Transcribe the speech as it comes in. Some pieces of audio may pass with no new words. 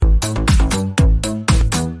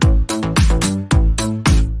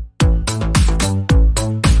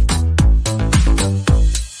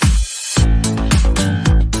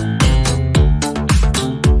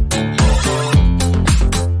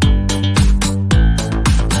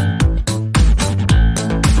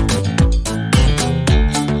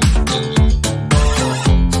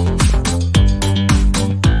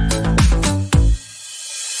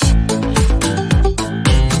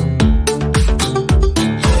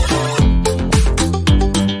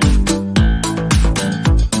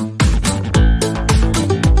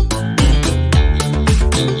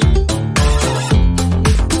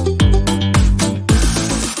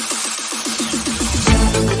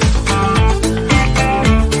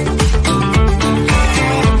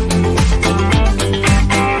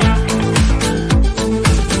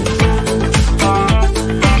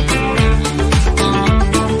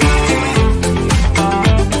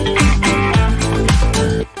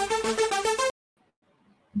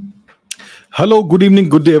Hello, good evening,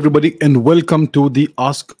 good day, everybody, and welcome to the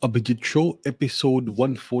Ask Abhijit Show, episode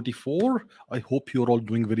 144. I hope you're all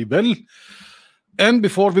doing very well. And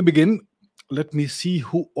before we begin, let me see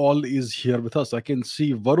who all is here with us. I can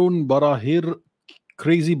see Varun Barahir,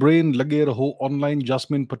 Crazy Brain, Lage Raho Online,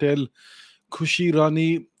 Jasmine Patel, Khushi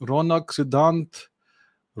Rani, Ronak Siddhant,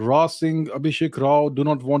 Ra Singh, Abhishek Rao, Do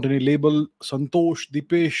Not Want Any Label, Santosh,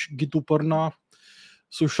 Dipesh, Gitu Parna,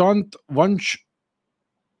 Sushant, Vansh,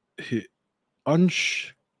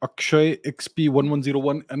 Ansh, Akshay,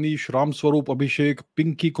 XP1101, Anish, Ram Swarup, Abhishek,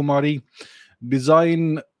 Pinky Kumari,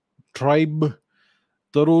 Design, Tribe,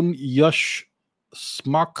 Tarun, Yash,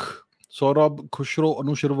 Smak, Saurabh, Khushro,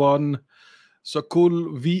 Anushirvan,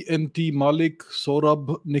 Sakul, VNT, Malik,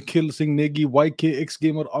 Saurabh, Nikhil Singh Negi, YK, X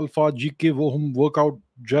Gamer, Alpha, GK, Vohum, Workout,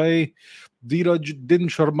 Jai, Dheeraj, Din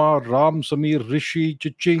Sharma, Ram, Samir, Rishi,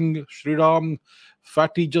 Chiching, Shriram,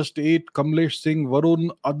 Fatty Just 8, Kamlesh Singh,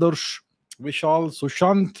 Varun, Adarsh, Vishal,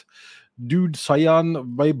 Sushant, Dude,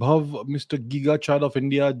 Sayan, Vaibhav, Mr. Giga Chad of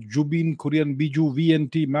India, Jubin, Korean, Biju,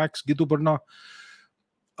 VNT, Max, Gituparna,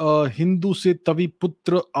 Hindu se Tavi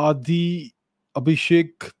Putra, Adi,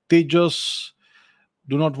 Abhishek, Tejas,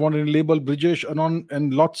 do not want any label, Brijesh, Anon,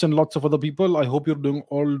 and lots of other people. I hope you're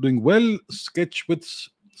doing well. Sketch with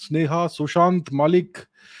Sneha, Sushant, Malik,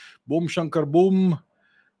 Boom Shankar Boom,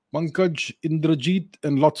 Pankaj, Indrajit,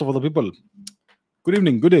 and lots of other people. Good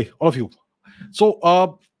evening, good day, all of you.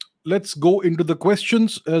 So let's go into the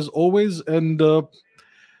questions as always. And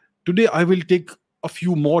today I will take a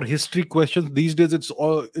few more history questions. These days it's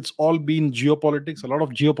all been geopolitics, a lot of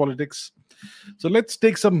geopolitics. So let's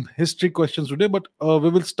take some history questions today, but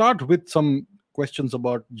we will start with some questions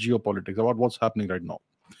about geopolitics, about what's happening right now.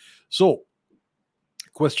 So,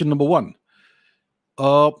 question number one.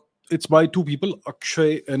 Uh, it's by two people,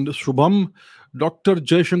 Akshay and Shubham. Dr.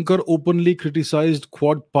 Jaishankar openly criticized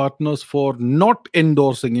Quad partners for not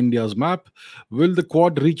endorsing India's map. Will the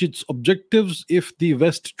Quad reach its objectives if the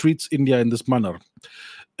West treats India in this manner?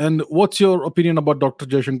 And what's your opinion about Dr.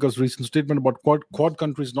 Jaishankar's recent statement about Quad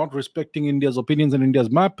countries not respecting India's opinions and India's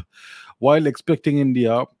map while expecting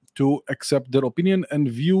India to accept their opinion and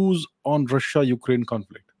views on Russia Ukraine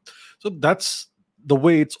conflict? So that's the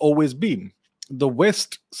way it's always been. The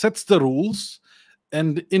West sets the rules,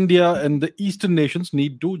 and India and the Eastern nations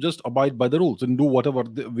need to just abide by the rules and do whatever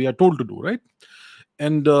we are told to do, right?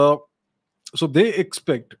 And so they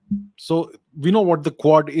expect. So we know what the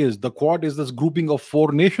Quad is. The Quad is this grouping of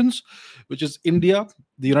four nations, which is India,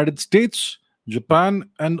 the United States, Japan,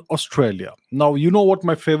 and Australia. Now you know what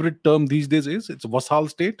my favorite term these days is. It's vassal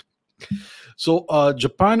state. So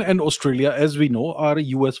Japan and Australia, as we know, are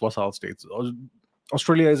US vassal states.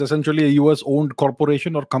 Australia is essentially a US owned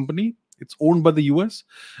corporation or company. It's owned by the US,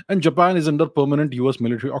 and Japan is under permanent US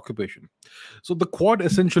military occupation. So the Quad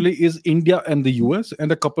essentially is India and the US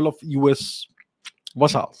and a couple of US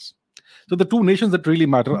vassals. So the two nations that really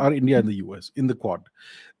matter are India and the US in the Quad.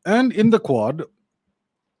 And in the Quad,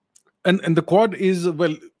 and the Quad is,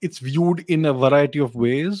 well, it's viewed in a variety of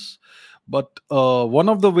ways. But one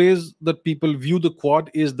of the ways that people view the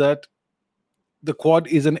Quad is that the Quad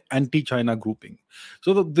is an anti-China grouping.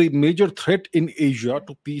 So the major threat in Asia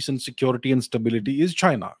to peace and security and stability is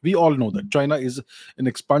China. We all know that China is an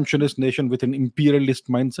expansionist nation with an imperialist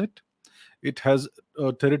mindset. It has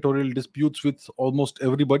territorial disputes with almost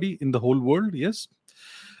everybody in the whole world. Yes,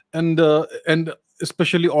 and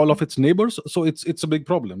especially all of its neighbors. So it's a big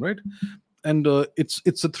problem, right? And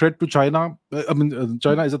it's a threat to China.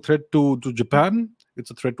 China is a threat to Japan. It's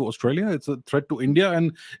a threat to Australia. It's a threat to India,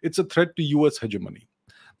 and it's a threat to U.S. hegemony.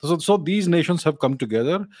 So these nations have come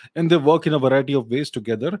together, and they work in a variety of ways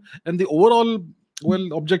together. And the overall,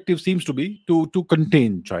 well, objective seems to be to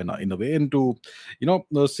contain China in a way, and to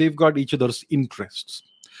safeguard each other's interests.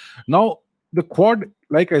 Now, the Quad,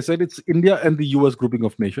 like I said, it's India and the US grouping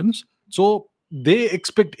of nations. So they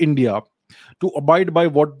expect India to abide by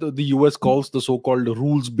what the US calls the so-called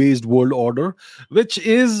rules-based world order, which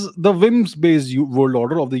is the whims-based world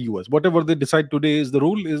order of the US. Whatever they decide today is the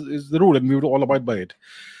rule, is the rule, and we would all abide by it.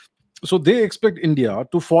 So they expect India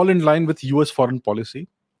to fall in line with US foreign policy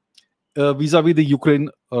vis-a-vis the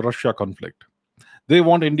Ukraine-Russia conflict. They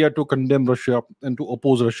want India to condemn Russia and to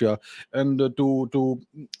oppose Russia, and to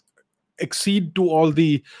accede to all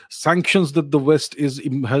the sanctions that the West has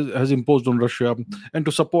imposed on Russia, and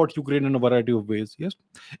to support Ukraine in a variety of ways. Yes,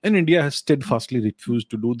 and India has steadfastly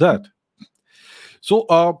refused to do that. So,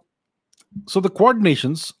 so the Quad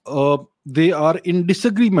nations, they are in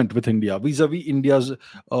disagreement with India vis-a-vis India's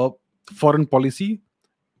foreign policy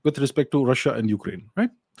with respect to Russia and Ukraine.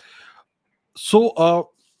 Right.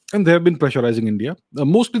 So and they have been pressurizing India.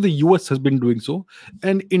 Mostly the US has been doing so,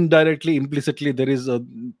 and indirectly, implicitly, there is a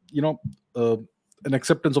you know uh, an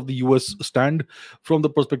acceptance of the US stand from the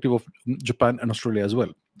perspective of Japan and Australia as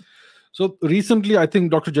well. So recently, I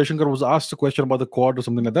think Dr. Jaishankar was asked a question about the Quad or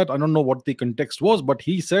something like that. I don't know what the context was, but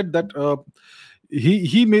he said that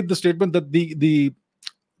he made the statement that the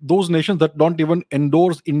those nations that don't even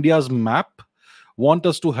endorse India's map want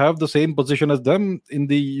us to have the same position as them in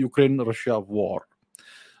the Ukraine-Russia war.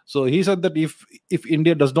 So he said that if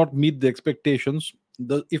India does not meet the expectations,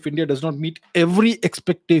 if India does not meet every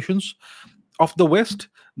expectations of the West,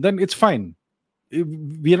 then it's fine.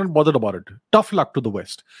 We are not bothered about it. Tough luck to the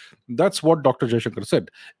West. That's what Dr. Jaishankar said.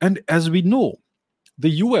 And as we know, the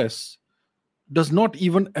US does not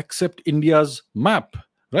even accept India's map,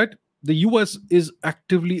 right? The US is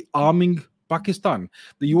actively arming Pakistan.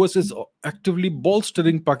 The US is actively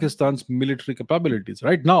bolstering Pakistan's military capabilities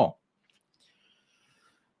right now.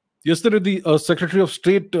 Yesterday, the Secretary of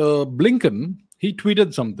State Blinken, he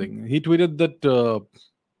tweeted something. He tweeted that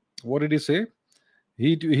what did he say?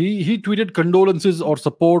 He tweeted condolences or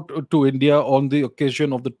support to India on the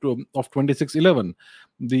occasion of the of 26/11,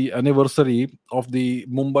 the anniversary of the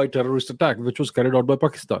Mumbai terrorist attack, which was carried out by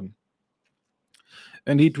Pakistan.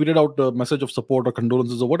 And he tweeted out a message of support or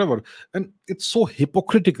condolences or whatever. And it's so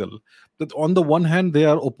hypocritical that on the one hand they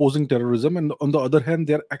are opposing terrorism, and on the other hand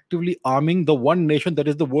they are actively arming the one nation that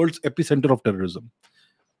is the world's epicenter of terrorism.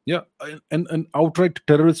 Yeah, an outright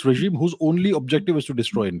terrorist regime whose only objective is to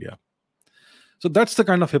destroy India. So that's the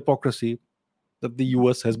kind of hypocrisy that the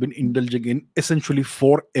US has been indulging in essentially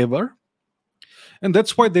forever. And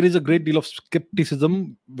that's why there is a great deal of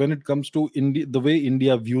skepticism when it comes to India, the way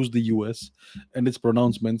India views the US and its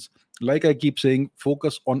pronouncements. Like I keep saying,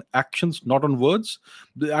 focus on actions, not on words.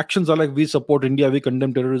 The actions are like, we support India, we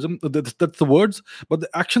condemn terrorism. That's the words. But the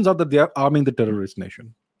actions are that they are arming the terrorist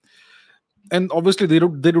nation. And obviously, they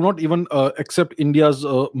do not even accept India's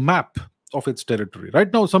map of its territory.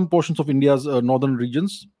 Right now, some portions of India's northern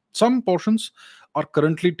regions, some portions are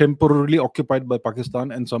currently temporarily occupied by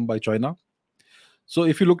Pakistan and some by China. So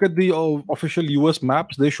if you look at the official US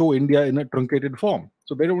maps, they show India in a truncated form.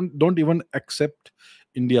 So they don't even accept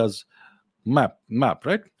India's map,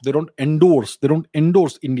 right? They don't endorse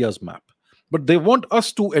India's map. But they want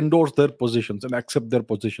us to endorse their positions and accept their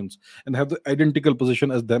positions and have the identical position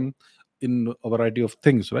as them in a variety of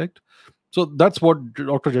things, right? So that's what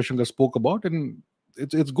Dr. Jaishankar spoke about, and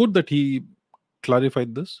it's good that he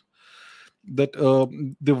clarified this, that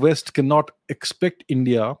the West cannot expect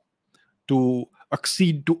India to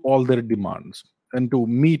accede to all their demands and to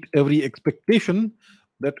meet every expectation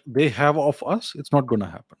that they have of us. It's not going to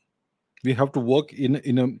happen. We have to work in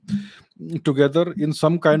a together in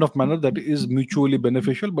some kind of manner that is mutually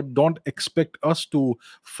beneficial, but don't expect us to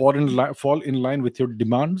fall in line with your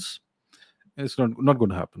demands. It's not going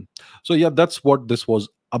to happen. So yeah, that's what this was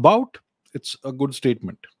about. It's a good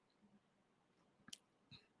statement.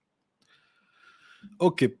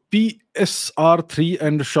 Okay, PSR3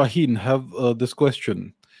 and Shaheen have this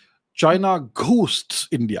question. China ghosts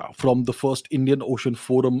India from the first Indian Ocean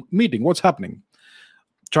Forum meeting. What's happening?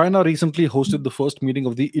 China recently hosted the first meeting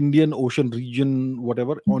of the Indian Ocean region,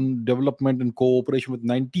 whatever, on development and cooperation with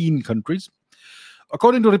 19 countries.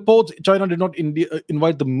 According to reports, China did not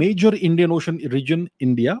invite the major Indian Ocean region,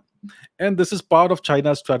 India, and this is part of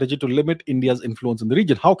China's strategy to limit India's influence in the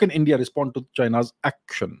region. How can India respond to China's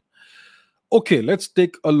action? Let's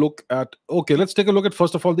take a look at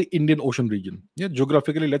first of all the Indian Ocean region. Yeah,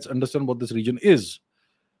 geographically, let's understand what this region is.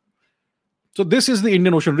 So this is the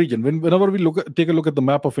Indian Ocean region. Whenever we take a look at the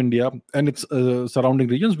map of India and its surrounding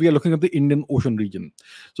regions, we are looking at the Indian Ocean region.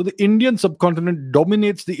 So the Indian subcontinent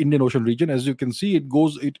dominates the Indian Ocean region. As you can see,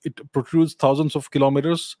 it protrudes thousands of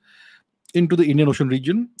kilometers into the Indian Ocean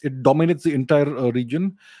region. It dominates the entire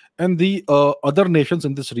region, and the other nations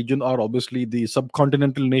in this region are obviously the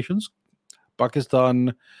subcontinental nations: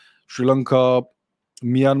 Pakistan, Sri Lanka,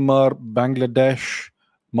 Myanmar, Bangladesh,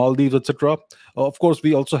 Maldives, etc. Of course,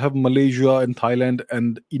 we also have Malaysia and Thailand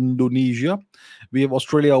and Indonesia. We have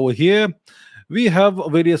Australia over here. We have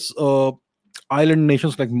various island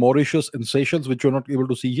nations like Mauritius and Seychelles, which you're not able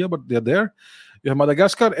to see here, but they're there. You have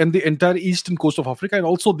Madagascar and the entire eastern coast of Africa, and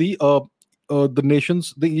also the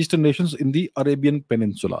eastern nations in the Arabian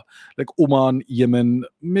Peninsula, like Oman, Yemen,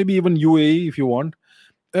 maybe even UAE if you want,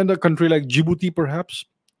 and a country like Djibouti, perhaps.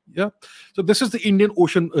 Yeah. So this is the Indian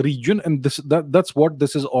Ocean region, and that's what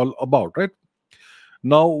this is all about, right?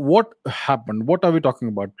 Now, what happened? What are we talking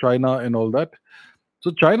about? China and all that.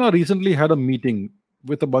 So China recently had a meeting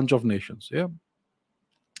with a bunch of nations. Yeah.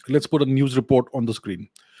 Let's put a news report on the screen.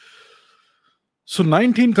 So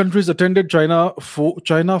 19 countries attended China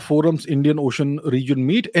Forum's Indian Ocean region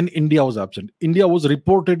meet, and India was absent. India was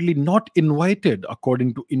reportedly not invited,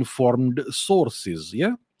 according to informed sources.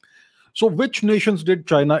 Yeah. So which nations did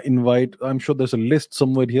China invite? I'm sure there's a list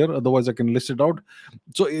somewhere here. Otherwise, I can list it out.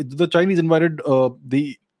 So the Chinese invited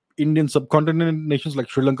the Indian subcontinent nations like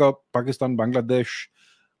Sri Lanka, Pakistan, Bangladesh,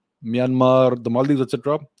 Myanmar, the Maldives,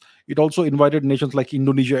 etc. It also invited nations like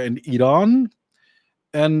Indonesia and Iran,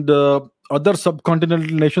 and other subcontinental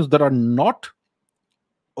nations that are not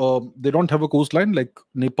they don't have a coastline, like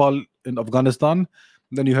Nepal and Afghanistan.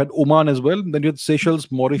 Then you had Oman as well. Then you had Seychelles,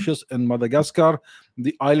 Mauritius, and Madagascar,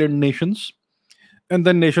 the island nations, and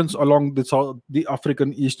then nations along the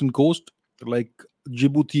African eastern coast, like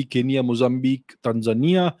Djibouti, Kenya, Mozambique,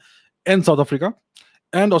 Tanzania, and South Africa,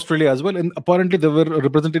 and Australia as well. And apparently, there were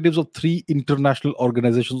representatives of three international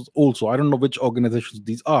organizations also. I don't know which organizations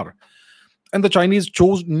these are. And the Chinese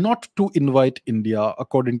chose not to invite India,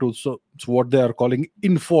 according to what they are calling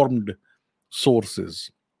informed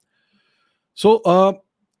sources. So,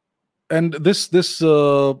 and this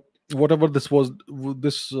whatever this was,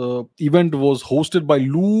 this event was hosted by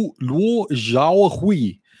Luo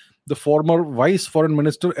Zhaohui, the former vice foreign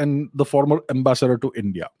minister and the former ambassador to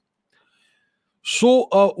India.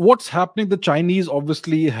 So, what's happening? The Chinese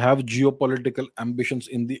obviously have geopolitical ambitions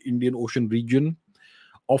in the Indian Ocean region.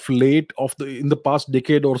 Of late, in the past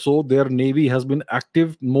decade or so, their navy has been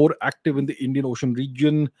more active in the Indian Ocean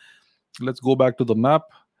region. Let's go back to the map.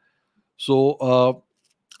 So,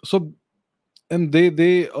 so, and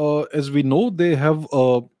they as we know, they have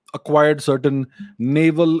acquired certain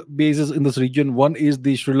naval bases in this region. One is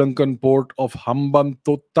the Sri Lankan port of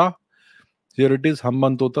Hambantota. Here it is,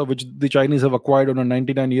 Hambantota, which the Chinese have acquired on a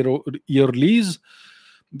 99-year lease.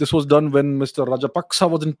 This was done when Mr. Rajapaksa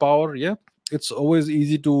was in power. Yeah, it's always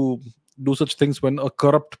easy to do such things when a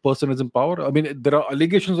corrupt person is in power. I mean, there are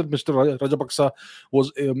allegations that Mr. Rajapaksa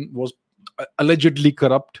was allegedly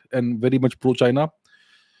corrupt and very much pro-China.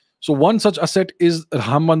 So one such asset is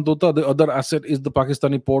Hambantota. The other asset is the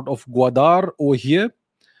Pakistani port of Gwadar over here,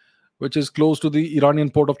 which is close to the Iranian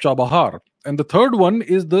port of Chabahar. And the third one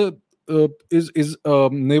is the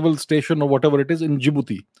naval station or whatever it is in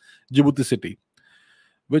Djibouti city,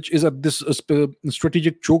 which is at this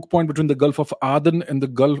strategic choke point between the Gulf of Aden and the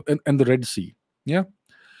Gulf and the Red Sea. Yeah.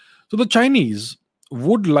 So the Chinese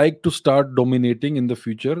would like to start dominating in the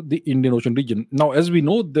future the Indian Ocean region. Now, as we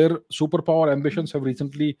know, their superpower ambitions have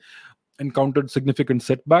recently encountered significant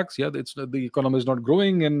setbacks. Yeah, the economy is not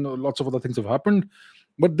growing, and lots of other things have happened.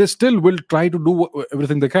 But they still will try to do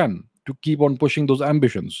everything they can to keep on pushing those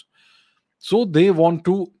ambitions. So they want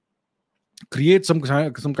to create some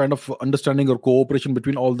kind of understanding or cooperation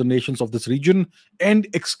between all the nations of this region and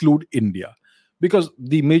exclude India, because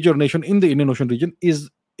the major nation in the Indian Ocean region is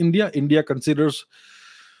India. India considers,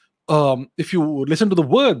 if you listen to the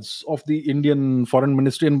words of the Indian foreign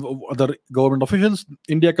ministry and other government officials,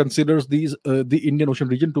 India considers the Indian Ocean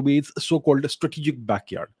region to be its so-called strategic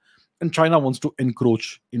backyard, and China wants to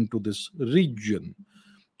encroach into this region.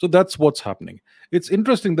 So that's what's happening. It's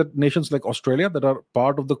interesting that nations like Australia, that are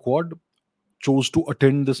part of the Quad, chose to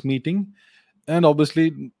attend this meeting, and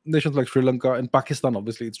obviously nations like Sri Lanka and Pakistan,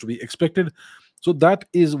 obviously it's to be expected. So that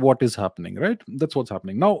is what is happening, right? That's what's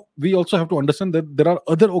happening. Now we also have to understand that there are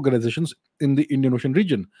other organizations in the Indian Ocean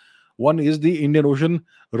region. One is the Indian Ocean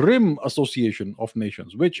Rim Association of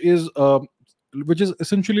Nations, which is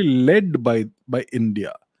essentially led by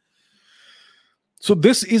India. So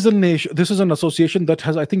this is an association that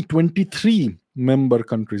has, I think, 23 member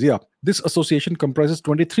countries. Yeah, this association comprises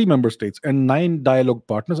 23 member states and 9 dialogue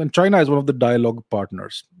partners, and China is one of the dialogue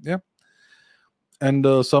partners. Yeah, and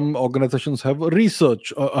some organizations have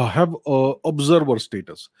observer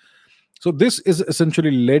status. So this is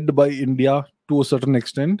essentially led by India to a certain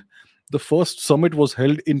extent. The first summit was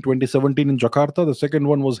held in 2017 in Jakarta. The second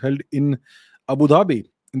one was held in Abu Dhabi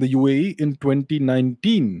in the UAE in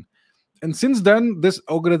 2019. And since then, this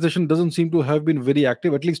organization doesn't seem to have been very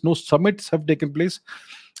active. At least no summits have taken place.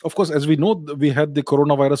 Of course, as we know, we had the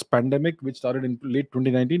coronavirus pandemic, which started in late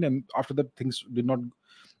 2019. And after that, things did not,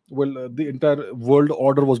 the entire world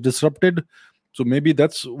order was disrupted. So maybe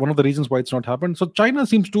that's one of the reasons why it's not happened. So China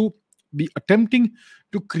seems to be attempting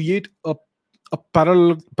to create a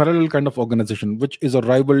parallel kind of organization, which is a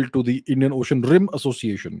rival to the Indian Ocean Rim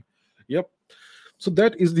Association. Yep. So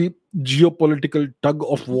that is the geopolitical tug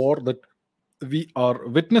of war that we are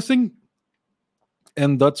witnessing,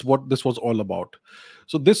 and that's what this was all about.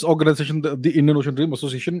 So this organization, the Indian Ocean Rim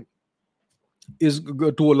Association, is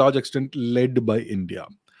to a large extent led by India.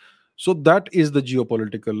 So that is the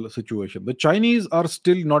geopolitical situation. The Chinese are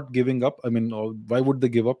still not giving up. I mean, why would they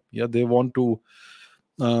give up? Yeah, they want to.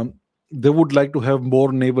 Um, they would like to have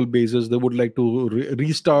more naval bases. They would like to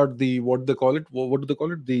restart the, what they call it. What do they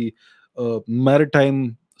call it? The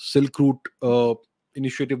maritime Silk Route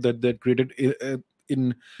initiative that they created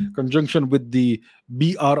in conjunction with the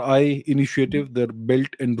BRI initiative, their Belt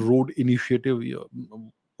and Road Initiative, yeah,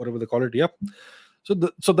 whatever they call it. Yeah.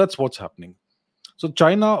 So that's what's happening. So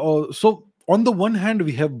China, so on the one hand,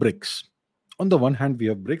 we have BRICS. On the one hand, we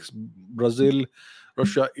have BRICS: Brazil,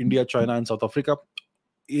 Russia, India, China, and South Africa.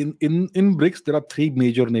 In BRICS, there are three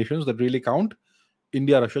major nations that really count: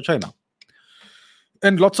 India, Russia, China.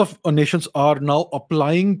 And lots of nations are now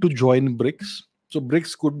applying to join BRICS. So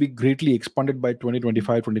BRICS could be greatly expanded by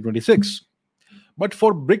 2025, 2026. But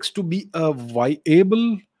for BRICS to be a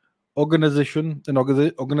viable organization, an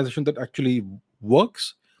organization that actually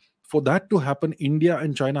works, for that to happen, India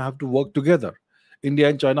and China have to work together. India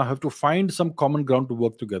and China have to find some common ground to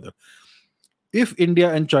work together. If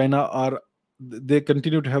India and China are, they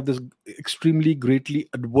continue to have this extremely greatly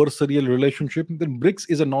adversarial relationship, then BRICS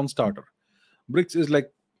is a non-starter. BRICS is like,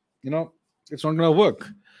 you know, it's not going to work.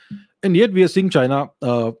 And yet we are seeing China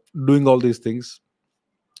doing all these things,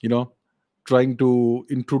 you know, trying to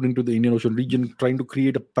intrude into the Indian Ocean region, trying to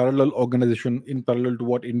create a parallel organization in parallel to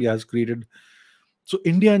what India has created. So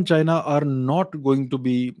India and China are not going to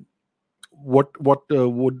be what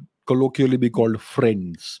would colloquially be called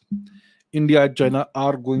friends. India and China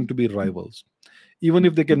are going to be rivals. Even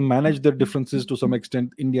if they can manage their differences to some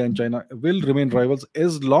extent, India and China will remain rivals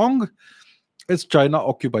as long as China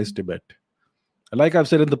occupies Tibet. Like I've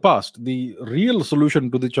said in the past, the real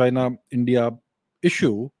solution to the China India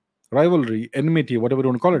issue, rivalry, enmity, whatever you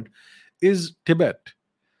want to call it, is Tibet.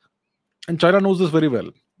 And China knows this very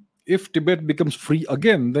well. If Tibet becomes free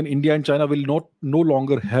again, then India and China will not no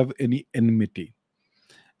longer have any enmity.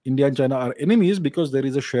 India and China are enemies because there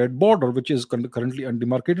is a shared border which is currently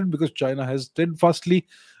undemarcated, because China has steadfastly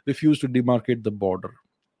refused to demarcate the border.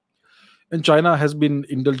 And China has been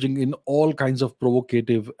indulging in all kinds of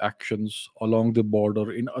provocative actions along the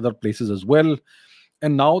border in other places as well.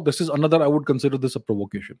 And now this is another, I would consider this a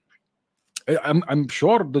provocation. I'm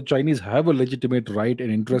sure the Chinese have a legitimate right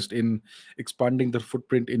and interest in expanding their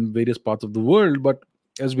footprint in various parts of the world, but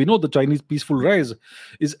as we know, the Chinese peaceful rise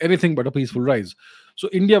is anything but a peaceful rise. So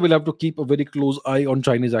India will have to keep a very close eye on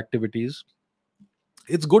Chinese activities.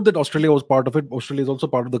 It's good that Australia was part of it. Australia is also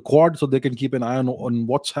part of the Quad, so they can keep an eye on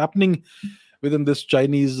what's happening within this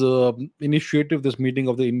Chinese initiative, this meeting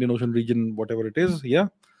of the Indian Ocean region, whatever it is.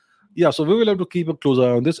 Yeah, so we will have to keep a close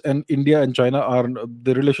eye on this. And India and China are,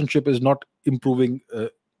 the relationship is not improving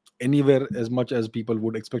anywhere as much as people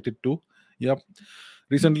would expect it to. Yeah,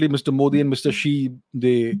 recently Mr. Modi and Mr. Xi,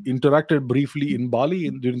 they interacted briefly in Bali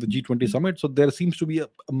during the G20 summit. So there seems to be a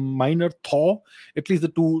minor thaw. At least the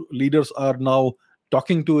two leaders are now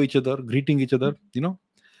talking to each other, greeting each other,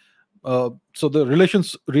 so the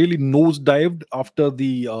relations really nosedived after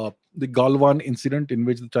the Galwan incident, in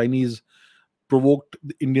which the Chinese provoked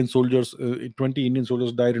the Indian soldiers. 20 Indian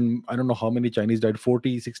soldiers died, and I don't know how many Chinese died: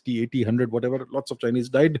 40, 60, 80, 100, whatever. Lots of Chinese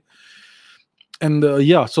died. And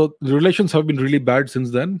yeah, so the relations have been really bad since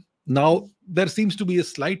then. Now there seems to be a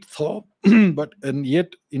slight thaw, but and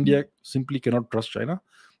yet India simply cannot trust China.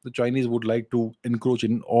 The Chinese would like to encroach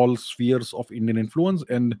in all spheres of Indian influence,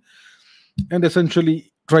 and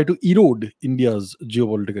essentially try to erode India's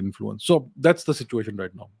geopolitical influence. So that's the situation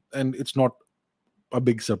right now. And it's not a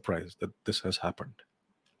big surprise that this has happened.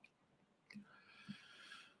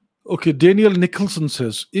 Okay, Daniel Nicholson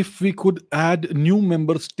says, if we could add new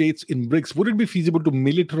member states in BRICS, would it be feasible to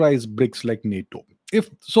militarize BRICS like NATO? If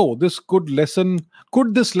so, could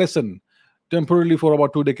this lessen temporarily for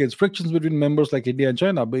about 2 decades frictions between members like India and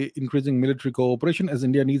China by increasing military cooperation, as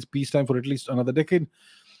India needs peacetime for at least another decade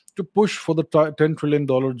to push for the $10 trillion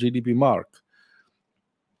GDP mark?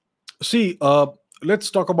 See,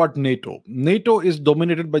 let's talk about NATO. NATO is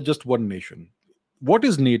dominated by just one nation. What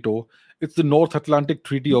is NATO? It's the North Atlantic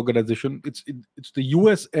Treaty Organization. It's the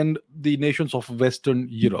US and the nations of Western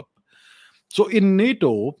Europe. So in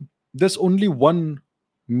NATO, there's only one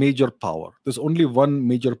major power. There's only one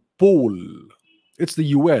major pole. It's the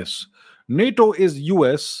US. NATO is the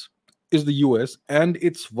US and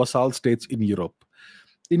its vassal states in Europe.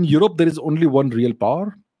 In Europe, there is only one real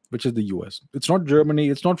power, which is the US. It's not Germany,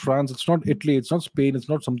 it's not France, it's not Italy, it's not Spain, it's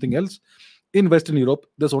not something else. In Western Europe,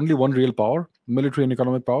 there's only one real power, military and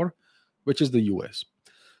economic power, which is the US.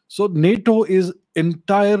 So NATO is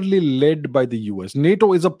entirely led by the US.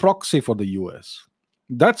 NATO is a proxy for the US.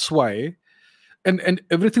 That's why, and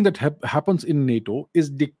everything that happens in NATO is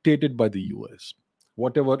dictated by the US.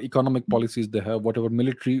 whatever economic policies they have, whatever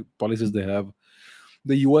military policies they have,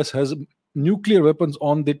 the US has nuclear weapons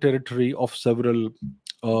on the territory of several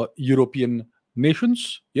European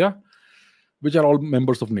nations, yeah, which are all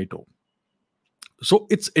members of NATO. So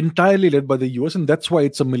it's entirely led by the US, and that's why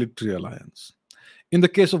it's a military alliance. In the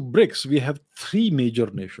case of BRICS, we have three major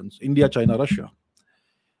nations: India, China, Russia.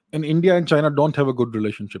 And India and China don't have a good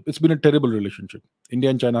relationship. It's been a terrible relationship. India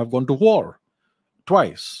and China have gone to war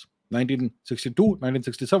twice: 1962,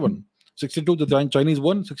 1967. 62, the Chinese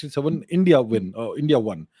won; 67, India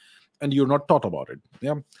won. And you're not taught about it.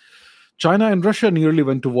 Yeah. China and Russia nearly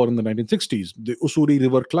went to war in the 1960s. The Ussuri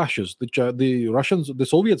River clashes. The Russians, the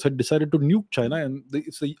Soviets had decided to nuke China, and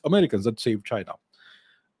it's the Americans that saved China.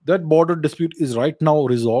 That border dispute is right now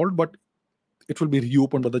resolved, but it will be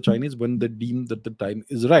reopened by the Chinese when they deem that the time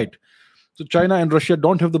is right. So China and Russia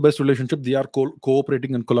don't have the best relationship. They are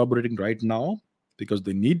cooperating and collaborating right now because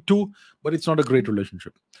they need to, but it's not a great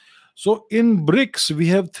relationship. So in BRICS, we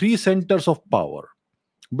have three centers of power.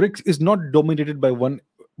 BRICS is not dominated by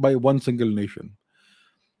one single nation.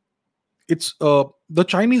 It's the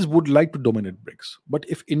Chinese would like to dominate BRICS, but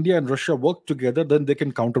if India and Russia work together, then they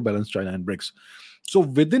can counterbalance China and BRICS. So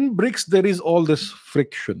within BRICS, there is all this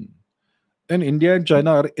friction, and India and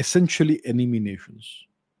China are essentially enemy nations.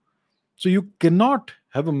 So you cannot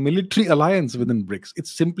have a military alliance within BRICS.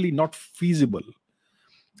 It's simply not feasible.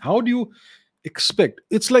 How do you expect?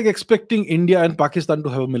 It's like expecting India and Pakistan to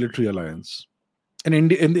have a military alliance, and in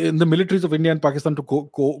the militaries of India and Pakistan to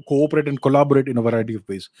cooperate and collaborate in a variety of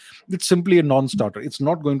ways. It's simply a non-starter. It's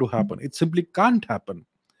not going to happen. It simply can't happen.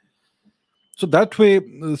 So that way,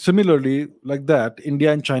 similarly, like that,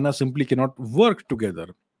 India and China simply cannot work together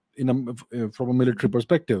from a military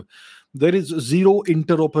perspective. There is zero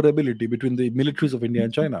interoperability between the militaries of India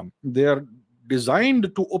and China. They are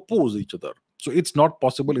designed to oppose each other. So it's not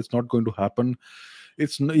possible. It's not going to happen.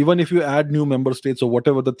 Even if you add new member states or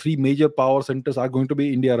whatever, the three major power centers are going to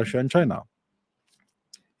be India, Russia, and China.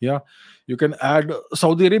 Yeah, you can add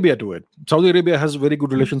Saudi Arabia to it. Saudi Arabia has very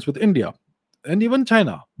good relations with India and even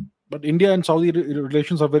China, but India and Saudi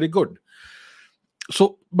relations are very good.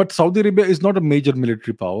 So, but Saudi Arabia is not a major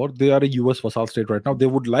military power. They are a US vassal state right now. They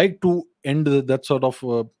would like to end that sort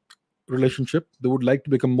of relationship. They would like to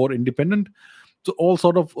become more independent. So all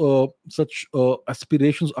sort of such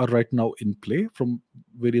aspirations are right now in play from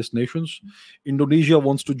various nations. Indonesia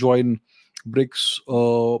wants to join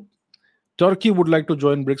BRICS. Turkey would like to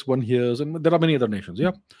join BRICS 1 year, and there are many other nations.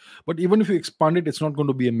 Yeah, but even if you expand it, it's not going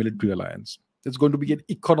to be a military alliance. It's going to be an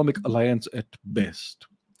economic alliance at best.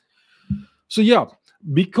 So yeah,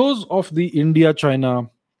 because of the India-China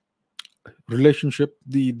relationship,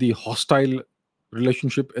 the hostile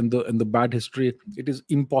relationship and the bad history, it is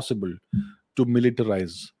impossible to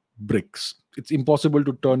militarize BRICS. It's impossible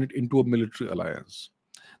to turn it into a military alliance.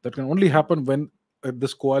 That can only happen when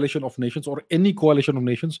this coalition of nations or any coalition of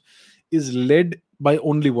nations is led by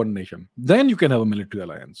only one nation. Then you can have a military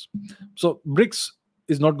alliance. So BRICS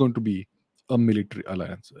is not going to be a military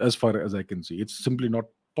alliance as far as I can see. It's simply not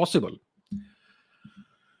possible.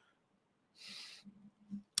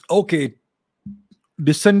 Okay,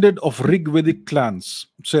 descendant of Rigvedic clans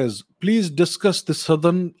says, please discuss the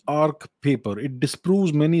Southern Arc paper. It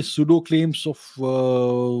disproves many pseudo claims of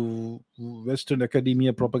Western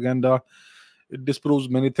academia propaganda. It disproves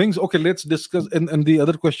many things. Okay, let's discuss. And the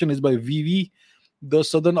other question is by VV. The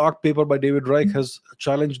Southern Arc paper by David Reich has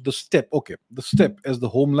challenged the steppe. Okay, the steppe as the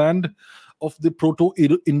homeland of the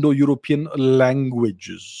Proto-Indo-European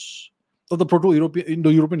languages, of the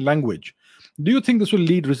Proto-Indo-European language. Do you think this will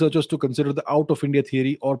lead researchers to consider the out of India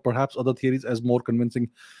theory or perhaps other theories as more convincing?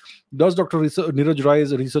 Does Dr. Neeraj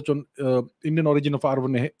Rai's research on Indian origin of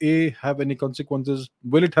R1A have any consequences?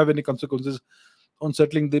 Will it have any consequences on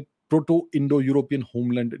settling the Proto-Indo-European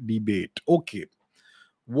homeland debate? Okay.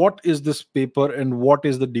 What is this paper and what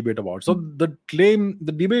is the debate about? So the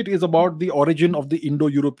debate is about the origin of the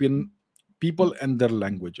Indo-European people and their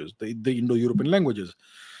languages, the Indo-European languages.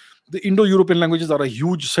 The Indo-European languages are a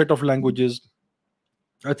huge set of languages.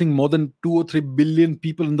 I think more than 2 or 3 billion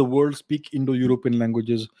people in the world speak Indo-European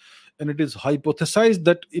languages. And it is hypothesized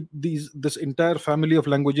that this entire family of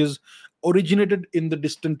languages originated in the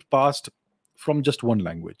distant past from just one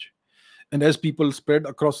language. And as people spread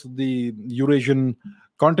across the Eurasian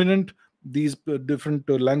continent, these different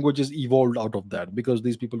languages evolved out of that because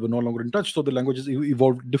these people were no longer in touch. So the languages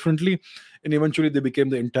evolved differently. And eventually they became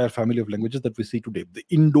the entire family of languages that we see today, the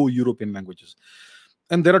Indo-European languages.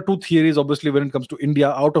 And there are two theories, obviously, when it comes to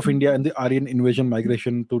India, out of India, and the Aryan invasion,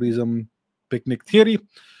 migration, tourism, picnic theory.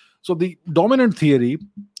 So the dominant theory,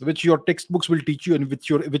 which your textbooks will teach you and which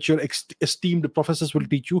your esteemed professors will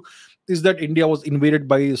teach you, is that India was invaded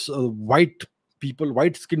by white people,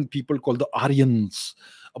 white skinned people called the Aryans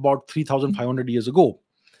about 3,500 years ago.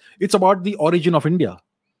 It's about the origin of India.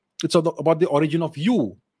 It's about the origin of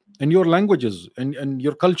you and your languages and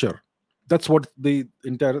your culture. That's what the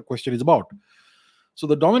entire question is about. So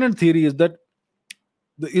the dominant theory is that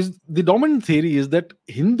the dominant theory is that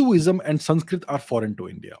Hinduism and Sanskrit are foreign to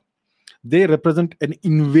India. They represent an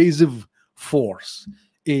invasive force,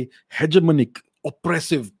 a hegemonic,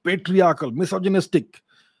 oppressive, patriarchal, misogynistic,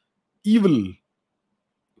 evil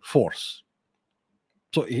force.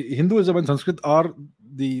 So Hinduism and Sanskrit are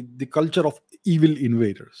the culture of evil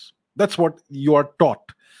invaders. That's what you are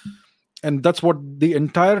taught, and that's what the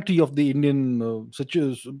entirety of the Indian such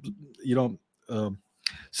as you know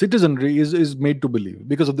citizenry is made to believe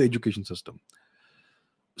because of the education system.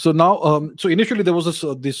 So now, so initially there was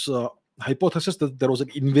this hypothesis that there was an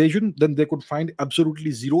invasion. Then they could find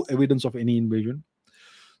absolutely zero evidence of any invasion.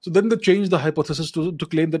 So then they changed the hypothesis to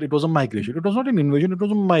claim that it was a migration. It was not an invasion; it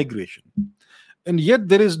was a migration. And yet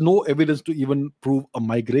there is no evidence to even prove a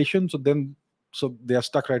migration. So they are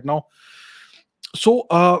stuck right now. So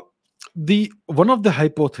the one of the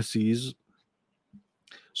hypotheses.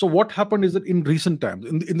 So what happened is that in recent times,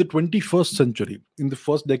 in the 21st century, in the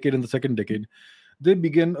first decade and the second decade,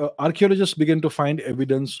 archaeologists began to find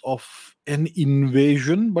evidence of an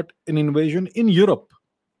invasion, but an invasion in Europe,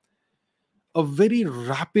 a very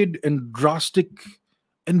rapid and drastic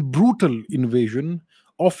and brutal invasion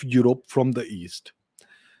of Europe from the east.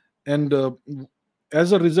 And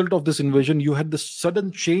as a result of this invasion, you had this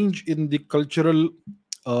sudden change in the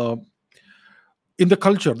uh,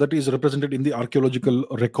 culture that is represented in the archaeological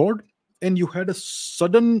record, and you had a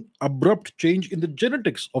sudden abrupt change in the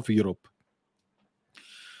genetics of Europe.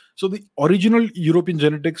 So the original European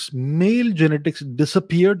genetics, male genetics,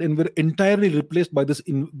 disappeared and were entirely replaced by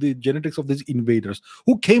the genetics of these invaders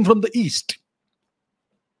who came from the east.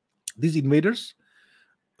 These invaders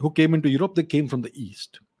who came into Europe, they came from the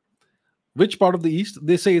east. Which part of the east?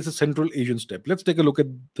 They say it's a Central Asian steppe. Let's take a look at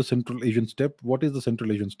the Central Asian steppe. What is the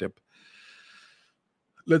Central Asian steppe?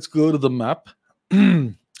 Let's go to the map.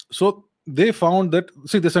 So they found that,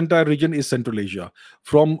 see, this entire region is Central Asia,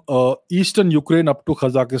 from eastern Ukraine up to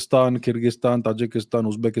Kazakhstan, Kyrgyzstan, Tajikistan,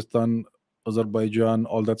 Uzbekistan, Azerbaijan,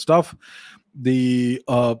 all that stuff. The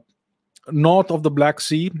north of the Black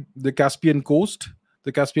Sea, the Caspian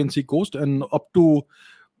Sea coast, and up to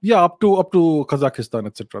Kazakhstan,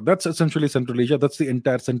 etc. That's essentially Central Asia. That's the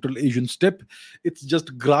entire Central Asian steppe. It's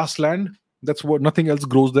just grassland. That's what, nothing else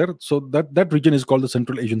grows there. So that region is called the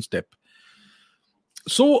Central Asian steppe.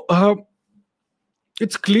 So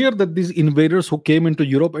it's clear that these invaders who came into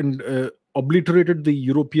Europe and obliterated the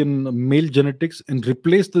European male genetics and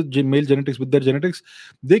replaced the male genetics with their genetics,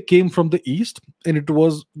 they came from the east, and it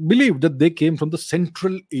was believed that they came from the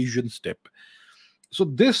Central Asian steppe. So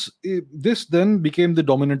this then became the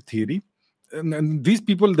dominant theory, and these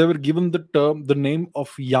people, they were given the name of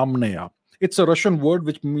Yamnaya. It's a Russian word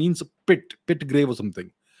which means pit grave or something.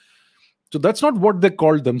 So that's not what they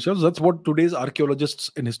called themselves. That's what today's archaeologists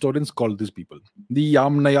and historians call these people, the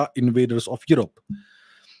Yamnaya invaders of Europe.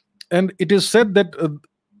 And it is said that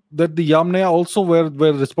that the Yamnaya also were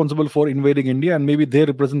responsible for invading India, and maybe they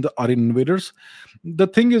represent the Aryan invaders. The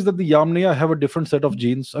thing is that the Yamnaya have a different set of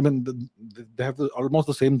genes. I mean, they have almost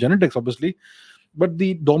the same genetics, obviously, but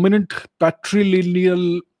the dominant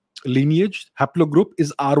patrilineal lineage haplogroup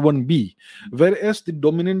is R1b, whereas the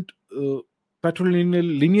dominant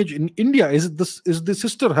patrilineal lineage in India is the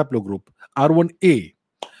sister haplogroup R1a.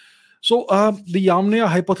 So the Yamnaya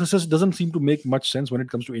hypothesis doesn't seem to make much sense when it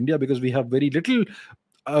comes to India, because we have very little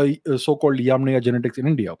so-called Yamnaya genetics in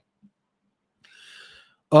India.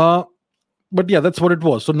 But yeah, that's what it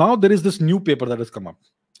was. So now there is this new paper that has come up.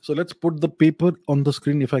 So let's put the paper on the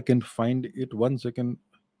screen if I can find it. 1 second.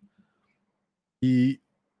 Where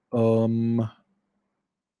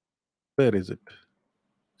is it?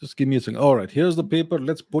 Just give me a second. All right, here's the paper.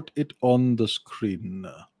 Let's put it on the screen.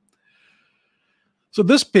 So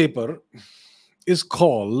this paper is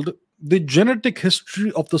called The Genetic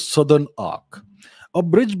History of the Southern Arc, a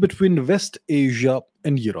bridge between West Asia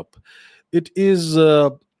and Europe. It is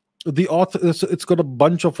the author. It's got a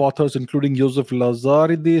bunch of authors, including Joseph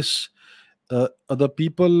Lazaridis, other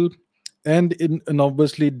people, and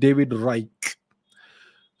obviously David Reich.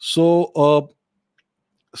 So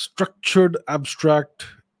structured, abstract.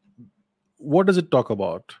 What does it talk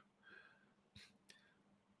about?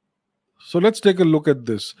 So let's take a look at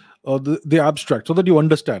this, the abstract, so that you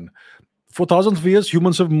understand. For thousands of years,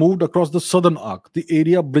 humans have moved across the southern arc, the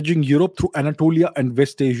area bridging Europe through Anatolia and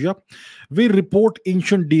West Asia. We report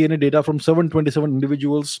ancient DNA data from 727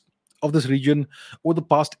 individuals of this region over the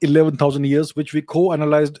past 11,000 years, which we co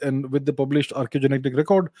analyzed and with the published archaeogenetic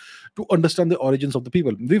record to understand the origins of the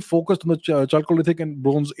people. We focused on the Chalcolithic and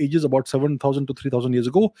Bronze Ages about 7,000 to 3,000 years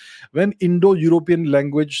ago, when Indo European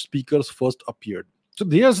language speakers first appeared. So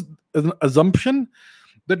there's an assumption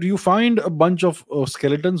that you find a bunch of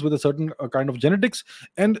skeletons with a certain kind of genetics,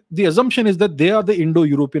 and the assumption is that they are the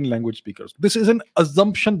Indo-European language speakers. This is an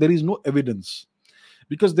assumption. There is no evidence,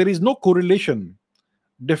 because there is no correlation,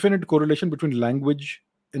 definite correlation between language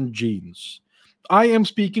and genes. I am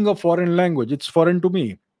speaking a foreign language. It's foreign to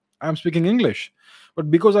me. I'm speaking English.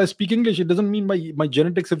 But because I speak English, it doesn't mean my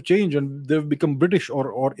genetics have changed and they've become British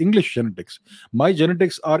or English genetics. My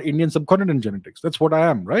genetics are Indian subcontinent genetics. That's what I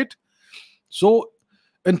am, right? So,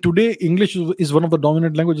 and today English is one of the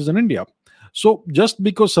dominant languages in India. So just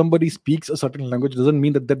because somebody speaks a certain language doesn't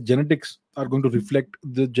mean that their genetics are going to reflect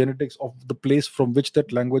the genetics of the place from which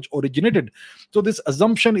that language originated. So this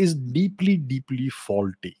assumption is deeply, deeply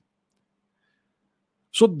faulty.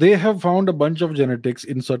 So they have found a bunch of genetics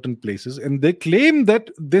in certain places, and they claim that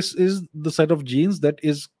this is the set of genes that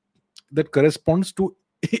corresponds to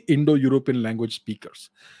Indo-European language speakers.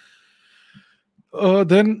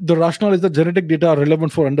 Then the rationale is that genetic data are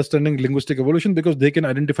relevant for understanding linguistic evolution because they can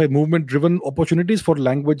identify movement-driven opportunities for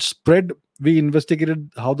language spread. We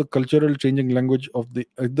investigated how the cultural changing language of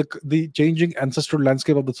the changing ancestral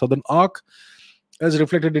landscape of the southern arc, as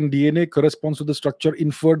reflected in DNA, corresponds to the structure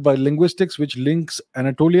inferred by linguistics, which links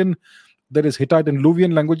Anatolian, that is Hittite and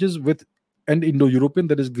Luwian languages, with and Indo-European,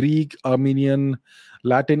 that is Greek, Armenian,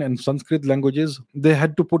 Latin, and Sanskrit languages. They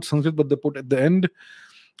had to put Sanskrit, but they put at the end,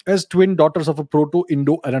 as twin daughters of a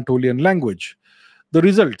Proto-Indo-Anatolian language. The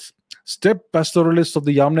results: steppe pastoralists of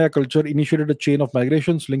the Yamnaya culture initiated a chain of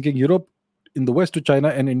migrations linking Europe in the west to China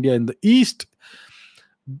and India in the east.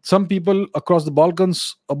 Some people across the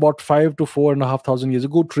Balkans, about 5 to 4,500 years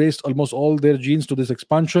ago, traced almost all their genes to this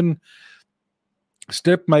expansion.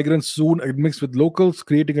 Steppe migrants soon admixed with locals,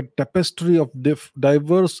 creating a tapestry of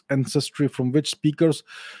diverse ancestry from which speakers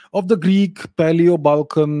of the Greek,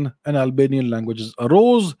 Paleo-Balkan, and Albanian languages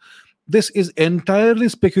arose. This is entirely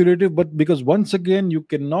speculative, but because once again, you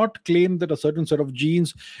cannot claim that a certain set of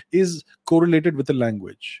genes is correlated with a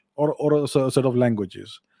language or a set of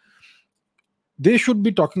languages. They should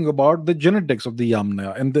be talking about the genetics of the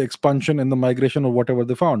Yamna and the expansion and the migration or whatever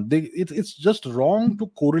they found. It's just wrong to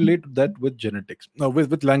correlate that with genetics, no,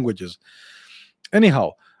 with languages.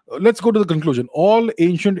 Anyhow, let's go to the conclusion. All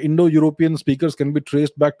ancient Indo-European speakers can be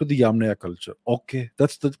traced back to the Yamnaya culture. Okay,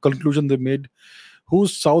 that's the conclusion they made,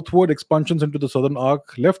 whose southward expansions into the southern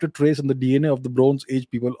arc left a trace in the DNA of the Bronze Age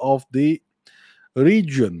people of the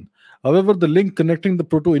region. However, the link connecting the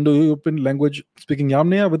Proto-Indo-European language speaking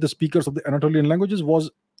Yamnaya with the speakers of the Anatolian languages was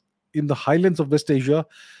in the highlands of West Asia,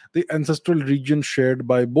 the ancestral region shared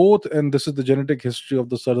by both. And this is the genetic history of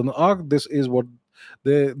the southern arc. This is what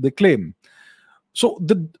they claim. So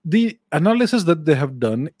the analysis that they have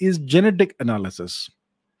done is genetic analysis.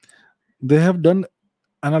 They have done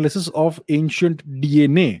analysis of ancient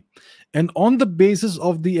DNA, and on the basis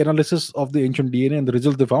of the analysis of the ancient DNA and the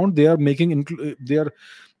results they found, they are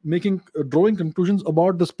drawing conclusions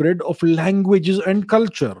about the spread of languages and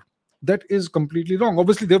culture. That is completely wrong.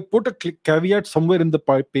 Obviously, they've put a caveat somewhere in the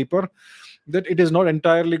paper that it is not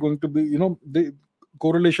entirely going to be, the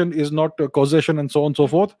correlation is not causation and so on and so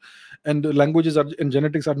forth, and languages and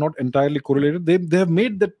genetics are not entirely correlated. They have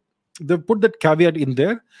made that, they've put that caveat in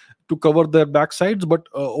there to cover their backsides, but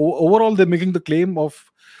overall they're making the claim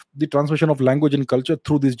of the transmission of language and culture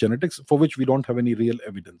through these genetics, for which we don't have any real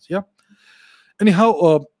evidence. Yeah.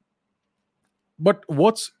 Anyhow, but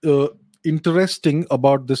what's interesting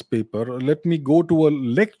about this paper, let me go to a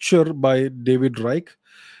lecture by David Reich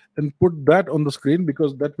and put that on the screen,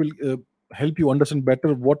 because that will help you understand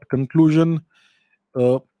better what conclusion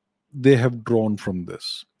they have drawn from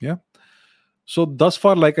this. Yeah. So thus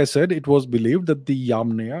far, like I said, it was believed that the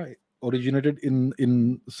Yamnaya originated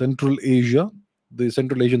in Central Asia, the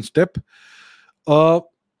Central Asian steppe.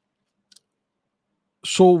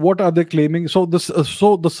 So what are they claiming? So the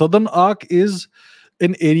southern arc is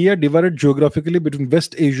an area divided geographically between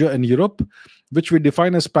West Asia and Europe, which we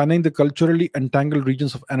define as spanning the culturally entangled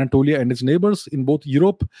regions of Anatolia and its neighbors in both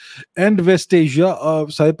Europe and West Asia,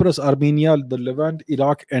 Cyprus, Armenia, the Levant,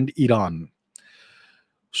 Iraq, and Iran.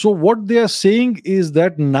 So what they are saying is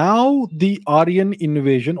that now the Aryan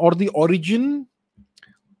invasion or the origin,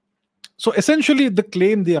 so essentially the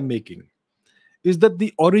claim they are making is that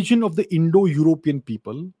the origin of the Indo-European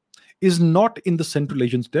people is not in the Central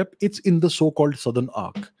Asian steppe, it's in the so-called Southern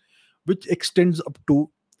Arc, which extends up to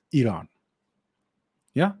Iran.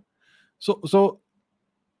 Yeah. So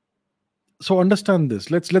understand this.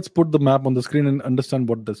 Let's put the map on the screen and understand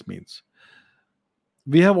what this means.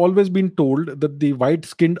 We have always been told that the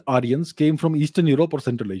white-skinned Aryans came from Eastern Europe or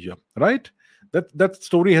Central Asia, right? That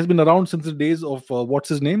story has been around since the days of what's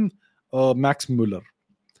his name, Max Muller.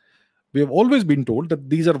 We have always been told that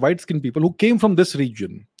these are white-skinned people who came from this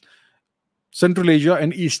region, Central Asia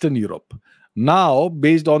and Eastern Europe. Now,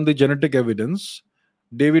 based on the genetic evidence,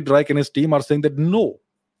 David Reich and his team are saying that no,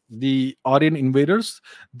 the Aryan invaders,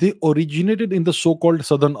 they originated in the so-called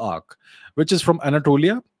Southern Arc, which is from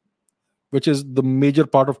Anatolia, which is the major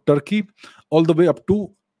part of Turkey, all the way up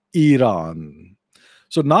to Iran.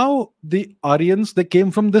 So now the Aryans, they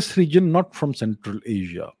came from this region, not from Central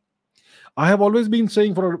Asia. I have always been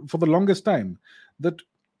saying for the longest time that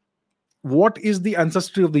what is the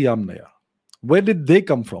ancestry of the Yamnaya? Where did they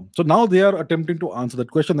come from? So now they are attempting to answer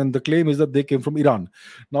that question, and the claim is that they came from Iran.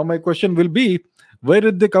 Now my question will be, where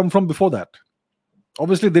did they come from before that?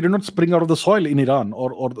 Obviously, they did not spring out of the soil in Iran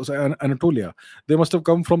or Anatolia. They must have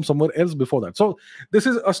come from somewhere else before that. So this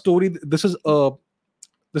is a story. This is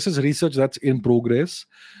research that's in progress.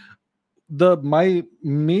 One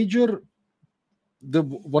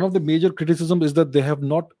of the major criticism is that they have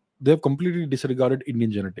completely disregarded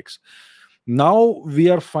Indian genetics. Now we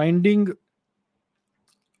are finding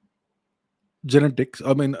genetic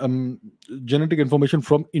information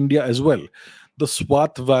from India as well. The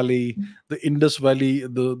Swat Valley, the Indus Valley,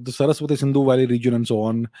 the Saraswati Sindhu Valley region, and so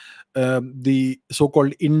on. The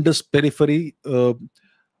so-called Indus periphery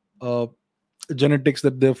genetics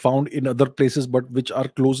that they've found in other places, but which are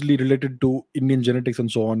closely related to Indian genetics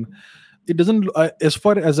and so on. It doesn't, as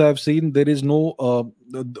far as I've seen, there is no,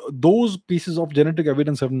 those pieces of genetic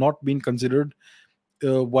evidence have not been considered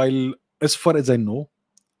while, as far as I know,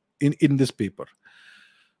 in this paper.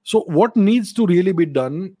 So what needs to really be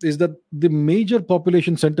done is that the major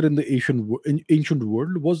population center in the ancient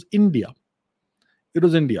world was India. It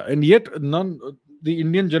was India, and yet the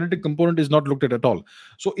Indian genetic component is not looked at all.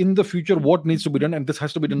 So in the future, what needs to be done, and this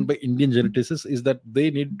has to be done by Indian geneticists, is that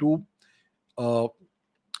they need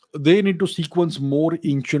to sequence more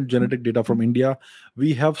ancient genetic data from India.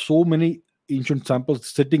 We have so many ancient samples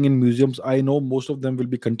sitting in museums. I know most of them will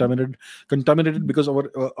be contaminated because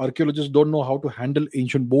our archaeologists don't know how to handle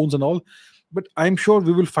ancient bones and all. But I'm sure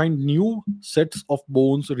we will find new sets of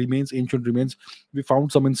bones, ancient remains. We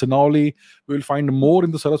found some in Sinauli. We will find more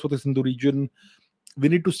in the Saraswati Sindhu region. We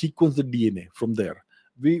need to sequence the DNA from there.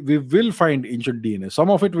 We will find ancient DNA. Some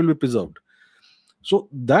of it will be preserved. So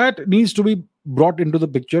that needs to be brought into the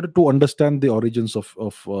picture to understand the origins of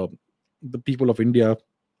the people of India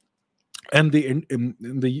and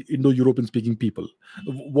the Indo-European speaking people,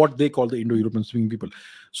 what they call the Indo-European speaking people.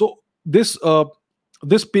 So this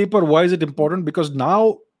paper, why is it important? Because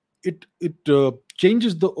now it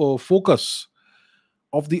changes the focus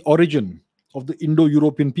of the origin of the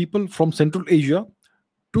Indo-European people from Central Asia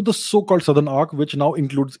to the so-called Southern Arc, which now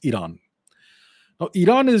includes Iran. Now,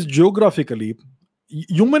 Iran is geographically,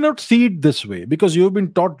 you may not see it this way because you've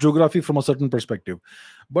been taught geography from a certain perspective,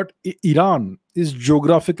 but Iran is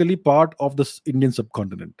geographically part of the Indian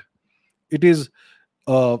subcontinent. It is,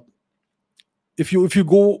 if you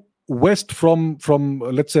go west from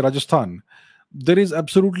let's say Rajasthan, there is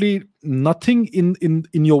absolutely nothing in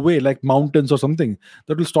your way, like mountains or something,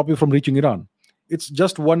 that will stop you from reaching Iran. It's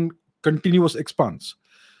just one continuous expanse.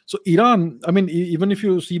 So Iran, I mean, even if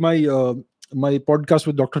you see my podcast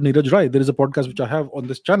with Dr. Neeraj Rai, there is a podcast which I have on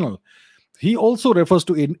this channel. He also refers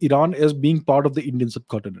to Iran as being part of the Indian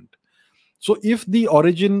subcontinent. So if the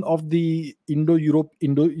origin of the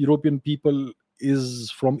Indo-European people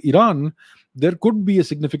is from Iran, there could be a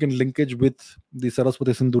significant linkage with the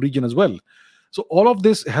Saraswati Sindhu region as well. So all of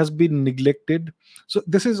this has been neglected. So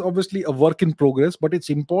this is obviously a work in progress, but it's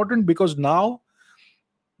important because now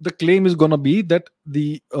the claim is going to be that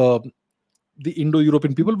the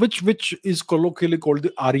Indo-European people, which is colloquially called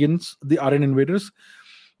the Aryans, the Aryan invaders.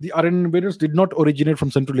 The Aryan invaders did not originate from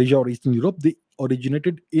Central Asia or Eastern Europe. They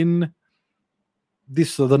originated in the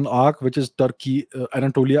Southern Arc, which is Turkey,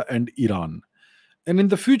 Anatolia, and Iran. And in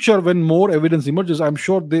the future, when more evidence emerges, I'm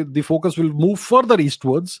sure the focus will move further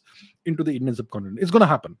eastwards into the Indian subcontinent. It's going to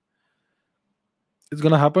happen.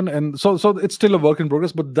 And so it's still a work in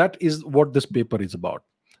progress, but that is what this paper is about.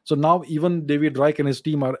 So now even David Reich and his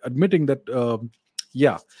team are admitting that,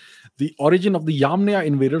 the origin of the Yamnaya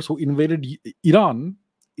invaders who invaded Iran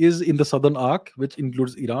is in the Southern Arc, which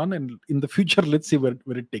includes Iran. And in the future, let's see where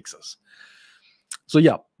it takes us. So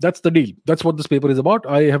yeah, that's the deal. That's what this paper is about.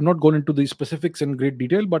 I have not gone into the specifics in great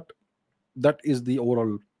detail, but That is the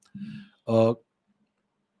overall uh,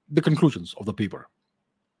 the conclusions of the paper,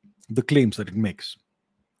 the claims that it makes.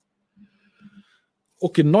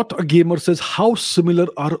 Okay, not a gamer says, how similar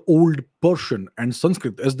are Old Persian and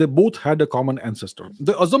Sanskrit, as they both had a common ancestor?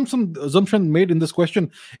 The assumption made in this question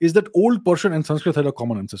is that Old Persian and Sanskrit had a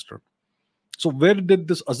common ancestor. So where did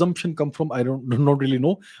this assumption come from? I don't not really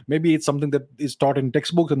know. Maybe it's something that is taught in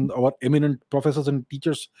textbooks and our eminent professors and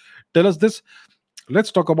teachers tell us this.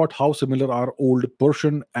 Let's talk about how similar are Old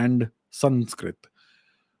Persian and Sanskrit.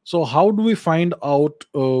 So how do we find out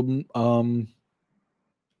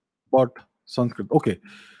about Sanskrit? Okay,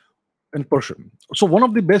 and Persian. So one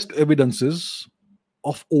of the best evidences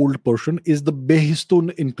of Old Persian is the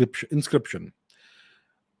Behistun inscription.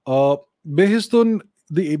 Uh, Behistun,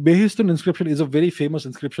 the Behistun inscription is a very famous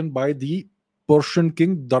inscription by the Persian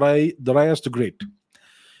king Darius the Great.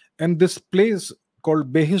 And this place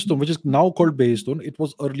called Behistun, which is now called Behistun, it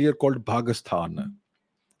was earlier called Bhagastan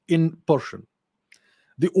in Persian.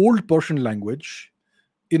 The Old Persian language,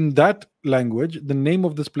 in that language, the name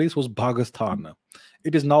of this place was Bhagastan.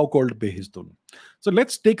 It is now called Behistun. So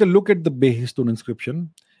let's take a look at the Behistun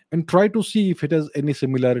inscription and try to see if it has any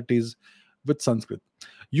similarities with Sanskrit.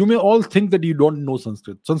 You may all think that you don't know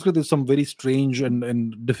Sanskrit. Sanskrit is some very strange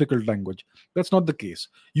and difficult language. That's not the case.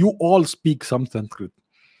 You all speak some Sanskrit.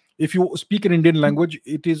 If you speak an Indian language,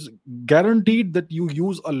 it is guaranteed that you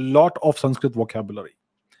use a lot of Sanskrit vocabulary.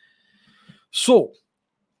 So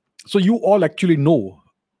you all actually know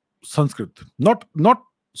Sanskrit, not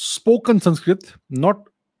spoken Sanskrit, not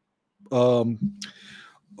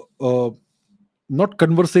not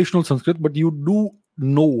conversational Sanskrit, but you do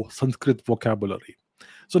know Sanskrit vocabulary.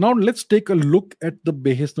 So now let's take a look at the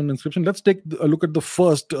Behistun inscription. Let's take a look at the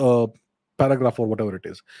first paragraph or whatever it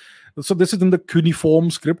is. So this is in the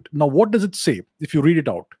cuneiform script. Now what does it say if you read it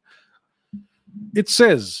out? It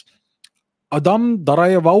says, Adam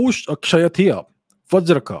Darayavaush Akshayathiya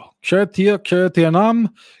Vajraka Kshayathiya Kshayathiyanam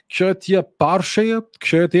Kshayathiya Parshaya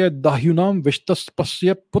Kshayathiya Dahyunam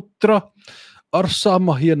Vishtaspasya Putra Arsa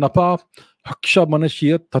Mahya Napa Haksha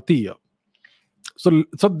Manashya Tatiya. So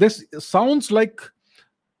this sounds like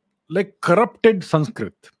corrupted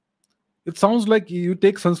Sanskrit. It sounds like you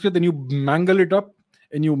take Sanskrit and you mangle it up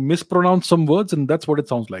and you mispronounce some words, and that's what it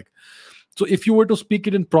sounds like. So if you were to speak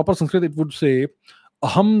it in proper Sanskrit, it would say,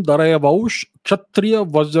 Aham Darayavaush Kshatriya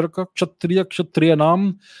Vajraka Kshatriya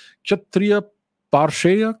Kshatriyanam Kshatriya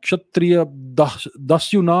Parsheya Kshatriya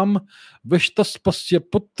Dasyunam Vishtaspasya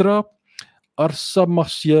Putra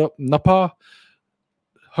Arsamasya Napa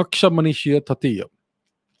Haksha Manishya Tatiya.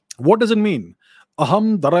 What does it mean?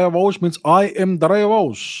 Aham Darayavaush means I am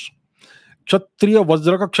Darayavaush. Kshatriya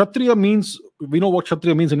Vajraka. Kshatriya means, we know what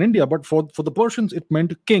Kshatriya means in India, but for the Persians it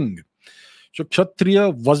meant king. So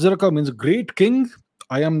Kshatriya Vajraka means great king.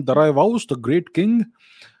 I am Darayavaush, the great king.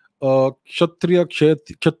 Kshatriya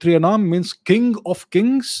Kshatriyanam means king of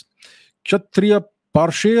kings. Kshatriya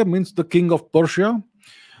Parsheya means the king of Persia.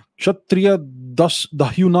 Kshatriya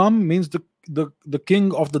Dahyunam means the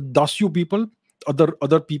king of the Dasyu people,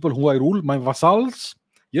 other people who I rule, my vassals.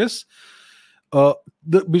 Yes.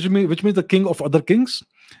 Which means the king of other kings.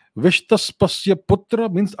 Vishtaspasya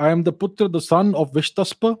Putra means I am the Putra, the son of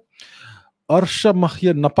Vishtaspa. Arsha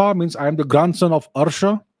Mahya Napa means I am the grandson of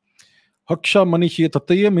Arsha. Haksha Manishya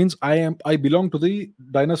Tataya means I belong to the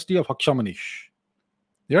dynasty of Haksha Manish.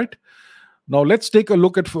 Right? Now let's take a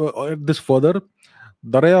look at this further.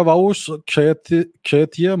 Darayavaush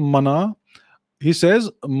Kshayatya Mana. He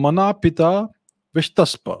says, Mana Pita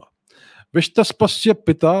Vishtaspa. Vishtaspasya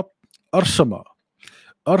Pita Arshama.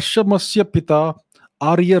 Arshamasya Pita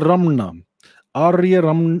Arya Ramna. Arya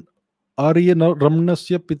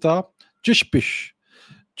Ramnasya Pita Chishpish.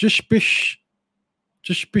 Chishpishasya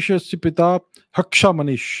Pita Haksha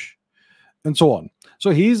Manish. And so on.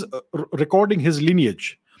 So he's recording his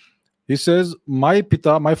lineage. He says, my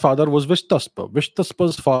father was Vishtaspa.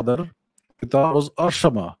 Vishtaspa's father, Pita, was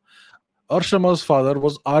Arshama. Arshama's father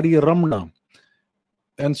was Arya Ramna.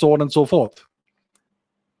 And so on and so forth.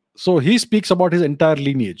 So he speaks about his entire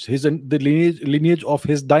lineage, the lineage of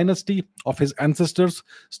his dynasty, of his ancestors,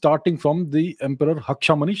 starting from the Emperor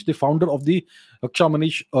Hakshamanish, the founder of the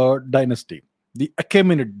Hakshamanish dynasty, the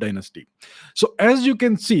Achaemenid dynasty. So as you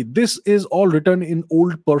can see, this is all written in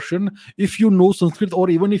Old Persian. If you know Sanskrit, or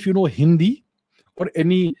even if you know Hindi or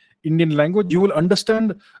any Indian language, you will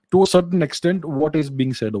understand to a certain extent what is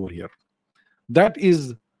being said over here. That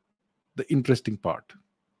is the interesting part.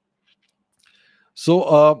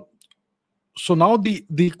 So now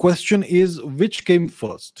the question is, which came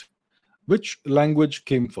first? Which language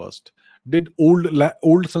came first? Did Old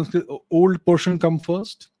Sanskrit, Old Persian come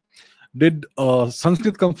first? Did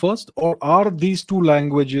Sanskrit come first, or are these two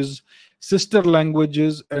languages sister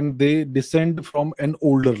languages and they descend from an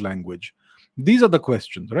older language? These are the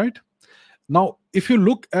questions, right? Now, if you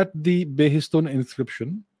look at the Behistun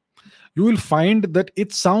inscription, you will find that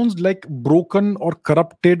it sounds like broken or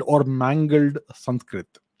corrupted or mangled Sanskrit.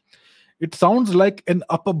 It sounds like an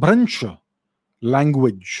Apabhransh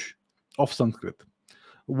language of Sanskrit.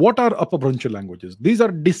 What are Apabhransh languages? These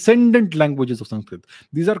are descendant languages of Sanskrit.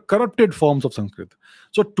 These are corrupted forms of Sanskrit.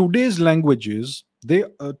 So today's languages,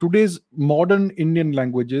 today's modern Indian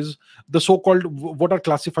languages, the so-called what are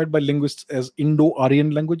classified by linguists as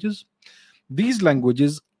Indo-Aryan languages, these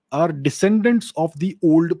languages are descendants of the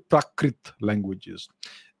old Prakrit languages.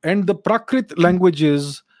 And the Prakrit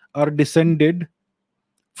languages are descended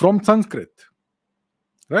from Sanskrit,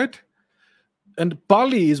 right? And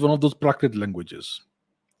Pali is one of those Prakrit languages.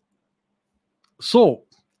 So,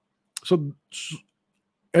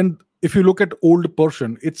 and if you look at Old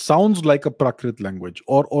Persian, it sounds like a Prakrit language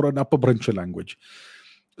or an Apabhransh language.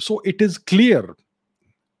 So it is clear.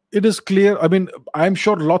 It is clear. I mean, I'm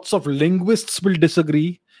sure lots of linguists will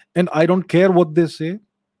disagree, and I don't care what they say.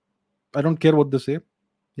 I don't care what they say.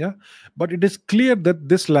 Yeah, but it is clear that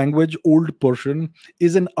this language, Old Persian,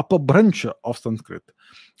 is an Apabhransh of Sanskrit,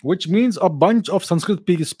 which means a bunch of Sanskrit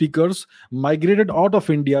speakers migrated out of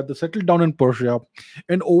India, they settled down in Persia,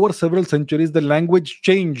 and over several centuries, the language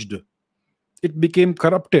changed. It became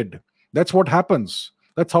corrupted. That's what happens.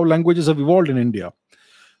 That's how languages have evolved in India.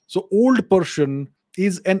 So, Old Persian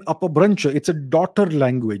is an Apabhransh, it's a daughter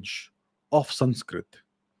language of Sanskrit.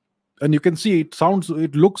 And you can see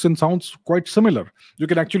it looks and sounds quite similar. You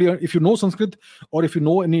can actually, if you know Sanskrit or if you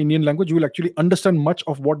know any Indian language, you will actually understand much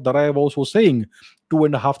of what Daraya was saying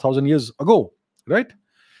 2,500 years ago, right?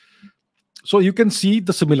 So you can see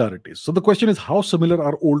the similarities. So the question is, how similar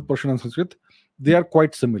are Old Persian and Sanskrit? They are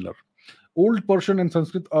quite similar. Old Persian and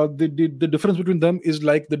Sanskrit, the difference between them is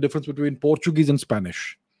like the difference between Portuguese and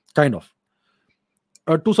Spanish, kind of.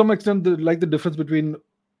 To some extent, like the difference between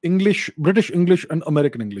English, British English, and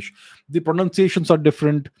American English. The pronunciations are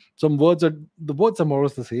different. The words are more or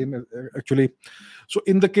less the same, actually. So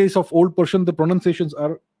in the case of Old Persian, the pronunciations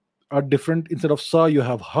are different. Instead of sa, you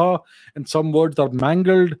have ha, and some words are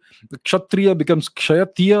mangled. The kshatriya becomes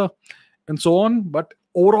kshayatiya, and so on. But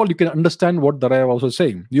overall, you can understand what Daraya was also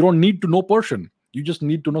saying. You don't need to know Persian. You just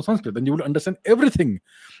need to know Sanskrit, and you will understand everything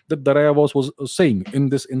that Daraya was saying in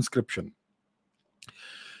this inscription.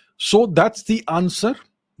 So that's the answer.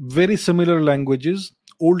 Very similar languages.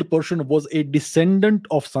 Old Persian was a descendant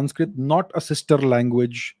of Sanskrit, not a sister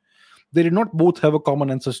language. They did not both have a common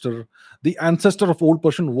ancestor. The ancestor of Old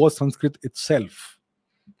Persian was Sanskrit itself.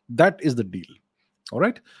 That is the deal. All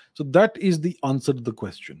right. So that is the answer to the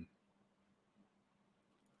question.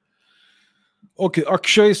 Okay,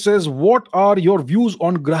 Akshay says, what are your views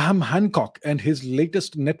on Graham Hancock and his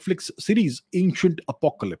latest Netflix series, Ancient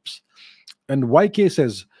Apocalypse? And YK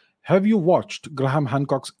says, have you watched Graham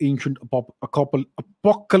Hancock's Ancient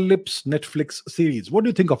Apocalypse Netflix series? What do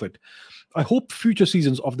you think of it? I hope future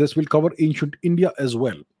seasons of this will cover ancient India as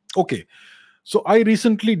well. Okay, so I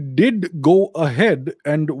recently did go ahead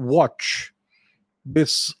and watch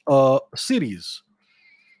this series.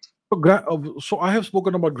 So I have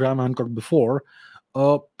spoken about Graham Hancock before.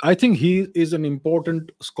 I think he is an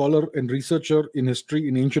important scholar and researcher in history,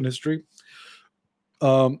 in ancient history.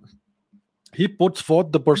 He puts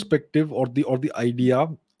forth the perspective or the idea,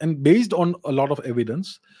 and based on a lot of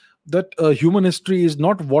evidence, that human history is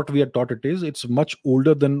not what we are taught it is. It's much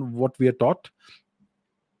older than what we are taught.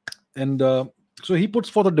 And so he puts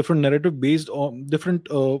forth a different narrative based on different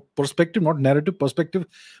perspective, not narrative, perspective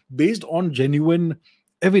based on genuine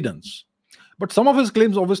evidence. But some of his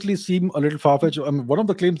claims obviously seem a little far-fetched. I mean, one of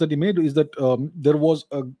the claims that he made is that there was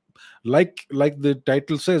a, like the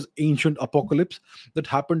title says, ancient apocalypse that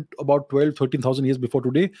happened about 13,000 years before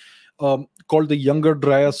today, called the Younger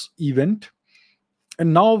Dryas event.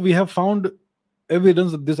 And now we have found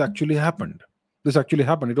evidence that this actually happened.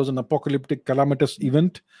 It was an apocalyptic calamitous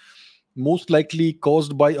event, most likely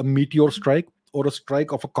caused by a meteor strike or a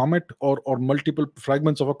strike of a comet or multiple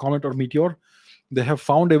fragments of a comet or meteor. They have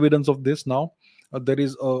found evidence of this now. There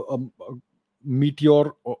is a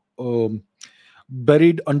meteor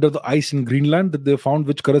buried under the ice in Greenland that they found,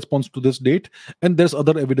 which corresponds to this date. And there's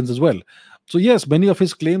other evidence as well. So yes, many of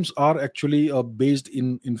his claims are actually based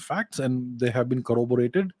in facts, and they have been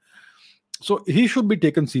corroborated. So he should be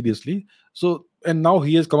taken seriously. So, and now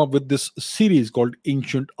he has come up with this series called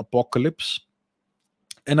Ancient Apocalypse.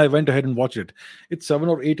 And I went ahead and watched it. It's 7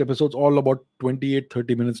 or 8 episodes, all about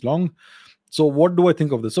 28-30 minutes long. So what do I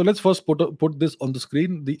think of this? So let's first put this on the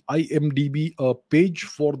screen, the IMDb page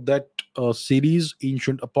for that series,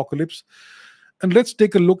 Ancient Apocalypse. And let's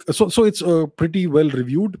take a look. So it's pretty well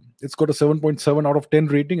reviewed. It's got a 7.7 out of 10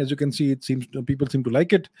 rating. As you can see, it seems people seem to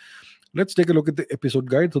like it. Let's take a look at the episode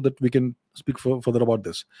guide so that we can speak further about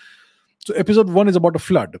this. So episode 1 is about a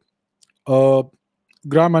flood.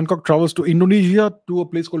 Graham Hancock travels to Indonesia, to a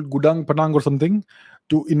place called Gudang Panang or something,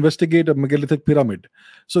 to investigate a megalithic pyramid.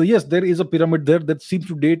 So yes, there is a pyramid there that seems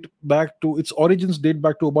to date back to, its origins date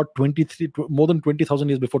back to about more than 20,000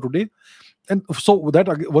 years before today. And so that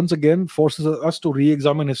once again forces us to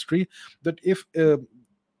re-examine history, that if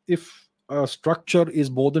a structure is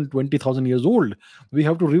more than 20,000 years old, we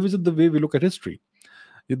have to revisit the way we look at history.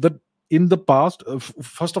 That in the past,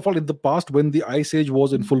 first of all, in the past, when the ice age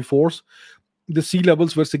was in full force, the sea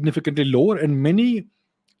levels were significantly lower, and many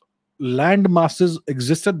land masses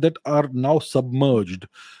existed that are now submerged.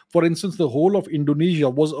 For instance, the whole of Indonesia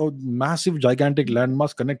was a massive, gigantic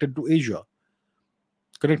landmass connected to Asia,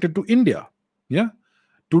 connected to India. Yeah.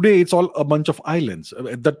 Today, it's all a bunch of islands.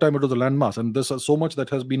 At that time, it was a landmass, and there's so much that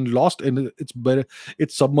has been lost, and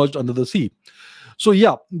it's submerged under the sea. So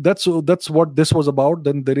yeah, that's what this was about.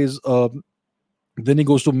 Then there is. Then he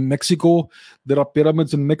goes to Mexico. There are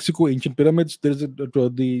pyramids in Mexico, ancient pyramids. There is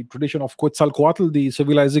the tradition of Quetzalcoatl, the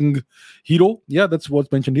civilizing hero. Yeah, that's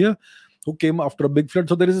what's mentioned here, who came after a big flood.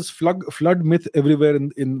 So there is this flood myth everywhere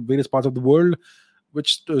in various parts of the world,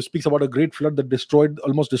 which speaks about a great flood that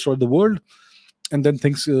almost destroyed the world. And then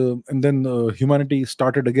humanity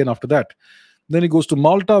started again after that. Then he goes to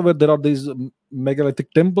Malta, where there are these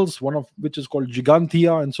megalithic temples, one of which is called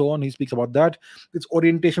Gigantia, and so on. He speaks about that. Its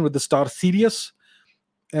orientation with the star Sirius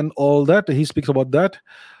and all that. He speaks about that.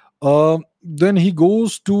 Then he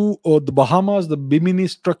goes to the Bahamas, the Bimini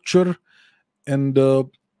structure, and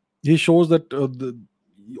he shows that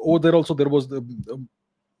there also there was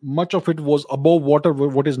much of it was above water,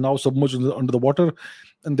 what is now submerged under the water,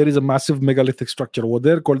 and there is a massive megalithic structure over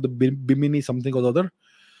there called the Bimini something or the other.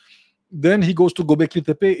 Then he goes to Göbekli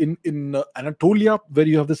Tepe in Anatolia, where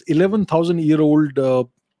you have this 11,000-year-old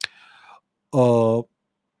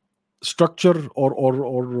structure,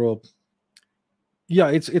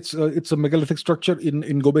 it's a megalithic structure in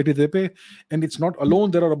Göbekli Tepe, and it's not alone.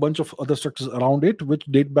 There are a bunch of other structures around it which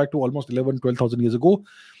date back to almost 12,000 years ago.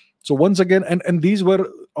 So once again, and these were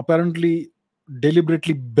apparently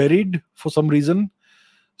deliberately buried for some reason.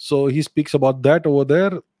 So he speaks about that over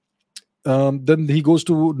there. Then he goes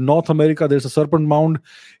to North America. There's a Serpent Mound.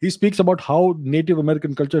 He speaks about how Native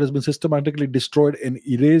American culture has been systematically destroyed and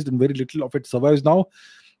erased, and very little of it survives now.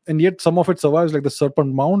 And yet some of it survives, like the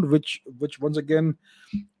Serpent Mound, which once again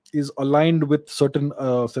is aligned with certain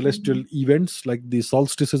celestial events like the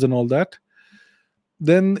solstices and all that.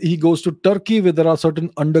 Then he goes to Turkey, where there are certain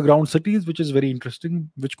underground cities, which is very interesting,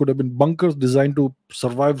 which could have been bunkers designed to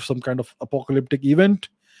survive some kind of apocalyptic event.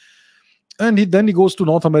 And then he goes to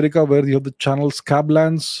North America, where you have the Channel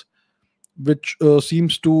Scablands, which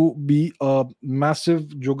seems to be a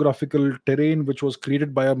massive geographical terrain which was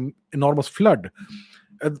created by an enormous flood.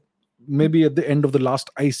 Maybe at the end of the last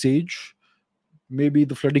ice age. Maybe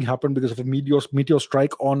the flooding happened because of a meteor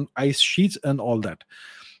strike on ice sheets and all that.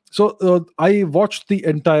 So I watched the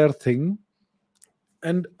entire thing,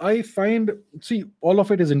 and I all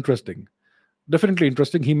of it is interesting. Definitely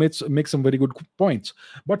interesting. He makes some very good points,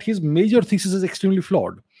 but his major thesis is extremely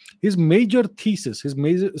flawed. His major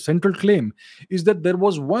central claim is that there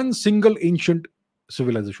was one single ancient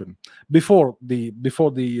civilization before the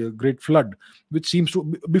Great Flood, which seems to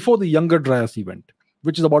before the Younger Dryas event,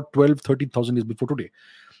 which is about 13,000 years before today.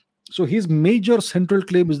 So his major central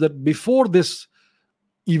claim is that before this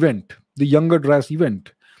event, the Younger Dryas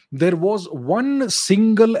event, there was one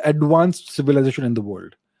single advanced civilization in the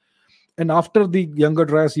world. And after the Younger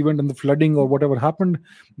Dryas event and the flooding or whatever happened,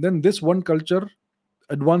 then this one culture,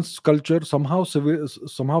 advanced culture, somehow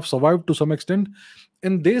survived to some extent,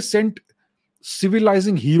 and they sent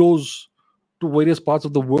civilizing heroes to various parts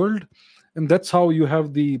of the world. And that's how you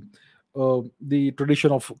have the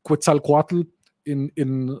tradition of Quetzalcoatl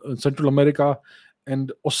in Central America,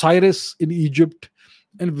 and Osiris in Egypt,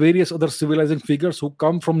 and various other civilizing figures who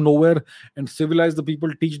come from nowhere and civilize the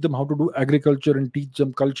people, teach them how to do agriculture, and teach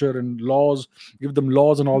them culture and laws, give them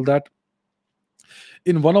laws and all that.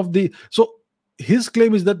 So his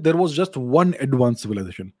claim is that there was just one advanced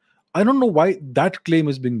civilization. I don't know why that claim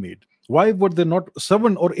is being made. Why were there not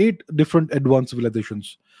 7 or 8 different advanced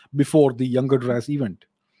civilizations before the Younger Dryas event?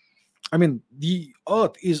 I mean, the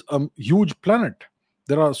Earth is a huge planet.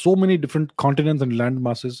 There are so many different continents and land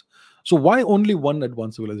masses. So why only one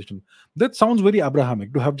advanced civilization? That sounds very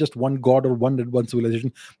Abrahamic, to have just one god or one advanced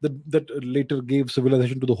civilization that later gave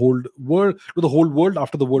civilization to the whole world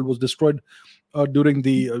after the world was destroyed during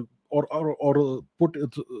the or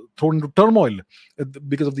thrown into turmoil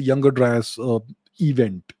because of the Younger Dryas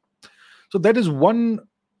event. So that is one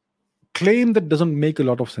claim that doesn't make a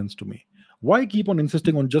lot of sense to me. Why keep on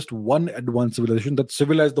insisting on just one advanced civilization that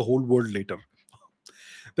civilized the whole world later?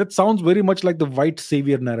 That sounds very much like the white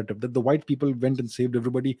savior narrative, that the white people went and saved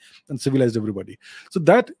everybody and civilized everybody. So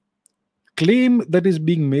that claim that is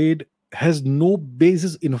being made has no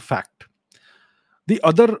basis in fact.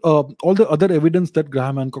 All the other evidence that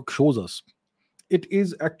Graham Hancock shows us, it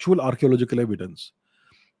is actual archaeological evidence.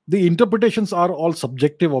 The interpretations are all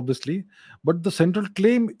subjective, obviously, but the central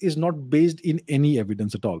claim is not based in any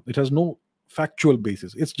evidence at all. It has no factual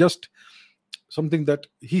basis. It's just something that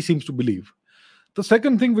he seems to believe. The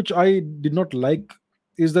second thing which I did not like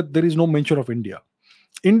is that there is no mention of India.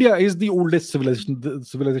 India is the oldest civilization, the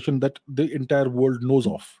civilization that the entire world knows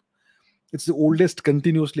of. It's the oldest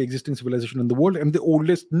continuously existing civilization in the world, and the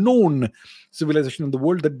oldest known civilization in the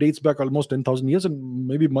world that dates back almost 10,000 years, and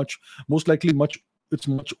maybe most likely it's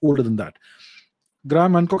much older than that.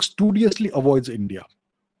 Graham Hancock studiously avoids India.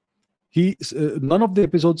 None of the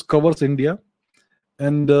episodes covers India,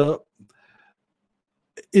 and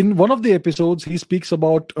in one of the episodes he speaks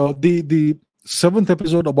about the seventh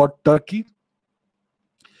episode about Turkey,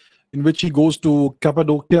 in which he goes to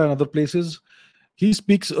Cappadocia and other places. He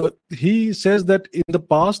says that in the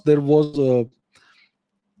past there was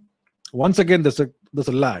once again there's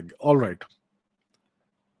a lag. All right,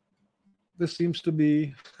 this seems to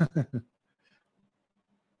be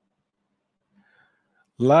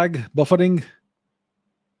lag, buffering.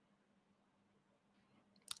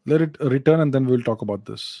 Let it return and then we'll talk about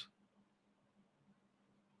this.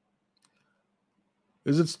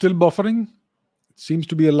 Is it still buffering? It seems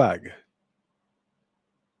to be a lag.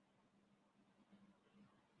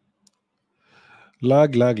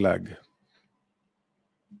 Lag.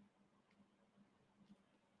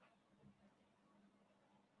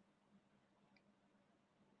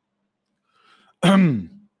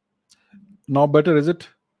 Now better, is it?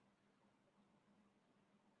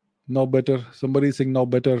 Now better. Somebody is saying now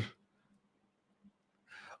better.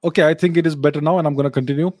 Okay, I think it is better now, and I'm going to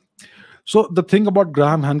continue. So the thing about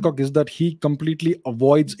Graham Hancock is that he completely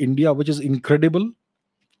avoids India, which is incredible.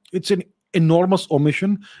 It's an enormous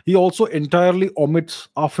omission. He also entirely omits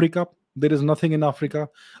Africa. There is nothing in Africa.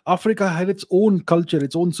 Africa had its own culture,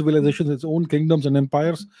 its own civilizations, its own kingdoms and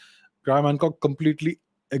empires. Graham Hancock completely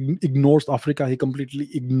ignores Africa. He completely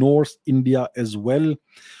ignores India as well.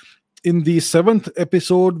 In the seventh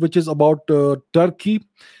episode, which is about Turkey,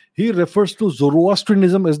 he refers to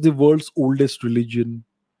Zoroastrianism as the world's oldest religion.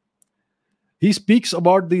 He speaks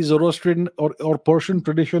about the Zoroastrian or Persian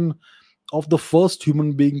tradition of the first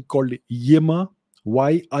human being called Yima,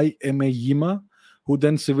 Yima, Yima, who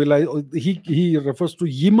then civilized. He refers to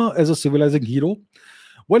Yima as a civilizing hero,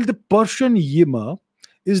 while the Persian Yima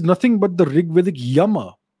is nothing but the Rigvedic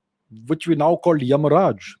Yama, which we now call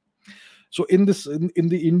Yamaraj. So in the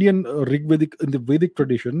Indian in the Vedic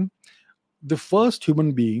tradition, the first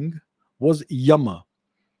human being was Yama.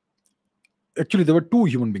 Actually, there were two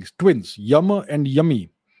human beings, twins, Yama and Yami.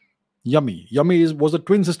 Yami was a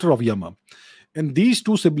twin sister of Yama. And these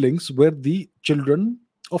two siblings were the children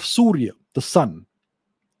of Surya, the sun.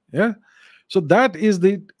 Yeah. So that is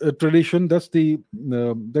the tradition. That's the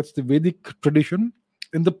Vedic tradition.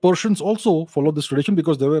 And the Persians also follow this tradition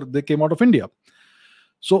because they came out of India.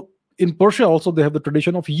 So in Persia also they have the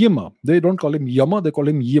tradition of Yima. They don't call him Yama, they call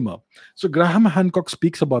him Yima. So Graham Hancock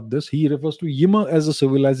speaks about this. He refers to Yima as a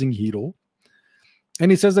civilizing hero. And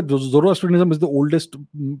he says that Zoroastrianism is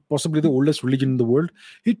possibly the oldest religion in the world.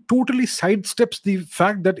 He totally sidesteps the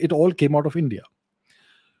fact that it all came out of India.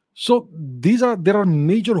 So there are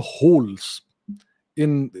major holes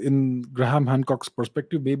in Graham Hancock's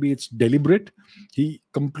perspective. Maybe it's deliberate. He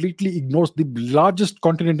completely ignores the largest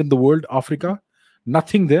continent in the world, Africa.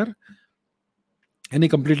 Nothing there. And he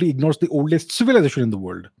completely ignores the oldest civilization in the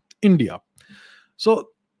world, India. So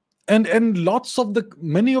and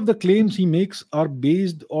many of the claims he makes are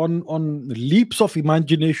based on leaps of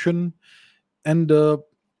imagination, and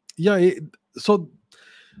so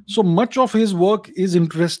much of his work is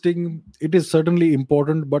interesting. It is certainly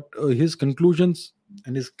important, but his conclusions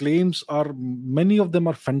and his claims many of them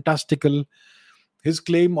are fantastical. His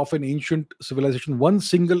claim of an ancient civilization, one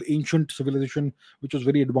single ancient civilization which was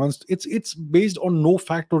very advanced, it's based on no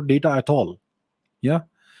fact or data at all. Yeah.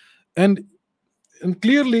 And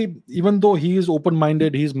clearly, even though he is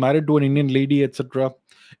open-minded, he's married to an Indian lady, etc.,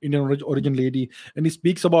 Indian origin lady, and he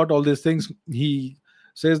speaks about all these things. He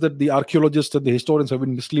says that the archaeologists and the historians have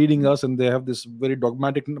been misleading us, and they have this very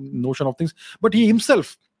dogmatic notion of things. But he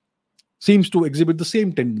himself seems to exhibit the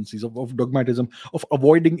same tendencies of dogmatism, of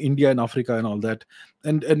avoiding India and Africa and all that.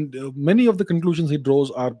 And many of the conclusions he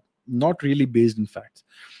draws are not really based in facts.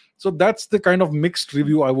 So that's the kind of mixed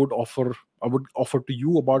review I would offer to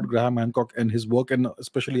you about Graham Hancock and his work, and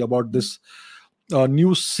especially about this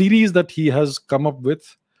new series that he has come up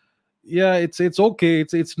with. Yeah, it's okay.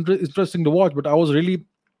 It's interesting to watch, but I was really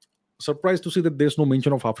surprised to see that there's no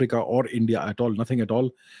mention of Africa or India at all, nothing at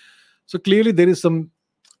all. So clearly there is some,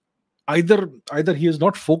 either he is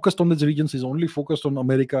not focused on these regions, he's only focused on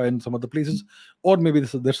America and some other places, or maybe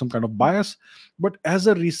there's some kind of bias. But as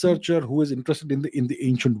a researcher who is interested in the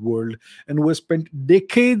ancient world, and who has spent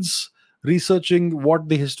decades researching what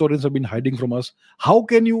the historians have been hiding from us, how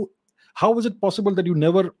is it possible that you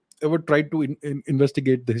never ever tried to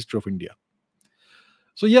investigate the history of India?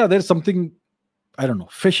 So yeah, there's something, I don't know,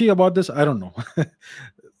 fishy about this. I don't know.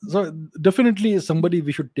 So definitely somebody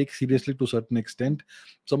we should take seriously to a certain extent.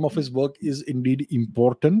 Some of his work is indeed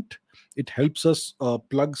important. It helps us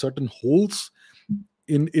plug certain holes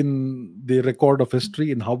in the record of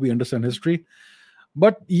history, in how we understand history.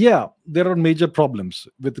 But yeah, there are major problems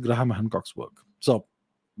with Graham Hancock's work. So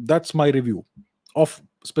that's my review of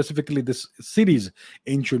specifically this series,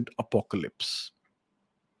 Ancient Apocalypse.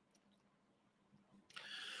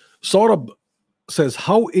 Saurabh says,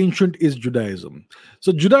 how ancient is Judaism?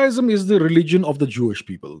 So Judaism is the religion of the Jewish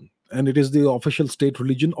people, and it is the official state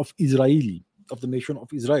religion of Israel, of the nation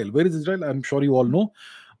of Israel. Where is Israel? I'm sure you all know,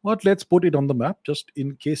 but let's put it on the map just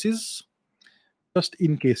in cases. Just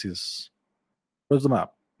in cases. Where's the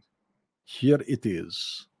map? Here it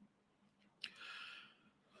is.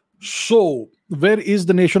 So, where is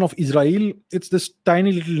the nation of Israel? It's this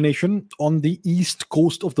tiny little nation on the east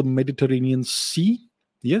coast of the Mediterranean Sea.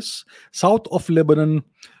 Yes, south of Lebanon,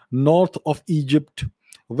 north of Egypt,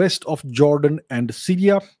 west of Jordan and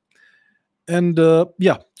Syria. And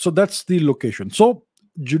yeah, so that's the location. So,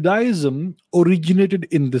 Judaism originated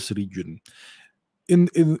in this region,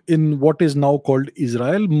 in what is now called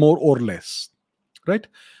Israel, more or less. Right?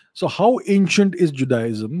 So, how ancient is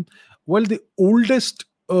Judaism? Well, the oldest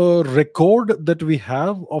record that we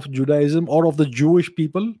have of Judaism or of the Jewish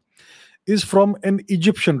people is from an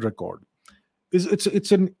Egyptian record.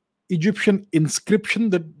 It's an Egyptian inscription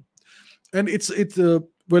that, and it's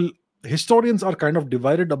well, historians are kind of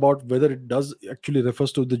divided about whether it does actually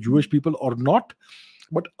refers to the Jewish people or not.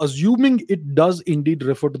 But assuming it does indeed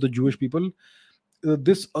refer to the Jewish people,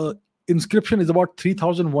 this inscription is about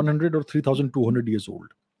 3,100 or 3,200 years old.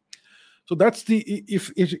 So that's the,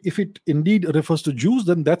 if it indeed refers to Jews,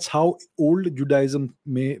 then that's how old Judaism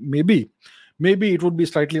may be. Maybe it would be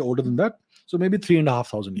slightly older than that. So maybe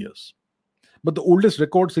 3,500 years. But the oldest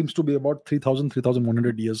record seems to be about 3,000,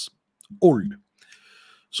 3,100 years old.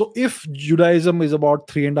 So if Judaism is about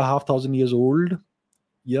 3,500 years old,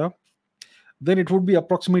 yeah, then it would be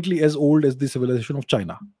approximately as old as the civilization of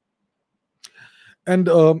China. And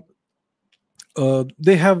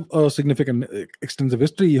they have a significant, extensive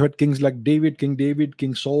history. You had kings like King David,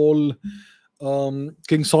 King Saul,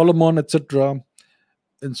 King Solomon, etc.,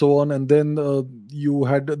 and so on. And then you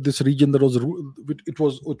had this region that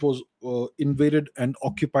was invaded and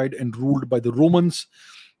occupied and ruled by the Romans.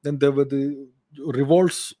 Then there were the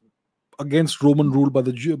revolts against Roman rule by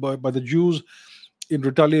the Jews. In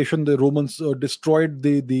retaliation, the Romans destroyed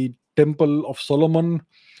the temple of Solomon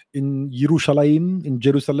in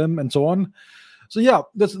Jerusalem, and so on. So yeah,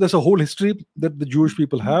 there's a whole history that the Jewish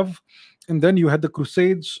people have. And then you had the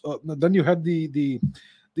Crusades. Then you had the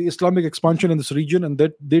Islamic expansion in this region, and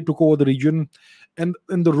that they took over the region. And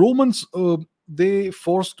the Romans, they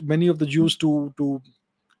forced many of the Jews to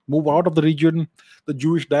move out of the region. The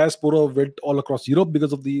Jewish diaspora went all across Europe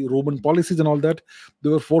because of the Roman policies and all that. They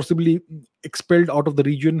were forcibly expelled out of the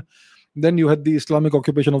region. Then you had the Islamic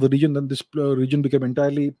occupation of the region. Then this region became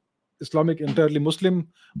entirely Islamic, entirely Muslim,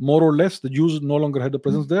 more or less. The Jews no longer had a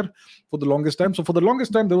presence there for the longest time. So for the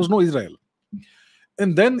longest time, there was no Israel.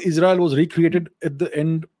 And then Israel was recreated at the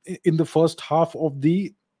end, in the first half of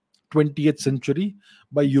the 20th century,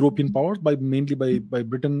 by European powers, mainly by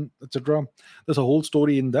Britain, etc. There's a whole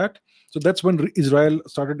story in that. So that's when Israel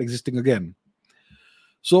started existing again.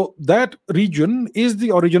 So that region is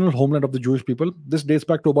the original homeland of the Jewish people. This dates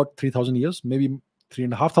back to about 3,000 years, maybe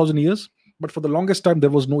 3,500 years. But for the longest time, there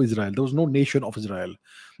was no Israel. There was no nation of Israel.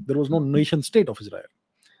 There was no nation state of Israel.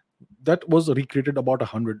 That was recreated about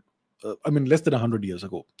less than 100 years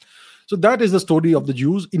ago. So that is the story of the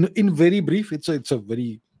Jews. In very brief, it's a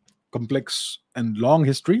very complex and long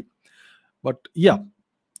history. But yeah,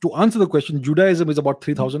 to answer the question, Judaism is about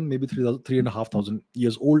 3,000, maybe 3,500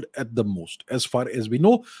 years old at the most, as far as we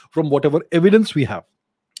know from whatever evidence we have.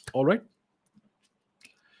 All right.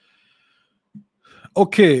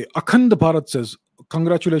 Okay, Akhand Bharat says,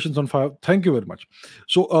 congratulations on fire. Thank you very much.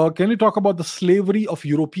 So, can you talk about the slavery of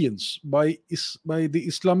Europeans by the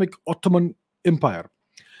Islamic Ottoman Empire?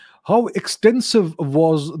 How extensive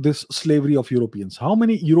was this slavery of Europeans? How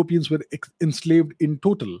many Europeans were enslaved in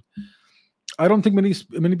total? I don't think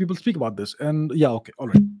many people speak about this. And yeah, okay, all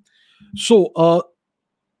right. So,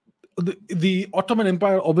 the Ottoman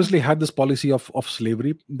Empire obviously had this policy of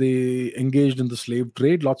slavery. They engaged in the slave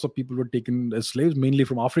trade. Lots of people were taken as slaves, mainly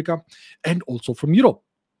from Africa and also from Europe.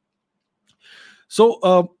 So,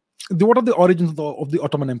 what are the origins of the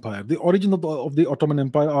Ottoman Empire? The origins of the Ottoman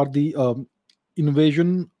Empire are the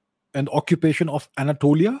invasion and occupation of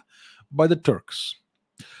Anatolia by the Turks.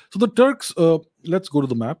 So, the Turks, let's go to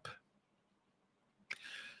the map.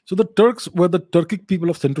 So, the Turks were the Turkic people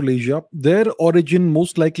of Central Asia. Their origin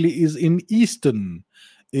most likely is in Eastern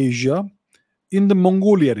Asia, in the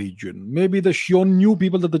Mongolia region. Maybe the Xiongnu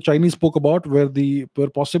people that the Chinese spoke about were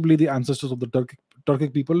possibly the ancestors of the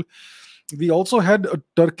Turkic people. We also had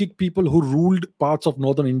Turkic people who ruled parts of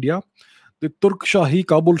northern India. The Turk Shahi,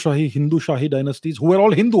 Kabul Shahi, Hindu Shahi dynasties, who were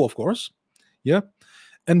all Hindu, of course. Yeah,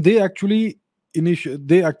 and they actually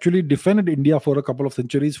defended India for a couple of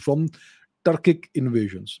centuries from Turkic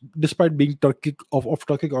invasions, despite being of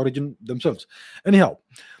Turkic origin themselves. Anyhow,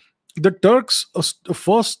 the Turks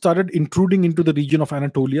first started intruding into the region of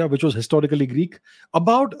Anatolia, which was historically Greek,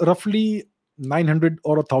 about roughly 900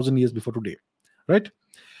 or 1,000 years before today, right?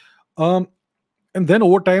 Um, and then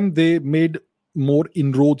over time, they made more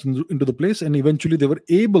inroads into the place, and eventually they were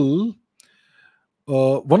able.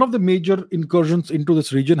 One of the major incursions into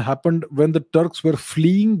this region happened when the Turks were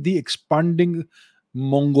fleeing the expanding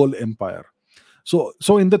Mongol Empire. So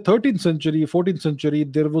in the 13th century, 14th century,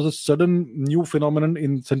 there was a sudden new phenomenon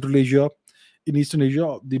in Central Asia, in Eastern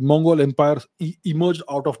Asia. The Mongol Empire emerged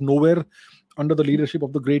out of nowhere under the leadership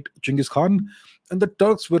of the great Genghis Khan, and the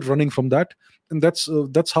Turks were running from that. And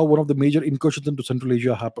that's how one of the major incursions into Central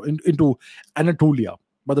Asia happened, into Anatolia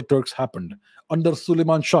by the Turks happened under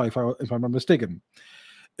Suleiman Shah, if I'm not mistaken.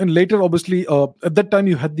 And later, obviously, at that time,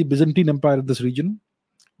 you had the Byzantine Empire in this region,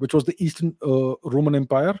 which was the Eastern Roman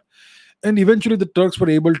Empire. And eventually, the Turks were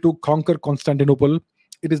able to conquer Constantinople.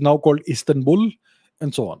 It is now called Istanbul,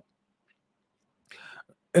 and so on.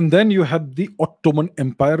 And then you had the Ottoman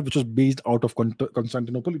Empire, which was based out of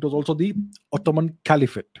Constantinople. It was also the Ottoman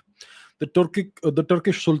Caliphate. The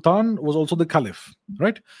Turkish Sultan was also the Caliph,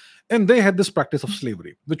 right? And they had this practice of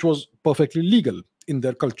slavery, which was perfectly legal in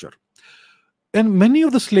their culture. And many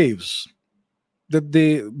of the slaves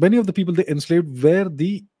many of the people they enslaved were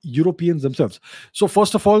the Europeans themselves. So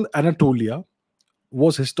first of all, Anatolia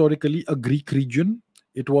was historically a Greek region.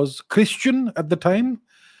 It was Christian at the time,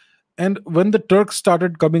 and when the Turks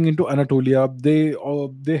started coming into Anatolia, they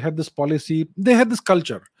had this policy, they had this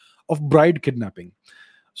culture of bride kidnapping.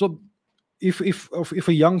 So if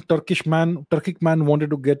a young Turkic man wanted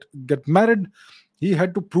to get married, he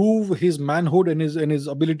had to prove his manhood and his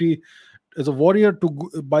ability as a warrior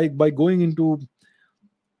by going into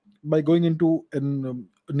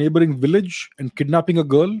a neighboring village and kidnapping a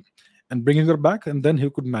girl and bringing her back, and then he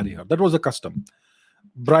could marry her. That was a custom.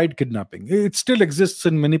 Bride kidnapping. It still exists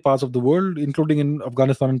in many parts of the world, including in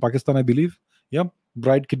Afghanistan and Pakistan, I believe. Yeah,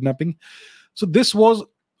 bride kidnapping. So this was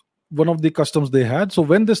one of the customs they had. So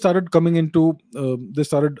when they started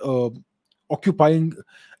occupying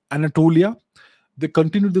Anatolia. They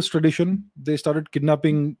continued this tradition. They started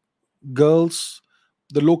kidnapping girls,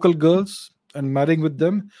 the local girls, and marrying with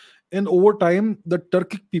them. And over time, the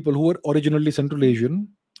Turkic people who were originally Central Asian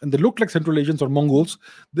and they looked like Central Asians or Mongols,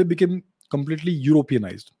 they became completely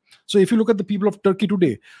Europeanized. So if you look at the people of Turkey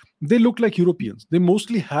today, they look like Europeans. They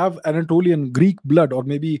mostly have Anatolian Greek blood or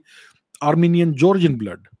maybe Armenian Georgian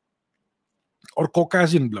blood or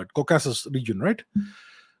Caucasian blood, Caucasus region, right?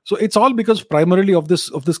 So it's all because primarily of this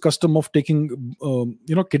custom of taking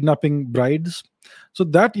kidnapping brides. So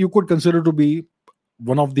that you could consider to be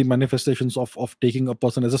one of the manifestations of taking a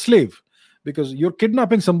person as a slave, because you're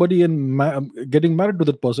kidnapping somebody and getting married to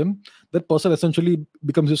that person essentially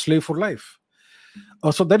becomes your slave for life.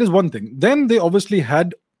 So that is one thing. Then they obviously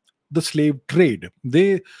had the slave trade.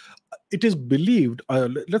 It is believed,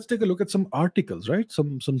 let's take a look at some articles, right?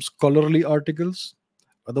 Some scholarly articles.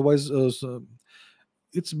 Otherwise,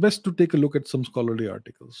 it's best to take a look at some scholarly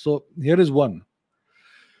articles. So here is one.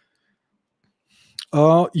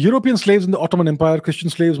 European slaves in the Ottoman Empire, Christian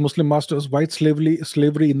slaves, Muslim masters, white slavery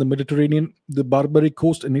in the Mediterranean, the Barbary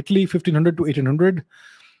coast in Italy, 1500 to 1800.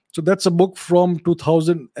 So that's a book from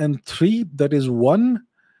 2003. That is one.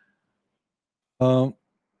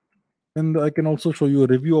 And I can also show you a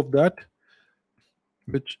review of that,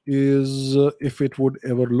 which is, if it would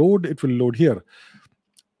ever load, it will load here.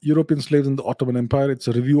 European slaves in the Ottoman Empire. It's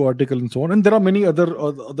a review article and so on. And there are many other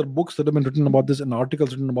books that have been written about this and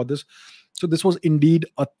articles written about this. So this was indeed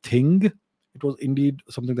a thing. It was indeed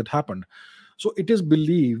something that happened. So it is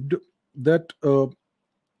believed that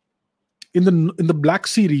in the Black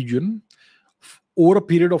Sea region, over a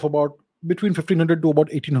period of about between 1500 to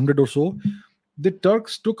about 1800 or so, the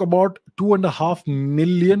Turks took about 2.5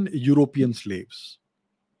 million European slaves.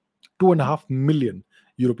 2.5 million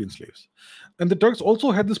European slaves. And the Turks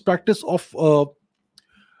also had this practice of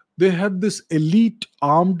they had this elite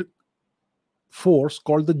armed force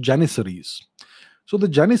called the Janissaries. So the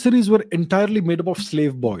Janissaries were entirely made up of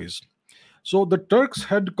slave boys. So the Turks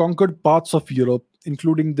had conquered parts of Europe,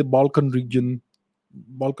 including the Balkan region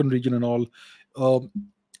and all, uh,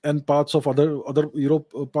 and parts of other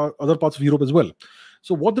Europe, other parts of Europe as well.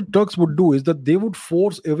 So what the Turks would do is that they would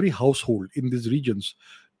force every household in these regions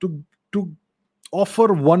to to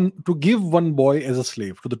to give one boy as a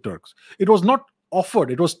slave to the Turks. It was not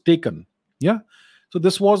offered; it was taken. Yeah. So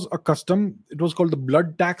this was a custom. It was called the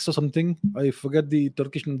blood tax or something. I forget the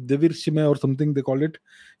Turkish name, devirsime or something they call it.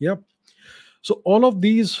 Yeah. So all of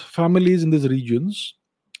these families in these regions,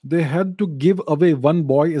 they had to give away one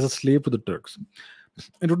boy as a slave to the Turks.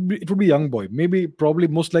 It would be young boy, maybe probably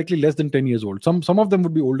most likely less than 10 years old. Some of them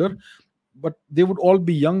would be older, but they would all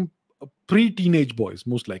be young, pre-teenage boys,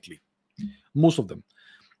 most likely. Most of them.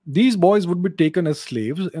 These boys would be taken as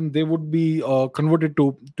slaves, and they would be converted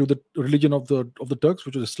to the religion of the Turks,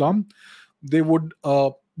 which is Islam. They would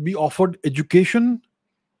be offered education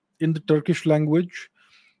in the Turkish language,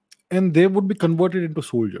 and they would be converted into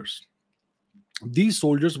soldiers. These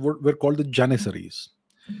soldiers were called the Janissaries,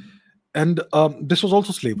 and this was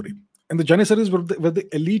also slavery. And the Janissaries were the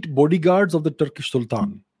elite bodyguards of the Turkish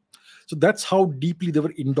Sultan. So that's how deeply they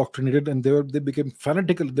were indoctrinated, and they became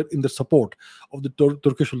fanatical in the support of the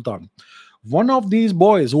Turkish Sultan. One of these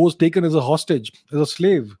boys who was taken as a hostage, as a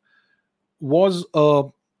slave, was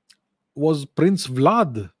Prince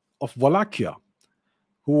Vlad of Wallachia,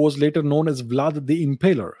 who was later known as Vlad the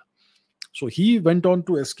Impaler. So he went on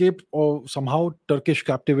to escape somehow Turkish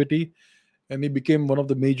captivity, and he became one of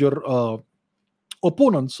the major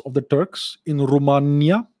opponents of the Turks in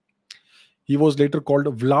Romania. He was later called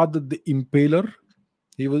Vlad the Impaler.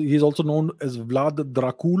 He's also known as Vlad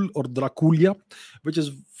Dracul or Draculia, which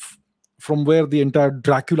is from where the entire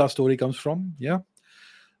Dracula story comes from. Yeah.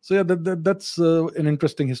 So yeah, that's an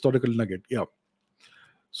interesting historical nugget. Yeah.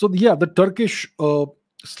 So yeah, the Turkish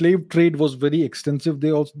slave trade was very extensive.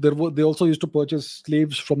 They also used to purchase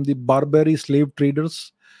slaves from the Barbary slave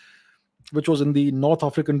traders, which was in the North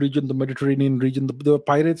African region, the Mediterranean region. The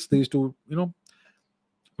pirates, they used to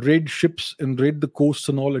raid ships and raid the coasts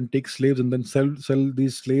and all, and take slaves and then sell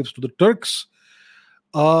these slaves to the Turks.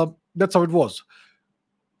 That's how it was.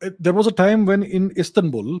 There was a time when in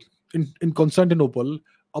Istanbul, in Constantinople,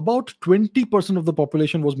 about 20% of the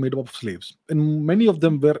population was made up of slaves, and many of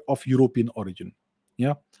them were of European origin.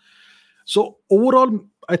 Yeah. So overall,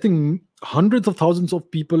 I think hundreds of thousands of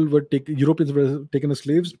people Europeans were taken as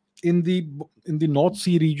slaves in the North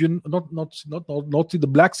Sea region, not North Sea, the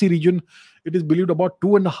Black Sea region. It is believed about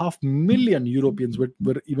 2.5 million Europeans were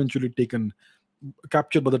eventually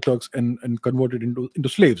captured by the Turks and converted into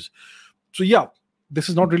slaves. So yeah, this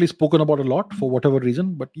is not really spoken about a lot for whatever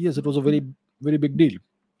reason, but yes, it was a very, very big deal.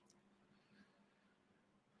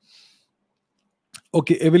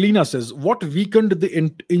 Okay, Evelina says, what weakened the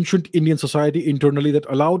ancient Indian society internally that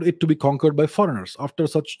allowed it to be conquered by foreigners after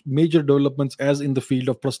such major developments as in the field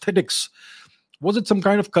of prosthetics? Was it some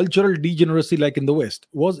kind of cultural degeneracy like in the West?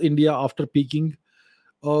 Was India, after peaking,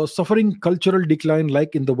 suffering cultural decline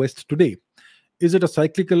like in the West today? Is it a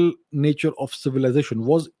cyclical nature of civilization?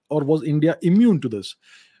 Was India immune to this?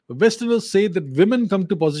 Westerners say that women come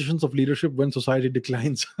to positions of leadership when society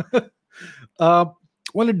declines. uh,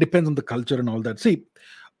 well, it depends on the culture and all that. See,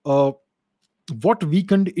 what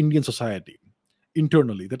weakened Indian society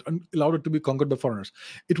internally that allowed it to be conquered by foreigners?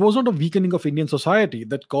 It was not a weakening of Indian society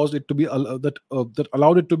that caused it to be that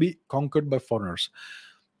allowed it to be conquered by foreigners.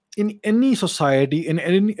 In any society, in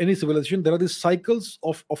any civilization, there are these cycles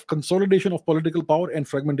of consolidation of political power and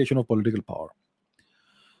fragmentation of political power.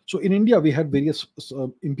 So in India, we had various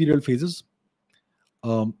imperial phases.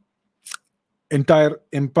 Um, Entire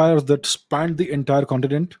empires that spanned the entire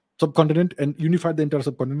subcontinent, and unified the entire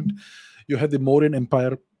subcontinent. You had the Mauryan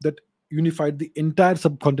Empire that unified the entire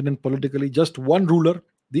subcontinent politically. Just one ruler,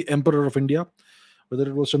 the Emperor of India, whether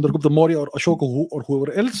it was Chandragupta Maurya or Ashoka or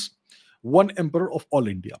whoever else, one emperor of all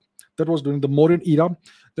India. That was during the Mauryan era.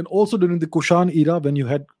 Then also during the Kushan era, when you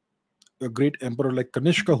had a great emperor like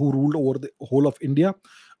Kanishka who ruled over the whole of India,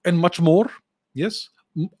 and much more. Yes,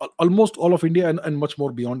 almost all of India, and much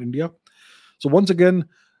more beyond India. So once again,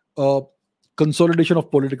 uh, consolidation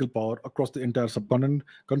of political power across the entire subcontinent.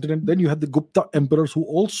 Continent. Then you had the Gupta emperors who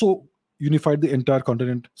also unified the entire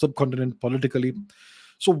subcontinent politically.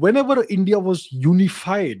 So whenever India was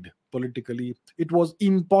unified politically, it was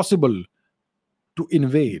impossible to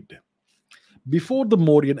invade. Before the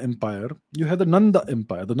Mauryan Empire, you had the Nanda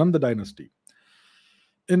Empire, the Nanda dynasty.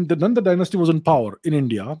 And the Nanda dynasty was in power in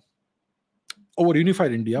India, over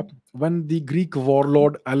unified India, when the Greek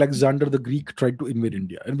warlord Alexander the Greek tried to invade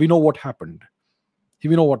India. And we know what happened.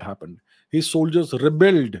 We know what happened. His soldiers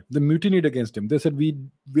rebelled, they mutinied against him. They said, "We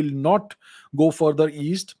will not go further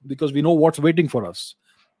east because we know what's waiting for us."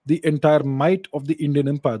 The entire might of the Indian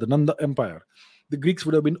Empire, the Nanda Empire, the Greeks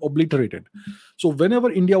would have been obliterated. So,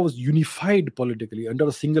 whenever India was unified politically under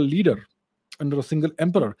a single leader, under a single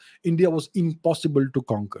emperor, India was impossible to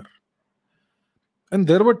conquer. And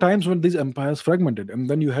there were times when these empires fragmented, and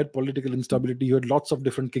then you had political instability. You had lots of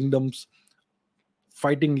different kingdoms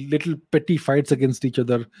fighting little petty fights against each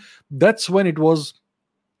other. That's when it was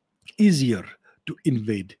easier to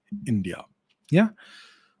invade India. Yeah.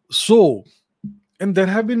 So, and there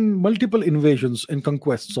have been multiple invasions and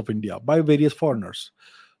conquests of India by various foreigners.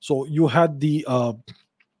 So you had the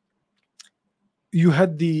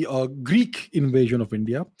Greek invasion of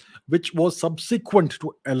India, which was subsequent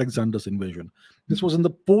to Alexander's invasion. This was in the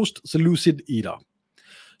post-Seleucid era.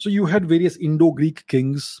 So you had various Indo-Greek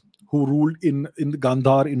kings who ruled in the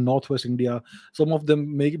Gandhar in northwest India. Some of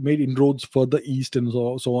them made inroads further east and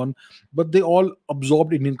so on. But they all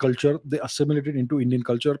absorbed Indian culture. They assimilated into Indian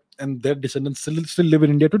culture, and their descendants still live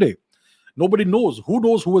in India today. Nobody knows. Who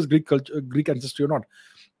knows who has Greek culture, Greek ancestry or not?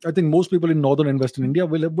 I think most people in northern and western India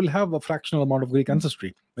will have a fractional amount of Greek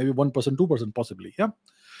ancestry, maybe 1%, 2%, possibly. Yeah.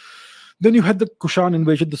 Then you had the Kushan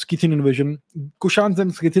invasion, the Scythian invasion. Kushans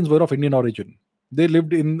and Scythians were of Indian origin. They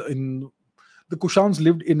lived in the Kushans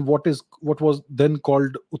lived in what was then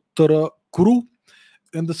called Uttara Kuru,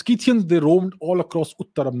 and the Scythians, they roamed all across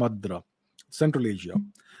Uttara Madra, Central Asia.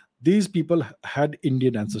 These people had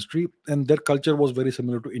Indian ancestry, and their culture was very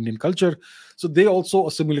similar to Indian culture. So they also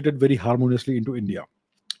assimilated very harmoniously into India.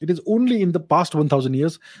 It is only in the past 1,000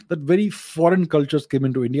 years that very foreign cultures came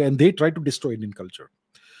into India, and they tried to destroy Indian culture.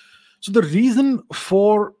 So the reason,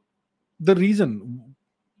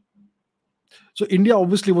 so India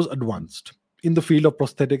obviously was advanced in the field of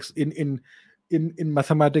prosthetics, in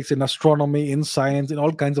mathematics, in astronomy, in science, in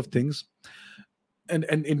all kinds of things, and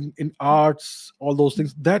in arts, all those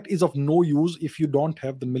things. That is of no use if you don't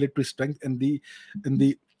have the military strength and the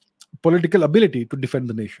political ability to defend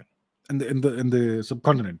the nation and the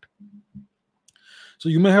subcontinent. So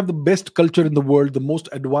you may have the best culture in the world, the most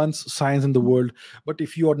advanced science in the world, but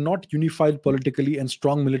if you are not unified politically and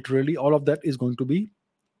strong militarily, all of that is going to be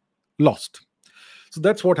lost. So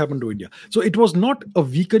that's what happened to India. So it was not a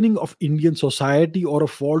weakening of Indian society or a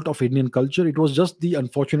fault of Indian culture. It was just the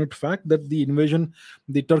unfortunate fact that the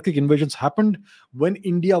Turkic invasions happened when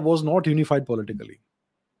India was not unified politically.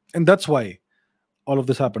 And that's why all of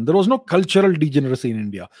this happened. There was no cultural degeneracy in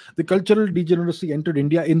India. The cultural degeneracy entered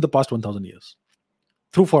India in the past 1,000 years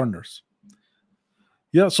through foreigners.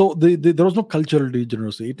 Yeah, so there was no cultural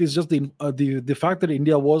degeneracy. It is just the fact that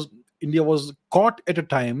India was caught at a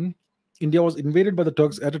time. India was invaded by the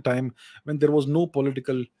Turks at a time when there was no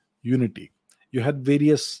political unity. You had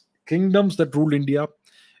various kingdoms that ruled India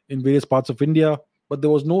in various parts of India, but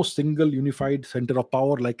there was no single unified center of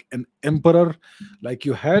power like an emperor, like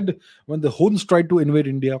you had when the Huns tried to invade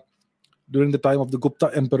India during the time of the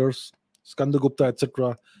Gupta emperors, Skandagupta,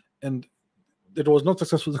 etc. And it was not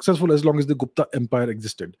successful as long as the Gupta Empire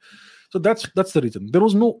existed. So that's the reason. There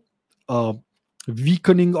was no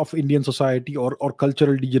weakening of Indian society or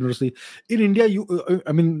cultural degeneracy in India.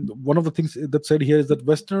 One of the things that's said here is that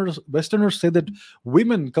Westerners say that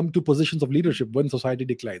women come to positions of leadership when society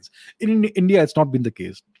declines. In India, it's not been the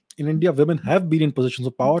case. In India, women have been in positions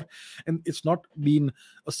of power, and it's not been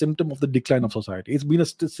a symptom of the decline of society. It's been a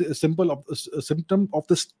symptom of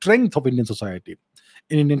the strength of Indian society,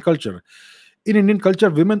 in Indian culture. In Indian culture,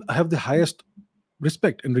 women have the highest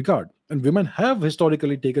respect and regard, and women have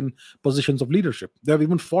historically taken positions of leadership. They have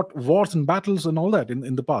even fought wars and battles and all that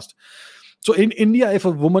in the past. So in India, if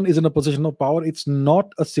a woman is in a position of power, it's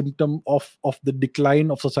not a symptom of the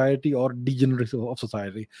decline of society or degeneracy of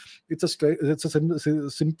society. It's a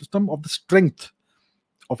symptom of the strength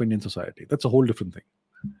of Indian society. That's a whole different thing,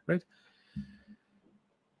 right?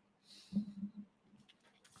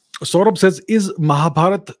 Saurabh says, is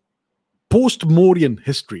Mahabharata post-Mauryan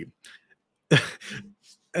history?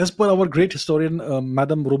 As per our great historian,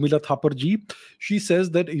 Madam Romila Thapar ji, she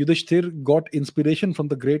says that Yudhishthir got inspiration from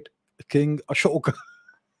the great king Ashoka.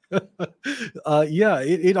 Yeah,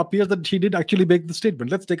 it appears that she did actually make the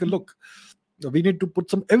statement. Let's take a look. We need to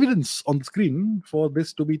put some evidence on the screen for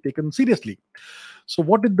this to be taken seriously. So,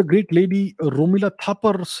 what did the great lady Romila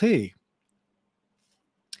Thapar say?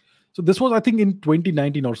 So, this was, I think, in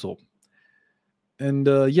 2019 or so. And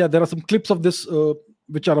yeah, there are some clips of this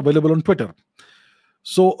which are available on Twitter.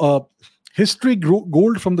 So, history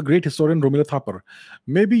gold from the great historian Romila Thapar.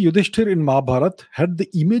 Maybe Yudhishthir in Mahabharat had the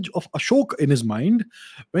image of Ashok in his mind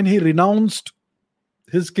when he renounced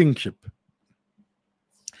his kingship.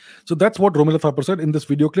 So that's what Romila Thapar said in this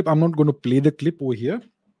video clip. I'm not going to play the clip over here,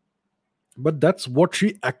 but that's what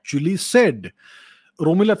she actually said.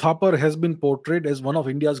 Romila Thapar has been portrayed as one of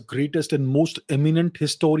India's greatest and most eminent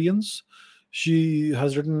historians. She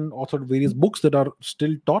has authored various books that are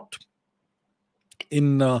still taught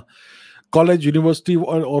in college, university,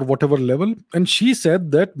 or whatever level. And she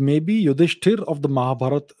said that maybe Yudhishthir of the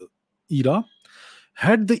Mahabharat era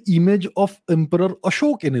had the image of Emperor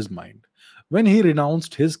Ashok in his mind when he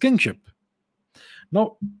renounced his kingship.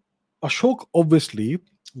 Now, Ashok obviously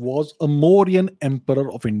was a Mauryan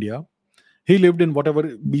emperor of India. He lived in whatever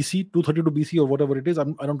BC, 232 BC or whatever it is. I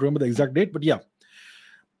don't remember the exact date, but yeah.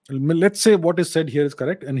 Let's say what is said here is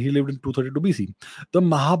correct, and he lived in 232 BC. The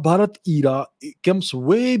Mahabharat era comes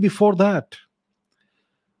way before that.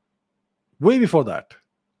 Way before that.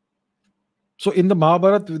 So in the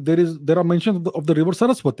Mahabharat, there are mentions of the river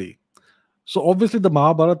Saraswati. So obviously the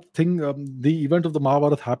Mahabharat thing, the event of the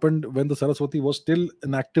Mahabharat happened when the Saraswati was still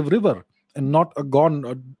an active river and not a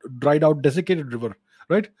dried out, desiccated river,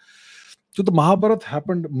 right? So the Mahabharat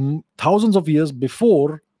happened thousands of years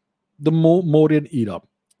before the Mauryan era,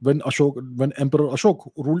 when Emperor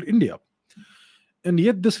Ashok ruled India. And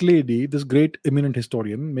yet this lady, this great eminent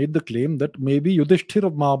historian, made the claim that maybe Yudhishthir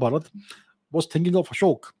of Mahabharat was thinking of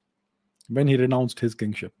Ashok when he renounced his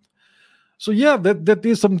kingship. So yeah, that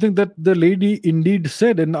is something that the lady indeed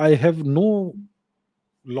said, and I have no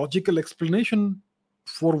logical explanation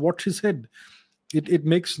for what she said. It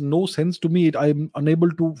makes no sense to me. I'm unable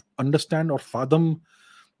to understand or fathom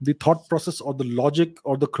the thought process or the logic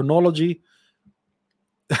or the chronology.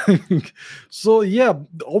 So yeah,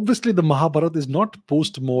 obviously the Mahabharata is not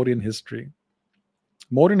post-Mauryan history.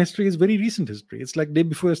 Mauryan history is very recent history. It's like day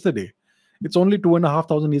before yesterday. It's only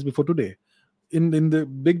 2,500 years before today. In the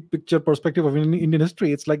big picture perspective of Indian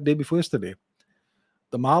history, it's like day before yesterday.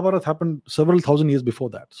 The Mahabharata happened several thousand years before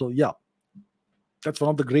that. So yeah, that's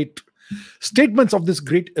one of the great statements of this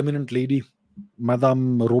great eminent lady,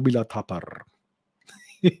 Madame Romila Thapar.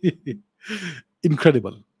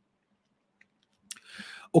 Incredible.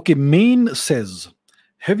 Okay, Maine says,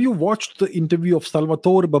 have you watched the interview of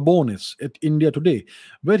Salvatore Babones at India Today,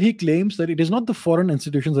 where he claims that it is not the foreign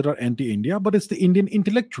institutions that are anti-India, but it's the Indian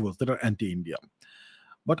intellectuals that are anti-India?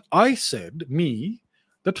 But I said,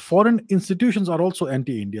 that foreign institutions are also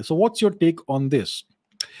anti-India. So what's your take on this?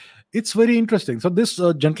 It's very interesting. So this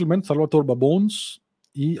gentleman, Salvatore Babones,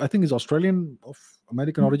 I think he's Australian of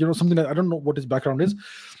American origin or something. I don't know what his background is.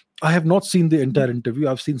 I have not seen the entire interview.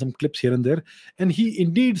 I've seen some clips here and there. And he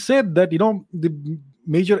indeed said that, the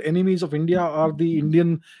major enemies of India are the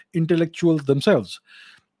Indian intellectuals themselves.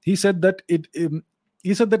 He said that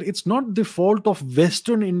it's not the fault of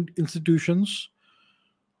Western institutions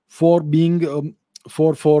for being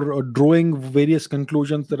for drawing various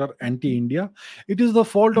conclusions that are anti-India. It is the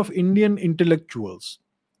fault of Indian intellectuals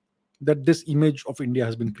that this image of India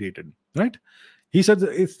has been created. Right? He said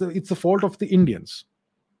that it's the fault of the Indians,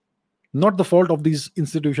 not the fault of these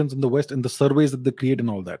institutions in the West and the surveys that they create and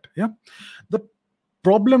all that. Yeah. The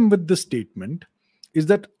problem with this statement is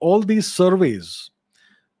that all these surveys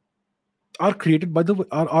are created by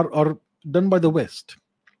are done by the West.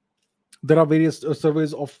 There are various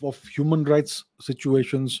surveys of human rights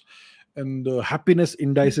situations and happiness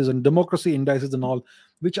indices and democracy indices and all,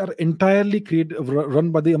 which are entirely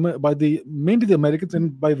run by mainly the Americans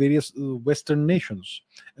and by various Western nations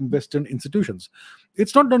and Western institutions.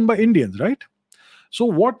 It's not done by Indians, right? So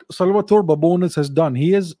what Salvatore Babones has done,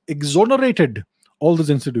 he has exonerated all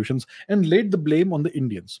these institutions and laid the blame on the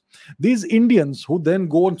Indians. These Indians who then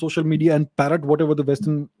go on social media and parrot whatever the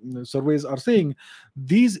Western surveys are saying,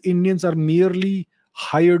 these Indians are merely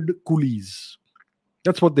hired coolies.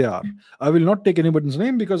 That's what they are. I will not take anybody's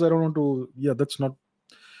name because I don't want to. Yeah, that's not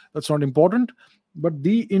important. But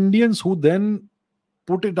the Indians who then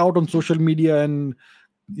put it out on social media and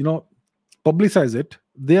publicize it,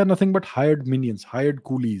 they are nothing but hired minions, hired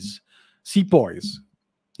coolies, sepoys.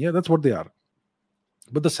 Yeah, that's what they are.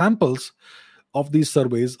 But the samples of these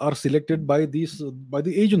surveys are selected by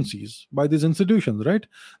the agencies, by these institutions, right?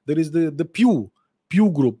 There is the Pew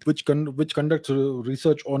Group, which conducts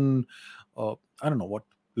research on I don't know what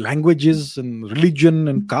languages and religion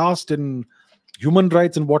and caste and human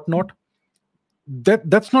rights and whatnot.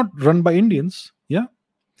 That's not run by Indians. Yeah.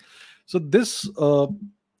 So this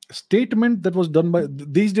statement that was done by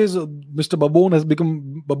these days, Mr. Babones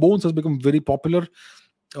has become very popular.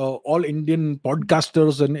 All Indian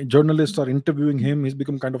podcasters and journalists are interviewing him. He's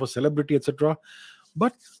become kind of a celebrity, etc.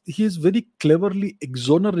 But he is very cleverly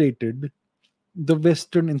exonerated the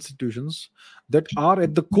Western institutions that are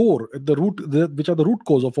at the core, at the root, which are the root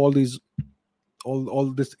cause of all this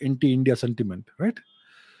anti-India sentiment, right?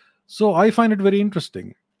 So I find it very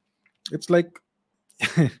interesting. It's like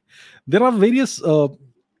there are various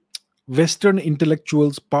Western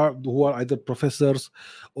intellectuals who are either professors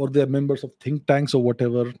or they are members of think tanks or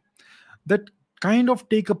whatever, that kind of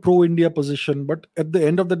take a pro-India position, but at the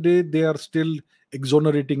end of the day, they are still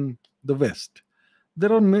exonerating the West.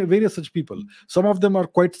 There are various such people. Some of them are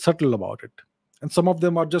quite subtle about it, and some of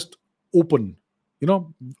them are just open,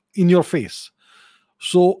 in your face.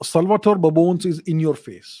 So Salvatore Babones is in your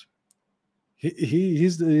face.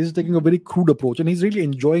 He's taking a very crude approach, and he's really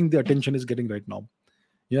enjoying the attention he's getting right now.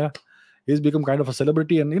 Yeah, he's become kind of a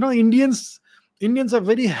celebrity, and Indians are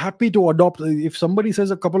very happy to adopt. If somebody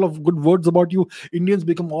says a couple of good words about you, Indians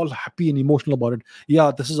become all happy and emotional about it.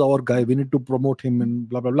 Yeah, this is our guy. We need to promote him and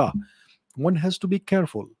blah blah blah. One has to be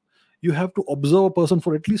careful. You have to observe a person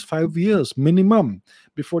for at least 5 years minimum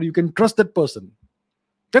before you can trust that person.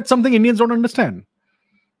 That's something Indians don't understand.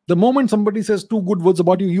 The moment somebody says two good words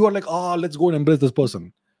about you, you are like, let's go and embrace this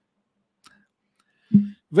person.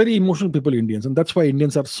 Very emotional people, Indians, and that's why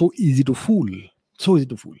Indians are so easy to fool. So easy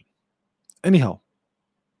to fool. Anyhow.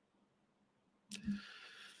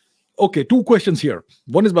 Okay, two questions here.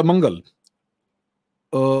 One is by Mangal.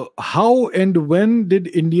 How and when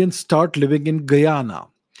did Indians start living in Guyana?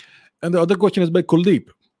 And the other question is by Kuldeep.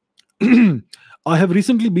 I have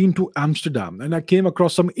recently been to Amsterdam and I came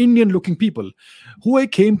across some Indian looking people who I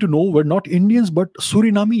came to know were not Indians but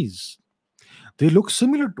Surinamese. They look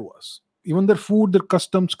similar to us. Even their food, their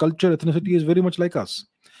customs, culture, ethnicity is very much like us.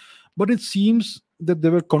 But it seems that they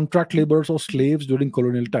were contract laborers or slaves during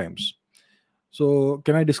colonial times. So,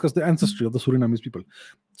 can I discuss the ancestry of the Surinamese people?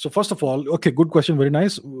 So, first of all, okay, good question, very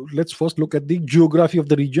nice. Let's first look at the geography of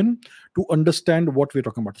the region to understand what we're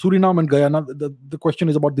talking about. Suriname and Guyana, the question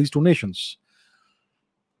is about these two nations.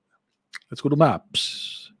 Let's go to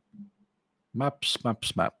maps. Maps.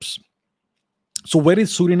 So, where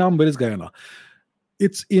is Suriname? Where is Guyana?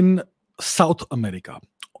 It's in South America,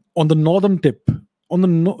 on the northern tip, on the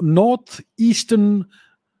northeastern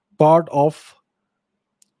part of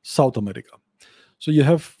South America. So you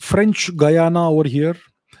have French Guyana over here,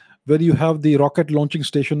 where you have the rocket launching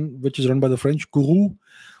station, which is run by the French, Kourou.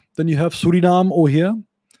 Then you have Suriname over here.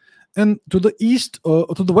 And to the east, to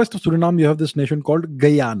the west of Suriname, you have this nation called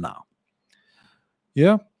Guyana.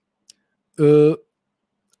 Yeah. And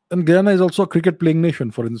Guyana is also a cricket playing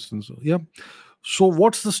nation, for instance. Yeah. So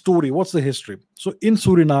what's the story? What's the history? So in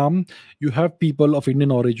Suriname, you have people of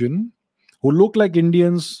Indian origin who look like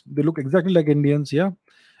Indians. They look exactly like Indians. Yeah.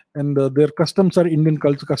 And their customs are Indian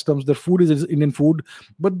culture customs. Their food is Indian food,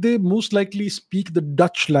 but they most likely speak the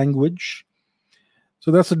Dutch language.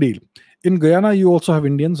 So that's the deal. In Guyana, you also have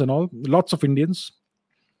Indians and all, lots of Indians.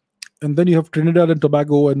 And then you have Trinidad and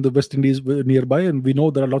Tobago and the West Indies nearby. And we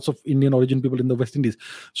know there are lots of Indian origin people in the West Indies.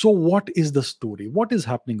 So what is the story? What is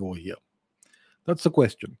happening over here? That's the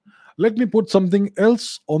question. Let me put something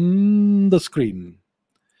else on the screen.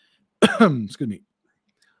 Excuse me.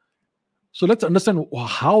 So let's understand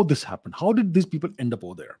how this happened. How did these people end up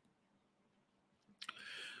over there?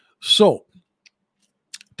 So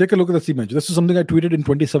take a look at this image. This is something I tweeted in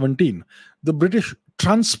 2017. The British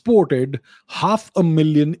transported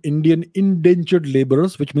 500,000 Indian indentured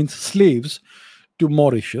laborers, which means slaves, to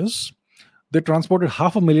Mauritius. They transported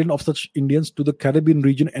 500,000 of such Indians to the Caribbean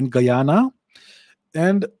region and Guyana,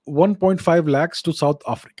 and 1.5 lakhs to South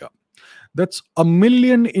Africa. That's 1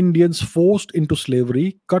 million Indians forced into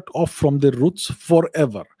slavery, cut off from their roots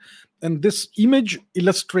forever. And this image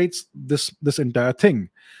illustrates this entire thing.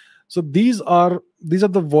 So these are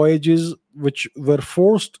the voyages which were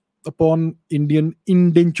forced upon Indian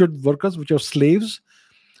indentured workers, which are slaves,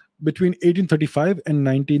 between 1835 and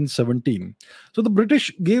 1917. So the British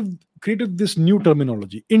created this new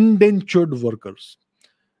terminology, indentured workers,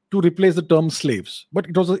 to replace the term slaves. But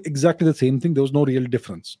it was exactly the same thing. There was no real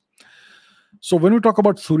difference. So when we talk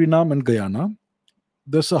about Suriname and Guyana,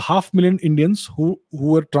 there's 500,000 Indians who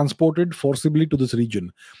were transported forcibly to this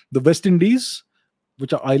region. The West Indies,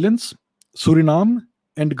 which are islands, Suriname,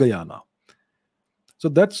 and Guyana. So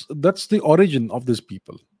that's the origin of these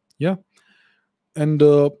people. Yeah. And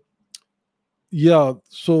Yeah,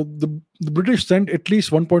 so the British sent at least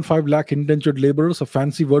 1.5 lakh indentured laborers, a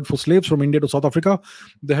fancy word for slaves, from India to South Africa.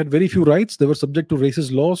 They had very few rights. They were subject to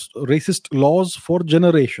racist laws for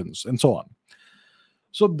generations, and so on.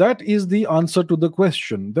 So that is the answer to the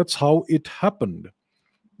question. That's how it happened.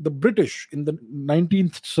 The British in the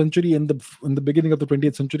 19th century and in the beginning of the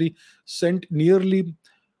 20th century sent nearly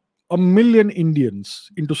a million Indians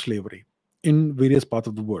into slavery in various parts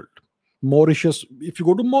of the world. Mauritius, if you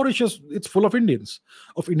go to Mauritius, it's full of Indians,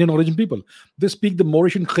 of Indian origin people. They speak the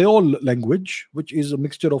Mauritian Creole language, which is a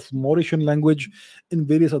mixture of Mauritian language in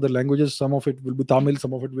various other languages. Some of it will be Tamil,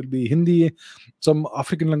 some of it will be Hindi, some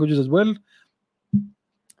African languages as well.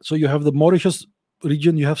 So you have the Mauritius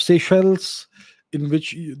region, you have Seychelles, in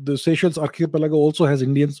which the Seychelles archipelago also has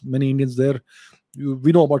Indians, many Indians there.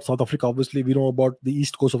 We know about South Africa, obviously. We know about the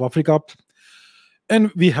east coast of Africa.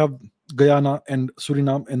 And we have Guyana and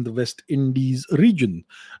Suriname in the West Indies region.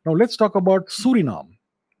 Now let's talk about Suriname.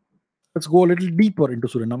 Let's go a little deeper into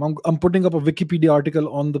Suriname. I'm putting up a Wikipedia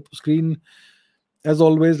article on the screen. As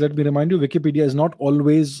always, let me remind you, Wikipedia is not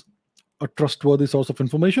always a trustworthy source of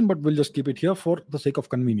information, but we'll just keep it here for the sake of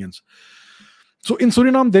convenience. So in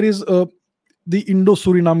Suriname, there is the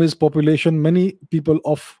Indo-Surinamese population, many people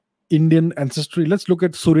of Indian ancestry. Let's look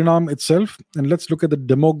at Suriname itself, and let's look at the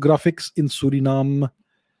demographics in Suriname.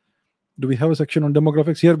 Do we have a section on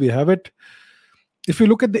demographics? Here we have it. If you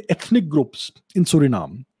look at the ethnic groups in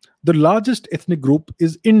Suriname, the largest ethnic group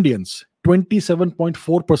is Indians. 27.4%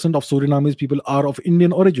 of Surinamese people are of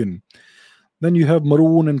Indian origin. Then you have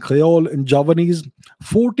Maroon and Creole and Javanese.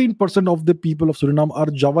 14% of the people of Suriname are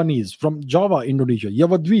Javanese from Java, Indonesia,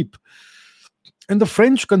 Yawadweep. And the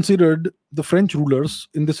French rulers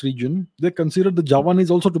in this region, they considered the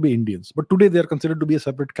Javanese also to be Indians. But today they are considered to be a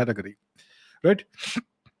separate category. Right?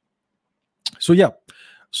 So yeah.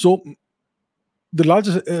 So the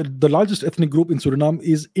largest ethnic group in Suriname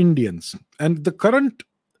is Indians. And the current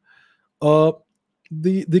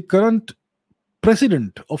the current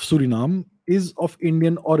president of Suriname is of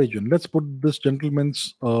Indian origin. Let's put this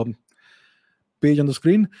gentleman's page on the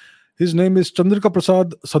screen. His name is Chandrika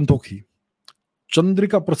Prasad Santokhi.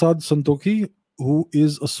 Chandrika Prasad Santokhi, who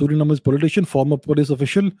is a Surinamese politician, former police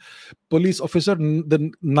officer,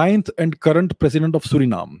 the ninth and current president of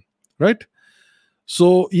Suriname. Right?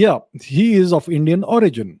 So yeah, he is of Indian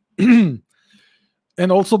origin.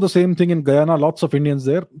 And also the same thing in Guyana, lots of Indians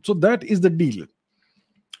there. So that is the deal.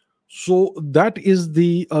 So that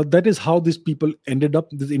is how these people ended up,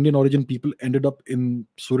 these Indian origin people ended up in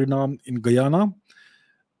Suriname, in Guyana,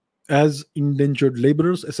 as indentured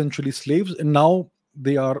laborers, essentially slaves, and now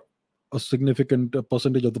they are a significant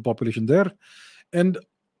percentage of the population there, and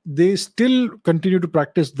they still continue to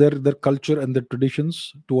practice their culture and their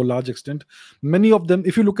traditions to a large extent. Many of them,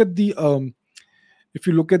 if you look at the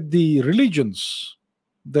religions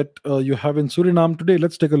that you have in Suriname today,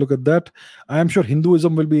 let's take a look at that. I am sure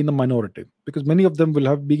Hinduism will be in a minority because many of them will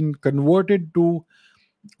have been converted to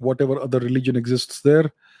whatever other religion exists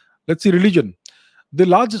there. Let's see religion.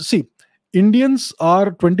 Indians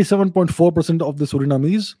are 27.4% of the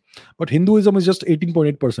Surinamese, but Hinduism is just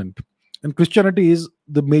 18.8%. And Christianity is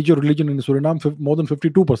the major religion in Suriname, more than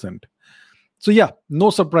 52%. So yeah,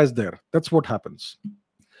 no surprise there. That's what happens.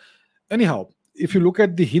 Anyhow, if you look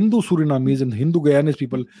at the Hindu Surinamese and Hindu Guyanese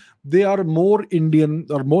people, they are more Indian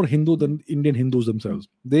or more Hindu than Indian Hindus themselves.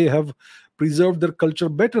 They have preserved their culture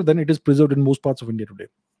better than it is preserved in most parts of India today,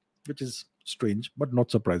 which is strange, but not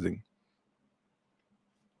surprising.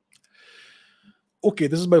 Okay,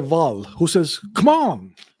 this is by Val, who says, come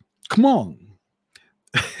on.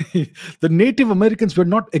 The Native Americans were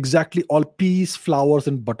not exactly all peace, flowers,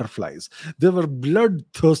 and butterflies. They were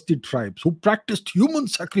bloodthirsty tribes who practiced human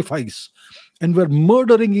sacrifice and were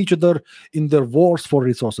murdering each other in their wars for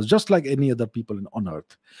resources, just like any other people on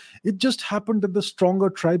earth. It just happened that the stronger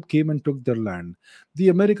tribe came and took their land. The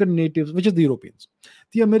American natives, which is the Europeans,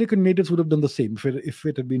 the American natives would have done the same if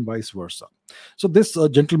it had been vice versa. So this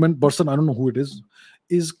person, I don't know who it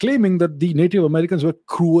is claiming that the Native Americans were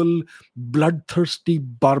cruel, bloodthirsty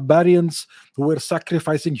barbarians who were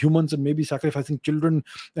sacrificing humans and maybe sacrificing children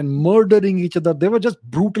and murdering each other. They were just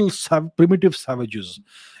brutal, primitive savages.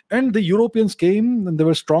 And the Europeans came and they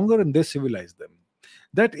were stronger and they civilized them.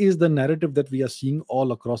 That is the narrative that we are seeing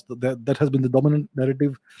all across. That has been the dominant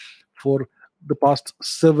narrative for the past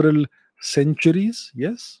several centuries.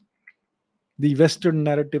 Yes. The Western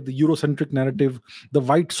narrative, the Eurocentric narrative, the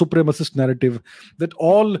white supremacist narrative, that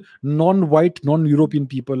all non-white, non-European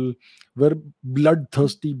people were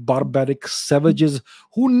bloodthirsty, barbaric savages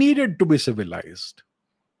who needed to be civilized.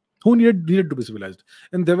 Who needed to be civilized?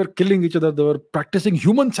 And they were killing each other. They were practicing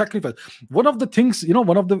human sacrifice. One of the things,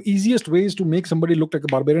 one of the easiest ways to make somebody look like a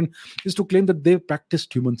barbarian is to claim that they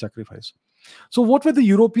practiced human sacrifice. So what were the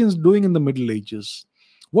Europeans doing in the Middle Ages?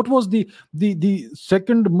 What was the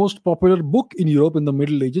second most popular book in Europe in the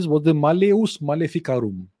Middle Ages was the Malleus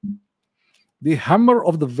Maleficarum, the Hammer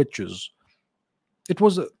of the Witches. It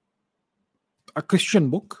was a Christian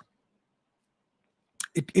book.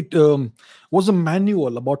 It was a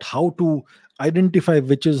manual about how to identify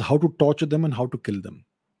witches, how to torture them, and how to kill them.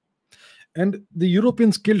 And the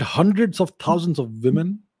Europeans killed hundreds of thousands of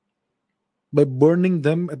women by burning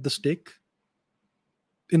them at the stake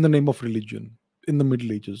in the name of religion in the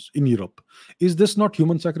Middle Ages in Europe. Is this not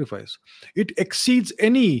human sacrifice? It exceeds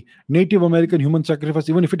any Native American human sacrifice,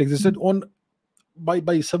 even if it existed on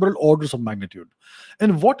by several orders of magnitude.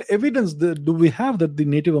 And what evidence do we have that the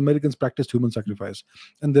Native Americans practiced human sacrifice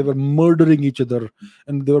and they were murdering each other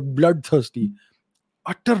and they were bloodthirsty?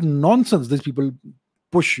 Utter nonsense these people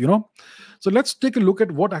push. So let's take a look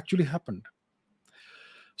at what actually happened.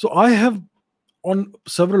 So I have on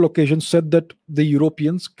several occasions said that the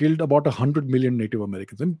Europeans killed about 100 million Native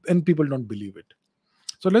Americans, and people don't believe it.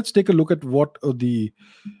 So let's take a look at what the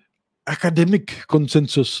academic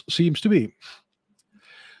consensus seems to be.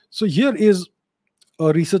 So here is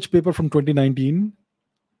a research paper from 2019.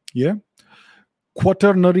 Yeah.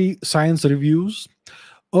 Quaternary Science Reviews.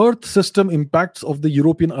 Earth System Impacts of the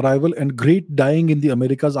European Arrival and Great Dying in the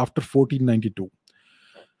Americas after 1492.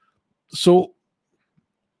 So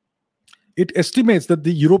it estimates that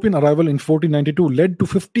the European arrival in 1492 led to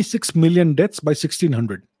 56 million deaths by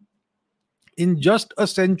 1600. In just a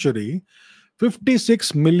century,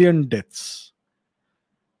 56 million deaths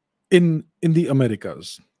in the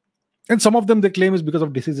Americas. And some of them they claim is because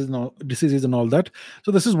of diseases and all that.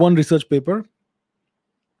 So this is one research paper.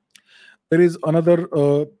 There is another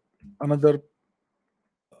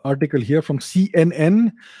article here from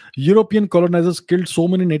CNN. European colonizers killed so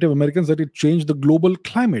many Native Americans that it changed the global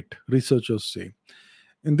climate, researchers say.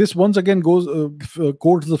 And this once again goes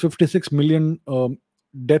quotes the 56 million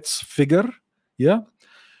deaths figure. Yeah.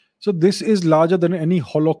 So this is larger than any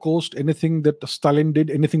Holocaust, anything that Stalin did,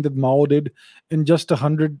 anything that Mao did in just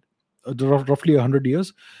roughly 100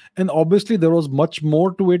 years. And obviously there was much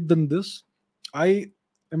more to it than this. I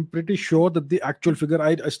am pretty sure that the actual figure,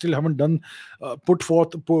 I still haven't done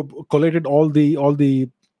collated all the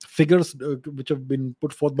figures which have been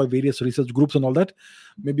put forth by various research groups and all that.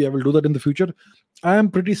 Maybe I will do that in the future. I am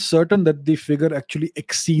pretty certain that the figure actually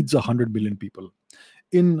exceeds 100 million people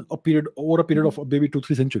in over a period of maybe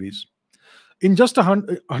 2-3 centuries. In just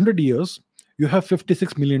 100 years, you have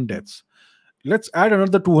 56 million deaths. Let's add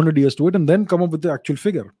another 200 years to it and then come up with the actual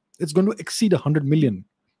figure. It's going to exceed 100 million.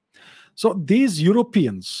 So these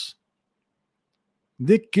Europeans,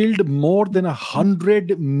 they killed more than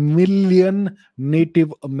 100 million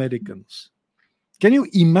Native Americans. Can you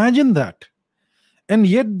imagine that? And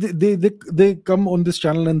yet they come on this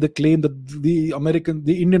channel and they claim that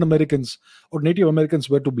the Indian Americans or Native Americans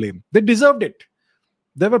were to blame. They deserved it.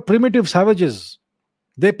 They were primitive savages.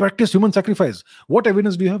 They practiced human sacrifice. What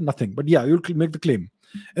evidence do you have? Nothing. But yeah, you'll make the claim.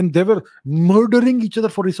 And they were murdering each other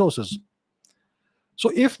for resources.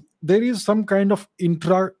 So if there is some kind of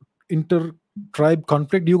inter-tribe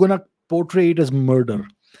conflict, you're going to portray it as murder.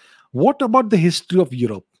 What about the history of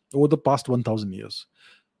Europe over the past 1,000 years?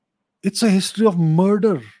 It's a history of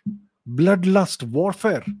murder, bloodlust,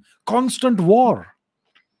 warfare, constant war.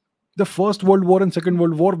 The First World War and Second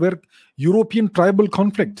World War were European tribal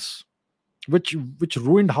conflicts, which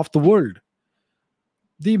ruined half the world.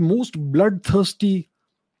 The most bloodthirsty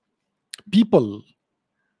people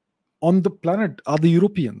on the planet are the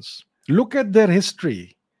Europeans. Look at their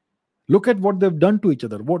history. Look at what they've done to each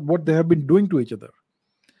other, what they have been doing to each other.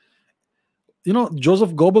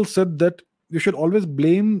 Joseph Goebbels said that you should always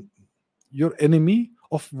blame your enemy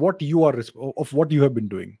of what you have been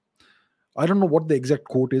doing. I don't know what the exact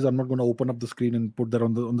quote is. I'm not going to open up the screen and put that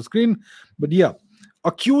on the screen. But yeah,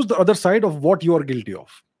 accuse the other side of what you are guilty of.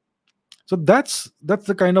 So that's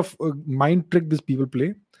the kind of mind trick these people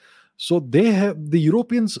play. So the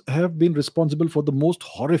Europeans have been responsible for the most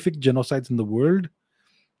horrific genocides in the world.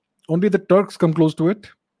 Only the Turks come close to it.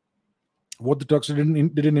 What the Turks did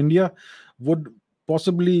in India would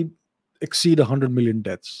possibly exceed 100 million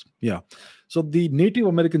deaths. Yeah. So the Native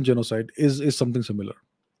American genocide is something similar.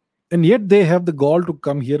 And yet they have the gall to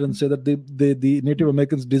come here and say that the Native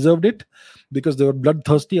Americans deserved it because they were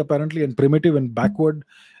bloodthirsty apparently and primitive and backward,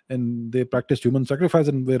 and they practiced human sacrifice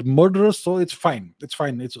and were murderers. So it's fine. It's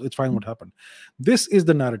fine what happened. This is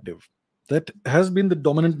the narrative that has been the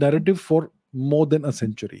dominant narrative for more than a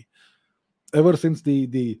century. ever since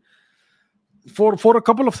the for a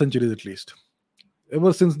couple of centuries at least,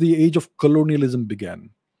 ever since the age of colonialism began.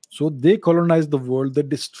 So they colonized the world, they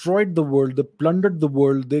destroyed the world, they plundered the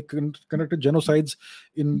world, they conducted genocides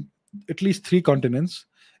in at least three continents,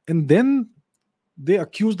 and then they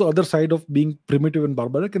accuse the other side of being primitive and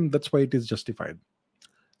barbaric, and that's why it is justified.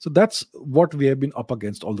 So that's what we have been up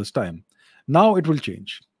against all this time. Now it will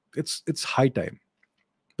change. It's high time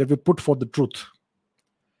that we put forth the truth.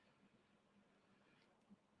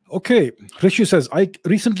 Okay, Rishi says, I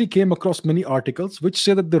recently came across many articles which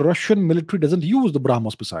say that the Russian military doesn't use the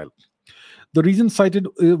BrahMos missile. The reason cited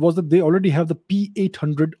was that they already have the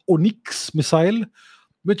P-800 Onyx missile,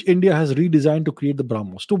 which India has redesigned to create the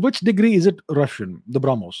BrahMos. To which degree is it Russian, the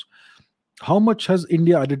BrahMos? How much has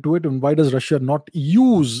India added to it, and why does Russia not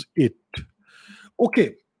use it?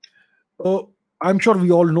 Okay, I'm sure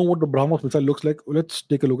we all know what the BrahMos missile looks like. Let's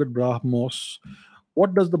take a look at BrahMos.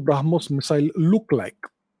 What does the BrahMos missile look like?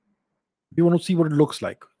 We want to see what it looks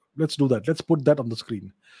like. Let's do that. Let's put that on the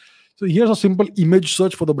screen. So here's a simple image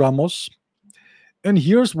search for the BrahMos. And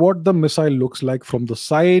here's what the missile looks like from the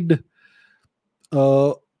side.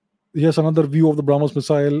 Here's another view of the BrahMos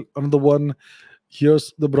missile. Another one.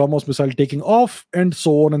 Here's the BrahMos missile taking off, and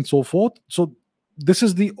so on and so forth. So this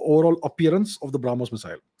is the overall appearance of the BrahMos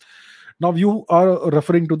missile. Now you are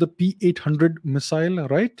referring to the P-800 missile,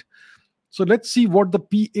 right? So let's see what the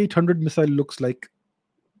P-800 missile looks like.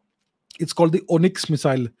 It's called the Onyx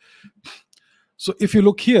missile. So if you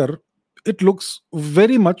look here, it looks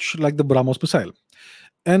very much like the BrahMos missile.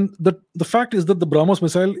 And the fact is that the BrahMos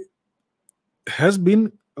missile has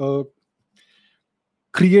been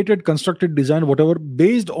created, constructed, designed, whatever,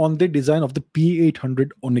 based on the design of the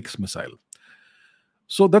P-800 Onyx missile.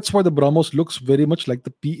 So that's why the BrahMos looks very much like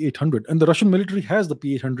the P-800. And the Russian military has the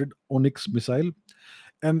P-800 Onyx missile.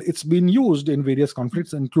 And it's been used in various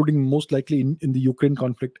conflicts, including most likely in the Ukraine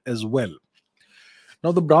conflict as well.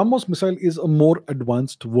 Now, the BrahMos missile is a more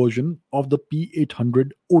advanced version of the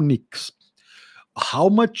P-800 Onyx. How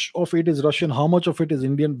much of it is Russian, how much of it is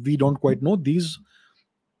Indian, we don't quite know. These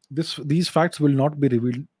facts will not be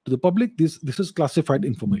revealed to the public. This is classified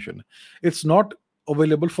information. It's not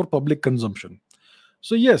available for public consumption.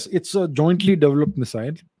 So yes, it's a jointly developed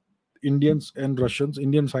missile. Indians and Russians,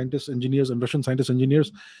 Indian scientists, engineers, and Russian scientists,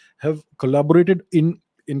 engineers have collaborated in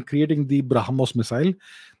creating the BrahMos missile.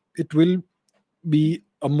 It will be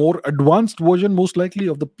a more advanced version, most likely,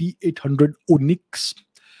 of the P-800 Onyx,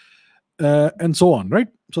 and so on, right?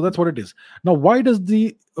 So that's what it is. Now, why does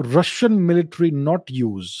the Russian military not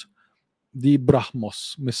use the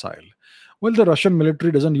BrahMos missile? Well, the Russian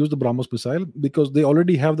military doesn't use the BrahMos missile because they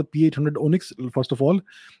already have the P-800 Onyx, first of all,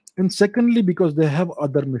 and secondly, because they have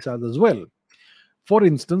other missiles as well. For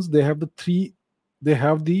instance, they have the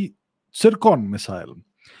Zircon missile,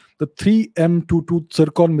 the 3M22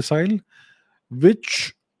 Zircon missile,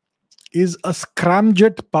 which is a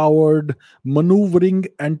scramjet-powered maneuvering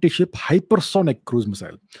anti-ship hypersonic cruise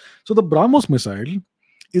missile. So the BrahMos missile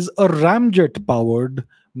is a ramjet-powered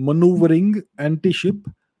maneuvering anti-ship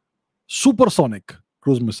supersonic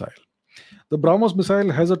cruise missile. The BrahMos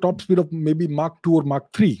missile has a top speed of maybe Mach 2 or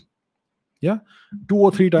Mach 3. Yeah, 2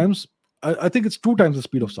 or 3 times. I think it's 2 times the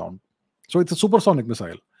speed of sound. So it's a supersonic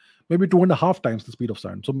missile. Maybe 2.5 times the speed of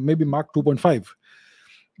sound. So maybe Mach 2.5.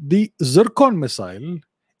 The Zircon missile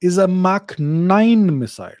is a Mach 9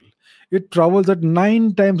 missile. It travels at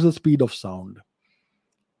 9 times the speed of sound.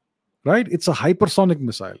 Right? It's a hypersonic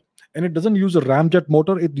missile. And it doesn't use a ramjet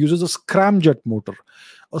motor. It uses a scramjet motor.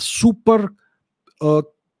 A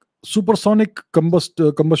supersonic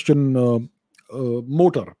combustion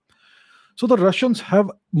motor. So the Russians have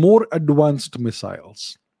more advanced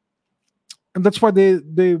missiles. And that's why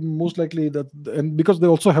they most likely and because they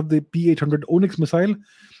also have the P-800 Onyx missile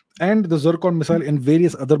and the Zircon missile and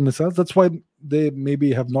various other missiles, that's why they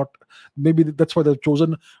that's why they've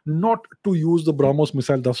chosen not to use the BrahMos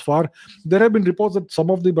missile thus far. There have been reports that some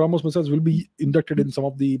of the BrahMos missiles will be inducted in some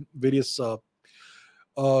of the various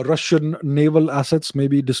Russian naval assets,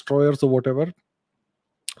 maybe destroyers or whatever.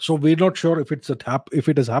 So we're not sure if it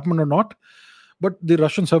has happened or not, but the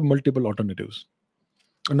Russians have multiple alternatives.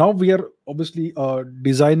 Now we are obviously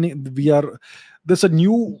designing. There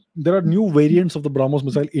are new variants of the BrahMos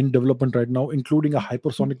missile in development right now, including a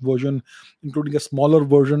hypersonic version, including a smaller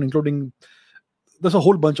version, there's a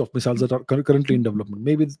whole bunch of missiles that are currently in development.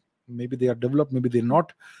 Maybe they are developed, maybe they're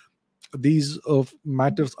not. These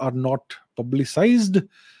matters are not publicized.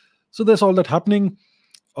 So there's all that happening.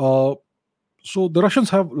 So the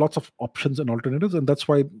Russians have lots of options and alternatives, and that's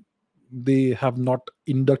why they have not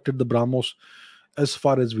inducted the BrahMos, as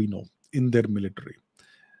far as we know, in their military.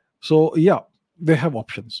 So yeah, they have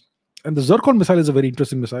options. And the Zircon missile is a very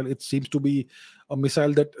interesting missile. It seems to be a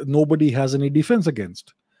missile that nobody has any defense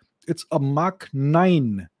against. It's a Mach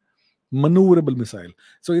 9 maneuverable missile.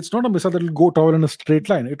 So it's not a missile that will go tower in a straight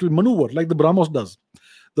line. It will maneuver like the BrahMos does.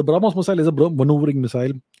 The BrahMos missile is a maneuvering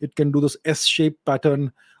missile. It can do this S-shaped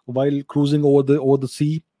pattern while cruising over the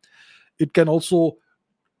sea. It can also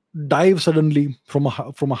dive suddenly from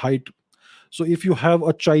a height. So if you have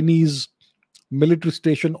a Chinese military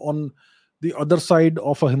station on the other side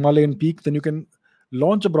of a Himalayan peak, then you can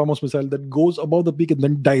launch a BrahMos missile that goes above the peak and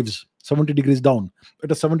then dives 70 degrees down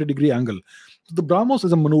at a 70-degree angle. So the BrahMos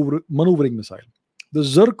is a maneuvering missile. The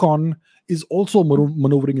Zircon is also a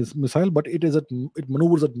maneuvering missile, but it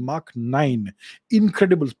maneuvers at Mach 9,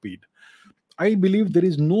 incredible speed. I believe there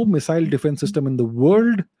is no missile defense system in the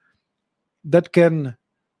world that can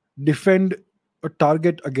defend a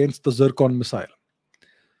target against the Zircon missile.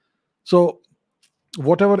 So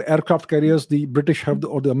whatever aircraft carriers the British have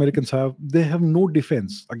or the Americans have, they have no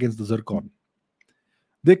defense against the Zircon.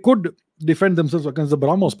 They could defend themselves against the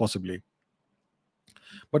BrahMos possibly,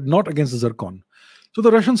 but not against the Zircon. So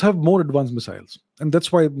the Russians have more advanced missiles, and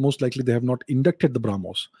that's why most likely they have not inducted the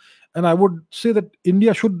BrahMos. And I would say that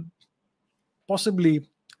India should possibly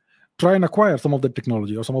try and acquire some of the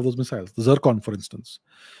technology or some of those missiles, the Zircon, for instance,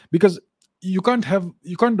 because you can't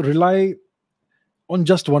rely on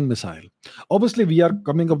just one missile. Obviously, we are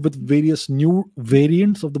coming up with various new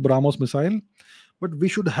variants of the BrahMos missile, but we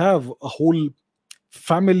should have a whole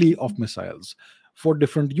family of missiles for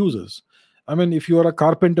different uses. I mean, if you are a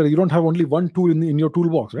carpenter, you don't have only one tool in your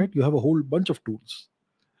toolbox, right? You have a whole bunch of tools,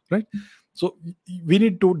 right? So we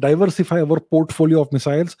need to diversify our portfolio of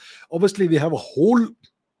missiles. Obviously, we have a whole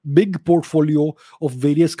big portfolio of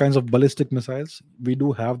various kinds of ballistic missiles. We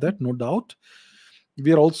do have that, no doubt.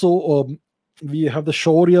 We are also we have the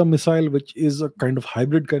Shaurya missile, which is a kind of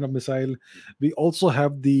hybrid kind of missile. We also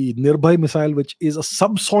have the Nirbhay missile, which is a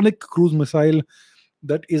subsonic cruise missile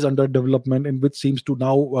that is under development and which seems to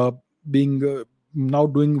now now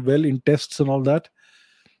doing well in tests and all that.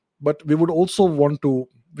 But we should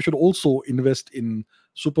also invest in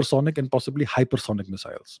supersonic and possibly hypersonic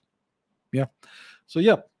missiles. Yeah. So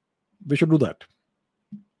yeah, we should do that.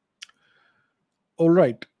 All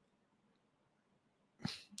right.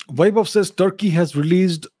 Vaibhav says Turkey has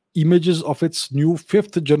released images of its new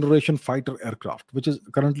 5th generation fighter aircraft, which is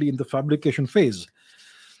currently in the fabrication phase.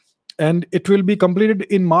 And it will be completed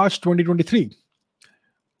in March 2023.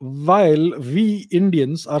 While we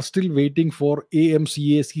Indians are still waiting for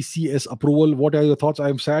AMCA CCS approval, what are your thoughts? I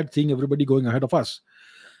am sad seeing everybody going ahead of us.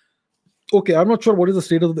 Okay, I'm not sure what is the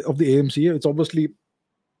state of the AMCA. It's obviously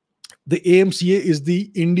the AMCA is the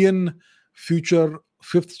Indian Future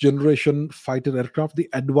 5th generation fighter aircraft, the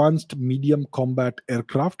Advanced Medium Combat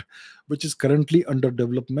Aircraft, which is currently under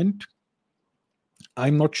development.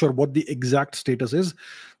 I'm not sure what the exact status is.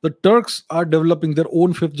 The Turks are developing their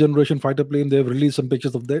own 5th generation fighter plane. They've released some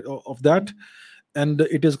pictures of that, and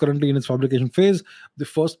it is currently in its fabrication phase. The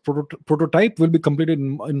first prototype will be completed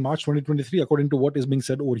in March 2023, according to what is being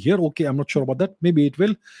said over here. Okay, I'm not sure about that. Maybe it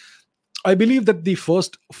will. I believe that the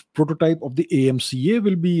first prototype of the AMCA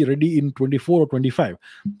will be ready in 24 or 25,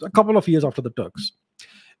 a couple of years after the Turks.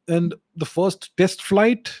 And the first test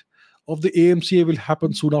flight of the AMCA will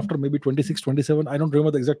happen soon after, maybe 26, 27. I don't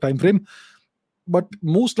remember the exact time frame, but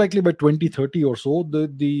most likely by 2030 or so,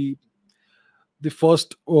 the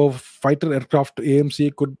first fighter aircraft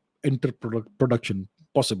AMCA could enter production,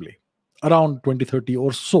 possibly around 2030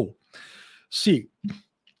 or so. See,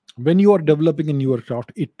 when you are developing a new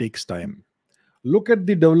aircraft, it takes time. Look at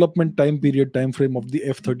the development time frame of the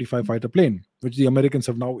F-35 fighter plane, which the Americans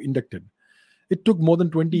have now inducted. It took more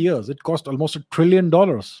than 20 years. It cost almost $1 trillion.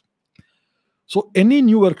 So any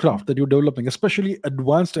new aircraft that you're developing, especially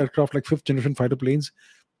advanced aircraft like 5th generation fighter planes,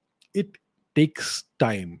 it takes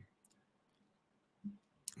time.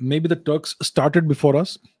 Maybe the Turks started before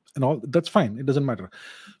us and all. That's fine. It doesn't matter.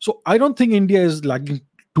 So I don't think India is lagging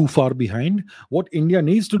too far behind. What India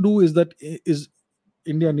needs to do is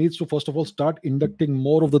India needs to first of all start inducting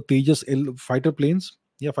more of the Tejas fighter planes,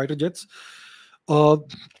 fighter jets,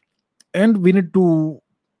 and we need to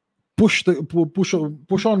push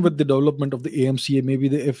on with the development of the AMCA. Maybe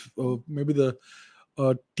the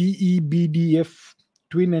TEBDF,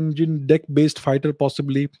 twin engine deck based fighter,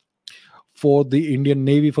 possibly for the Indian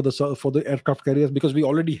Navy, for the aircraft carriers, because we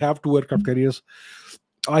already have 2 aircraft carriers.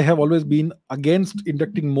 I have always been against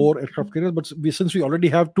inducting more aircraft carriers, but since we already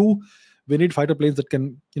have 2, we need fighter planes that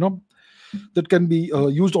can be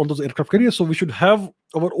used on those aircraft carriers. So we should have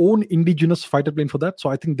our own indigenous fighter plane for that.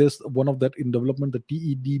 So I think there's one of that in development, the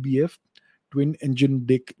TEDBF, twin engine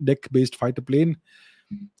deck based fighter plane.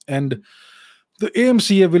 And The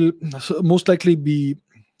AMCA will most likely be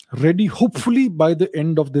ready, hopefully, by the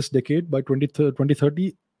end of this decade, by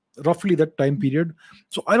 2030, roughly that time period.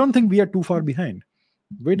 So I don't think we are too far behind.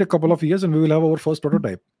 Wait a couple of years and we will have our first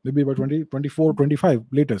prototype, maybe by 2024, 25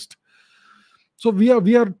 latest. So we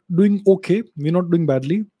are doing okay. We're not doing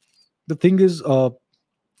badly. The thing is,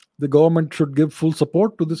 the government should give full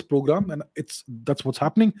support to this program, and that's what's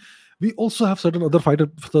happening. We also have certain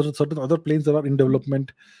other planes that are in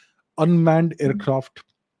development, unmanned aircraft,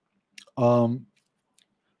 um,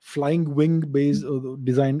 flying wing based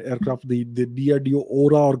designed aircraft, the DRDO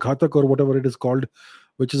Aura or Ghatak or whatever it is called,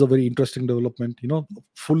 which is a very interesting development.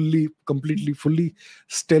 Fully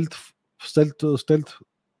stealth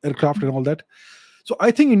aircraft and all that. So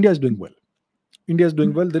I think India is doing well. India is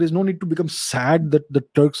doing well. There is no need to become sad that the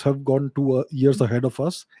Turks have gone 2 years ahead of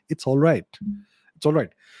us. It's all right. It's all right.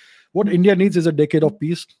 What India needs is a decade of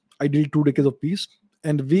peace, ideally 2 decades of peace.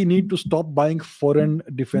 And we need to stop buying foreign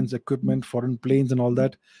defense equipment, foreign planes, and all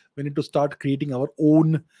that. We need to start creating our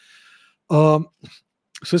own um,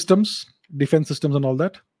 systems, defense systems, and all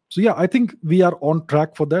that. So yeah, I think we are on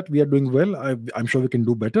track for that. We are doing well. I'm sure we can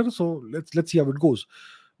do better. So let's see how it goes.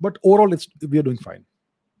 But overall, we are doing fine.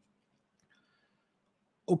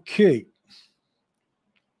 Okay.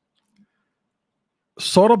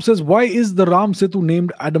 Saurabh says, why is the Ram Setu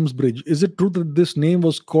named Adams Bridge? Is it true that this name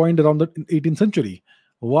was coined around the 18th century?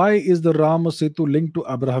 Why is the Ram Setu linked to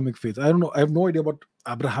Abrahamic faith? I don't know. I have no idea about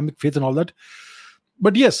Abrahamic faith and all that.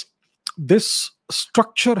 But yes, this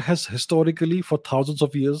structure has historically, for thousands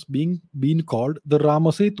of years, been called the Rama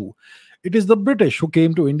Setu. It is the British who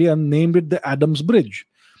came to India and named it the Adams Bridge.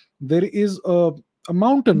 There is a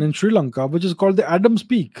mountain in Sri Lanka which is called the Adams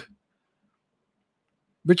Peak,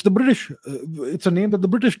 which the British, it's a name that the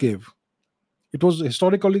British gave. It was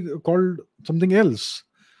historically called something else.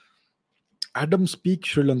 Adams Peak,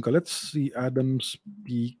 Sri Lanka. Let's see, Adams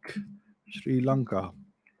Peak, Sri Lanka.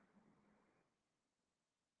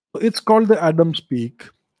 It's called the Adams Peak.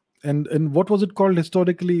 And what was it called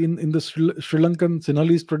historically in the Sri Lankan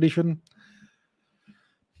Sinhalese tradition?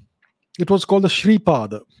 It was called the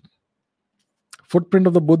Shripada. Footprint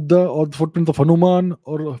of the Buddha, or the footprint of Hanuman,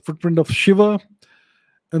 or a footprint of Shiva,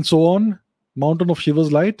 and so on. Mountain of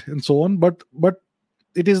Shiva's light, and so on. But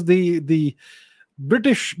it is the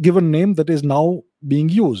British given name that is now being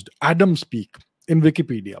used, Adams Peak, in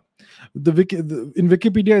Wikipedia. In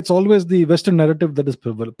Wikipedia, it's always the Western narrative that is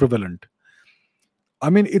prevalent. I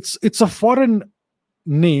mean, it's a foreign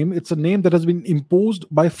name. It's a name that has been imposed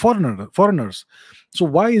by foreigners. So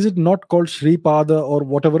why is it not called Shripada or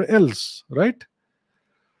whatever else, right?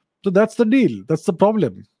 So that's the deal. That's the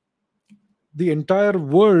problem. The entire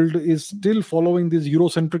world is still following these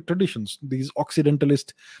Eurocentric traditions, these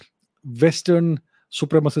Occidentalist, Western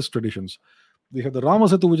supremacist traditions. We have the Rama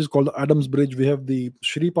Setu, which is called the Adams Bridge. We have the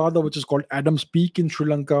Shripada, which is called Adams Peak in Sri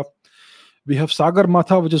Lanka. We have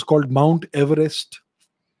Sagarmatha, which is called Mount Everest.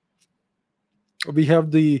 We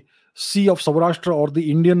have the Sea of Saurashtra, or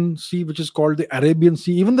the Indian Sea, which is called the Arabian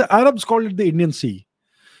Sea. Even the Arabs call it the Indian Sea.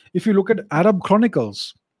 If you look at Arab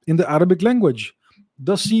chronicles in the Arabic language,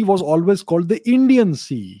 the sea was always called the Indian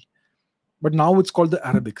Sea, but now it's called the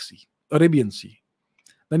Arabian Sea.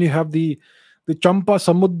 Then you have the Champa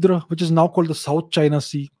Samudra, which is now called the South China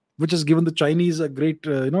Sea, which has given the Chinese a great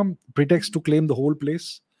pretext to claim the whole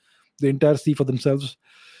place, the entire sea, for themselves.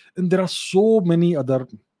 And there are so many other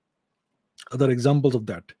examples of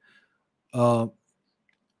that.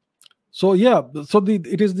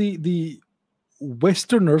 It is the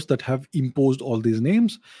Westerners that have imposed all these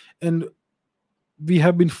names, and we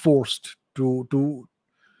have been forced to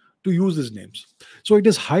use these names. So it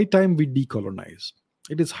is high time we decolonize.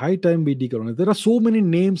 There are so many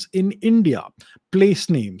names in India, place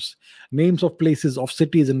names of places, of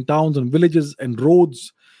cities and towns and villages and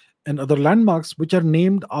roads and other landmarks, which are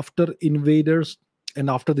named after invaders and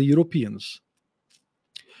after the Europeans.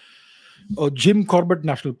 Jim Corbett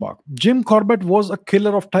National Park. Jim Corbett was a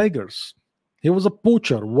killer of tigers. He was a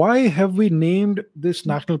poacher. Why have we named this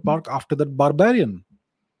national park after that barbarian?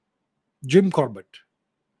 Jim Corbett.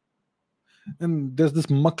 And there's this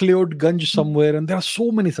MacLeod Ganj somewhere, and there are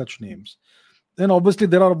so many such names. And obviously,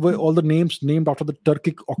 there are all the names named after the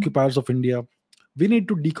Turkic occupiers of India. We need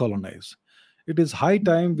to decolonize. It is high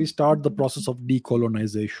time we start the process of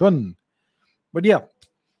decolonization. But yeah,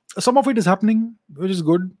 some of it is happening, which is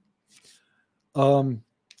good.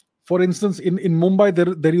 For instance, in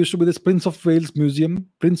Mumbai, there used to be this Prince of Wales Museum,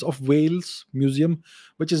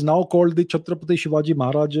 which is now called the Chhatrapati Shivaji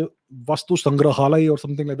Maharaj Vastu Sangrahalaya or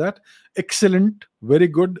something like that. Excellent, very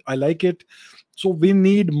good. I like it. So we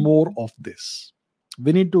need more of this.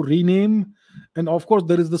 We need to rename And of course,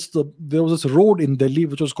 there was this road in Delhi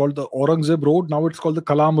which was called the Aurangzeb Road. Now it's called the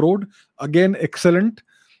Kalam Road. Again, excellent.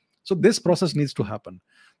 So this process needs to happen.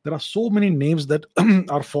 There are so many names that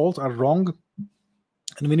are false, are wrong,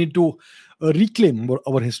 and we need to reclaim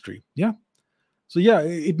our history. Yeah. So yeah,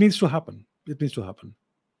 it needs to happen. It needs to happen.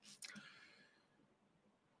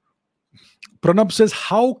 Pranab says,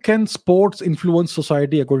 how can sports influence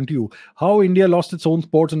society according to you? How India lost its own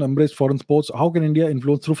sports and embraced foreign sports? How can India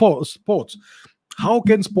influence through sports? How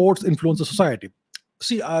can sports influence the society?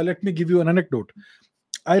 See, let me give you an anecdote.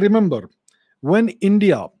 I remember when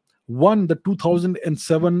India won the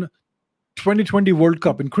 2007 2020 World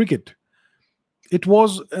Cup in cricket, it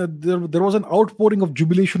was there was an outpouring of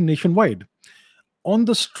jubilation nationwide. On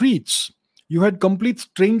the streets, you had complete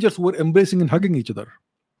strangers who were embracing and hugging each other.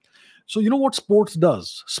 So you know what sports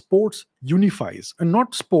does? Sports unifies, and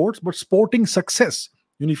not sports, but sporting success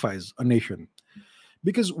unifies a nation.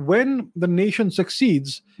 Because when the nation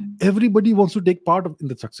succeeds, everybody wants to take part in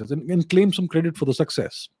the success and claim some credit for the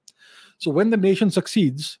success. So when the nation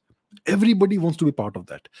succeeds, everybody wants to be part of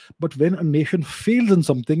that. But when a nation fails in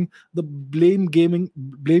something, the blame game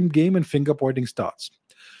and finger pointing starts.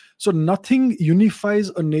 So nothing unifies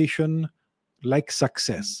a nation like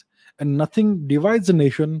success, and nothing divides a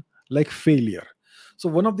nation like failure. So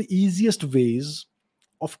one of the easiest ways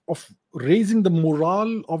of raising the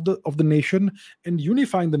morale of the nation and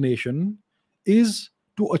unifying the nation is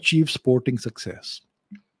to achieve sporting success.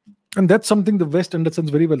 And that's something the West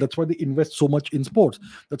understands very well. That's why they invest so much in sports.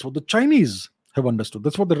 That's what the Chinese have understood.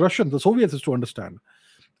 That's what the Russians, the Soviets is to understand.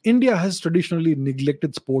 India has traditionally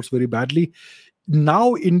neglected sports very badly.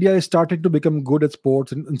 Now India is starting to become good at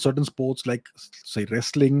sports in certain sports like, say,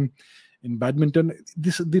 wrestling, in badminton.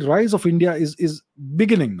 The rise of India is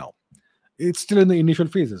beginning now. It's still in the initial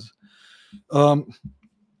phases. Um,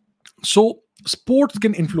 so sports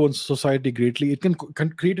can influence society greatly. It can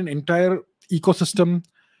create an entire ecosystem.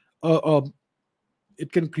 Uh, uh,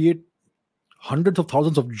 it can create hundreds of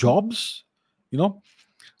thousands of jobs. You know,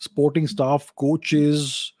 sporting staff,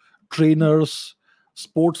 coaches, trainers,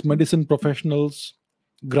 sports medicine professionals,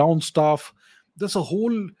 ground staff. There's a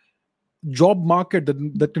whole job market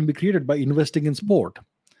that can be created by investing in sport.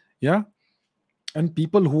 Yeah. And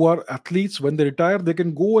people who are athletes, when they retire, they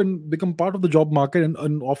can go and become part of the job market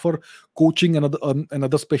and offer coaching and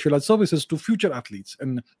other specialized services to future athletes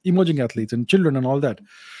and emerging athletes and children and all that.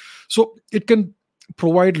 So it can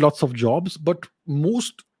provide lots of jobs, but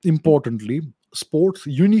most importantly, sports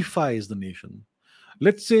unifies the nation.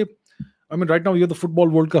 Let's say, I mean, right now you have the Football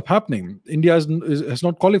World Cup happening. India has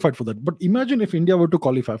not qualified for that. But imagine if India were to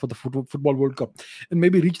qualify for the Football World Cup and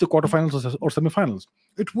maybe reach the quarterfinals or semifinals.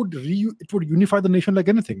 It would unify the nation like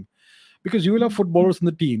anything, because you will have footballers in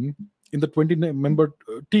the team, in the 20-member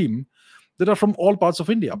team, that are from all parts of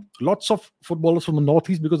India. Lots of footballers from the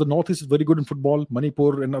Northeast, because the Northeast is very good in football,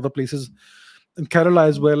 Manipur and other places, and Kerala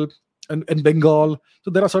as well, and Bengal. So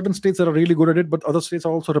there are certain states that are really good at it, but other states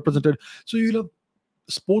are also represented. So you'll have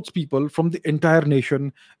sports people from the entire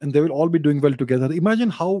nation, and they will all be doing well together. Imagine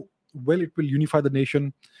how well it will unify the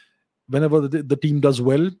nation whenever the team does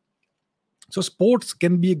well. So sports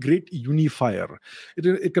can be a great unifier.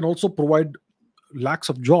 It can also provide lakhs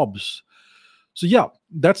of jobs. So yeah,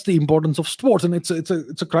 that's the importance of sports, and it's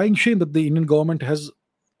a crying shame that the Indian government has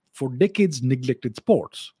for decades neglected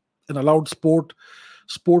sports and allowed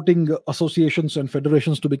sporting associations and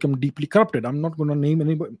federations to become deeply corrupted. I'm not going to name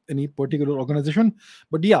any particular organization,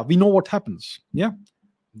 but yeah, we know what happens. Yeah,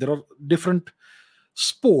 there are different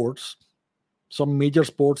sports, some major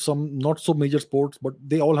sports, some not so major sports, but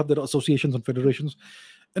they all have their associations and federations,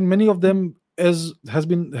 and many of them have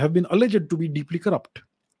been alleged to be deeply corrupt.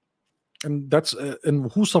 And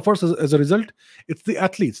who suffers as a result? It's the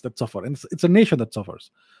athletes that suffer, and it's a nation that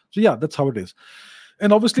suffers. So yeah, that's how it is.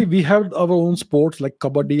 And obviously, we have our own sports like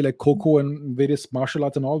kabaddi, like kho and various martial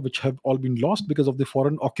arts and all, which have all been lost because of the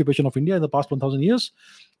foreign occupation of India in the past 1,000 years.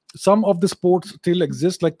 Some of the sports still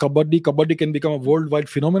exist, like kabaddi. Kabaddi can become a worldwide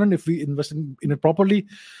phenomenon if we invest in it properly.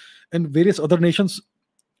 And various other nations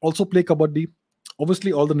also play kabaddi.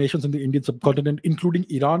 Obviously, all the nations in the Indian subcontinent, including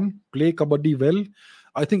Iran, play kabaddi well.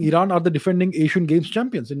 I think Iran are the defending Asian Games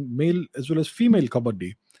champions in male as well as female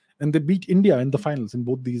kabaddi, and they beat India in the finals in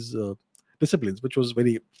both these disciplines, which was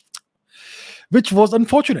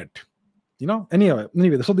unfortunate. Anyway,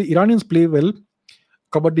 so the Iranians play well,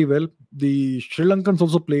 kabaddi well. The Sri Lankans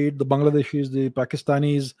also played, the Bangladeshis, the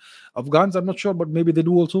Pakistanis, Afghans, I'm not sure, but maybe they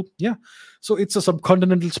do also. Yeah. So it's a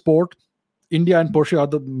subcontinental sport. India and Persia are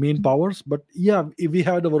the main powers, but yeah, if we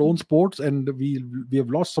had our own sports and we have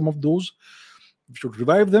lost some of those, we should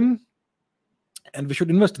revive them and we should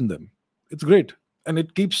invest in them. It's great. and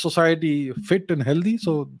it keeps society fit and healthy.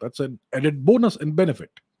 So that's an added bonus and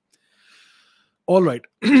benefit. All right.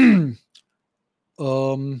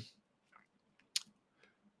 um,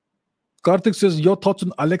 Karthik says, your thoughts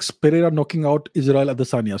on Alex Pereira knocking out Israel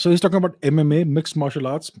Adesanya. So he's talking about MMA, mixed martial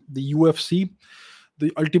arts, the UFC,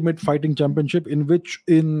 the Ultimate Fighting Championship, in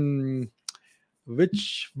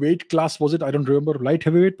which weight class was it? I don't remember. Light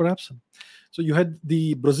heavyweight, perhaps. So you had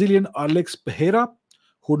the Brazilian Alex Pereira,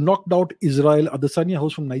 who knocked out Israel Adesanya,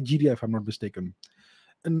 who's from Nigeria, if I'm not mistaken.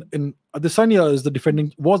 And Adesanya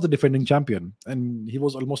was the defending champion, and he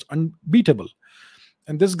was almost unbeatable.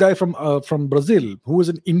 And this guy from Brazil, who is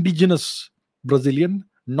an indigenous Brazilian,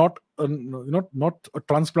 not a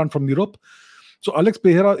transplant from Europe. So Alex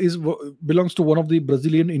Pereira belongs to one of the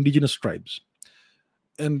Brazilian indigenous tribes,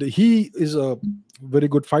 and he is a very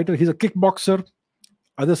good fighter. He's a kickboxer.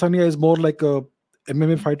 Adesanya is more like a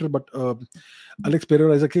MMA fighter, but Alex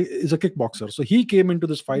Pereira is a kickboxer. So he came into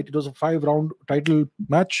this fight. It was a 5-round title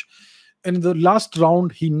match, and in the last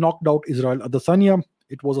round, he knocked out Israel Adesanya.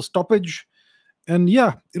 It was a stoppage. And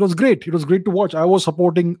yeah, it was great. It was great to watch. I was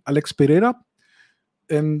supporting Alex Pereira,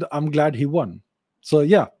 and I'm glad he won. So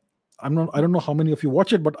yeah, I don't know how many of you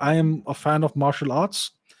watch it, but I am a fan of martial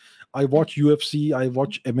arts. I watch UFC, I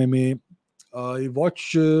watch MMA, I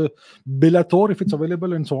watch Bellator if it's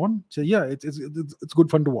available, and so on. So yeah, it's good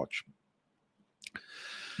fun to watch.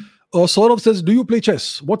 Saurav says, do you play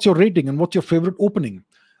chess? What's your rating and what's your favorite opening?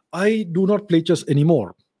 I do not play chess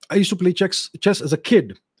anymore. I used to play chess as a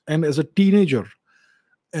kid and as a teenager.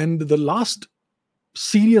 And the last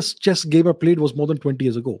serious chess game I played was more than 20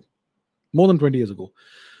 years ago.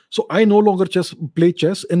 So I no longer play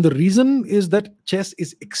chess. And the reason is that chess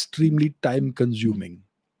is extremely time consuming.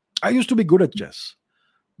 I used to be good at chess,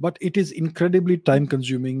 but it is incredibly time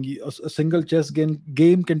consuming. A single chess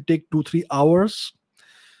game can take 2-3 hours,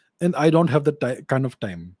 and I don't have that kind of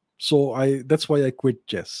time. So that's why I quit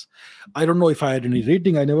chess. I don't know if I had any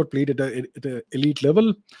rating. I never played at an elite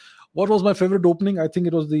level. What was my favorite opening? I think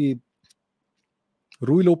it was the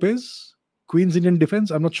Rui Lopez, Queen's Indian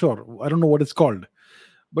Defense. I'm not sure. I don't know what it's called.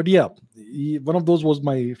 But yeah, one of those was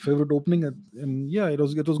my favorite opening. And yeah, it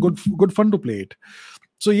was good fun to play it.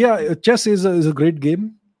 So yeah, chess is a great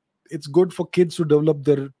game. It's good for kids to develop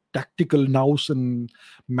their tactical nous and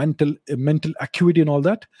mental acuity and all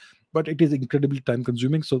that. But it is incredibly time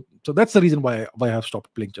consuming. So that's the reason why I have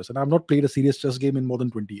stopped playing chess. And I've not played a serious chess game in more than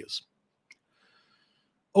 20 years.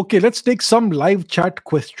 Okay, let's take some live chat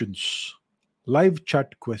questions.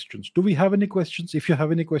 Do we have any questions? If you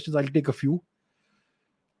have any questions, I'll take a few.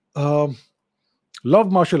 Love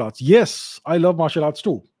martial arts. Yes, I love martial arts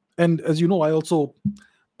too. And as you know, I also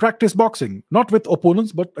practice boxing, not with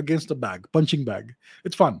opponents, but against a punching bag.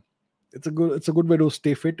 It's fun. It's a good way to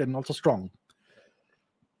stay fit and also strong.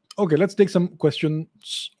 Okay, let's take some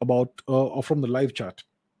questions about from the live chat.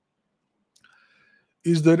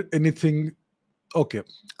 Is there anything? Okay,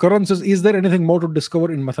 Karan says, is there anything more to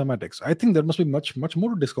discover in mathematics? I think there must be much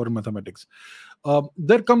more to discover in mathematics.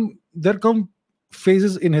 There come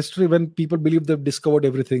phases in history when people believe they've discovered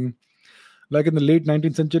everything. Like in the late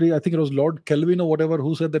 19th century, I think it was Lord Kelvin or whatever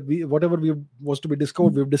who said that whatever was to be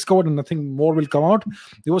discovered, we've discovered and nothing more will come out.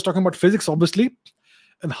 He was talking about physics, obviously.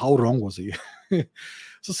 And how wrong was he?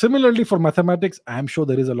 So similarly for mathematics, I'm sure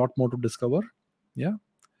there is a lot more to discover. Yeah.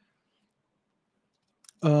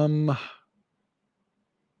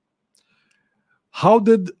 How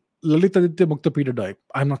did Lalitaditya Muktapida die?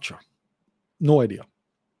 I'm not sure. No idea.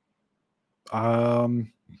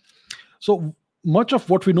 So much of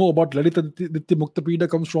what we know about Lalitaditya Muktapida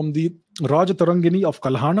comes from the Raja Tarangini of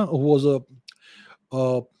Kalhana, who was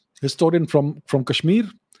a historian from Kashmir.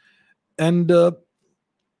 And I'm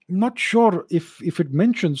not sure if it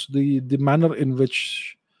mentions the manner in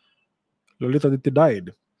which Lalitaditya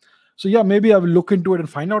died. So yeah, maybe I will look into it and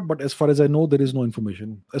find out. But as far as I know, there is no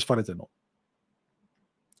information. As far as I know.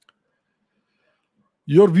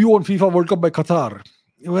 Your view on FIFA World Cup by Qatar?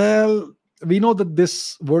 Well, we know that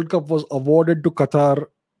this World Cup was awarded to Qatar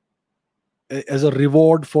as a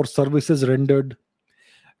reward for services rendered.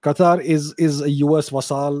 Qatar is a US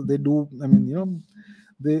vassal. They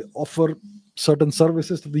offer certain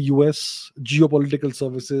services to the US, geopolitical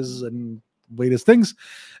services and various things.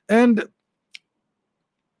 And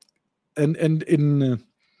in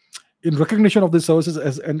recognition of these services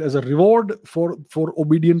as a reward for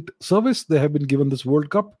obedient service, they have been given this World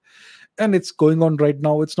Cup. And it's going on right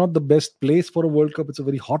now. It's not the best place for a World Cup. It's a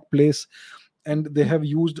very hot place. And they have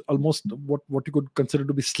used almost what you could consider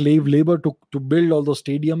to be slave labor to build all those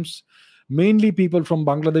stadiums. Mainly people from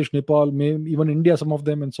Bangladesh, Nepal, even India, some of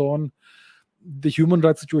them, and so on. The human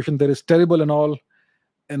rights situation there is terrible and all.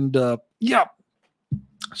 And yeah,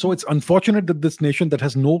 So it's unfortunate that this nation that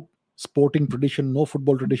has no sporting tradition, no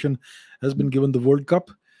football tradition, has been given the World Cup.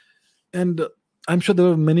 And I'm sure there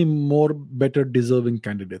are many more better deserving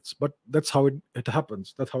candidates, but that's how it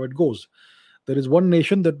happens. That's how it goes. There is one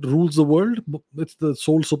nation that rules the world. It's the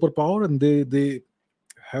sole superpower, and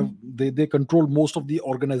they control most of the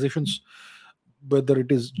organizations, whether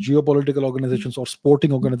it is geopolitical organizations or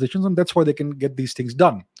sporting organizations, and that's why they can get these things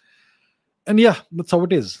done. And yeah, that's how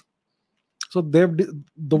it is. So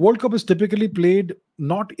the World Cup is typically played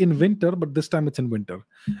not in winter, but this time it's in winter.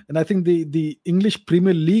 And I think the English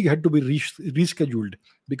Premier League had to be rescheduled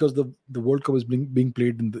because the World Cup is being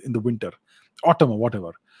played in the winter, autumn or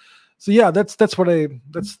whatever. So yeah, that's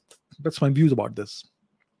my views about this.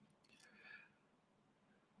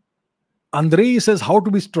 Andre says, how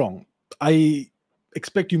to be strong. I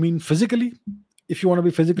expect you mean physically. If you want to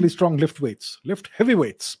be physically strong, lift weights, lift heavy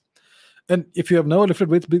weights. And if you have never lifted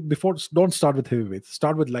weights before, don't start with heavy weights.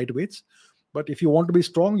 Start with light weights. But if you want to be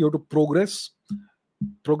strong, you have to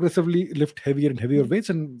progressively lift heavier and heavier weights.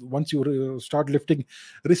 And once you start lifting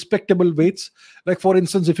respectable weights, like for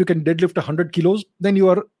instance, if you can deadlift 100 kilos, then you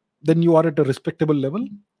are at a respectable level.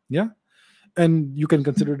 Yeah, and you can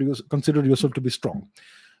consider yourself to be strong.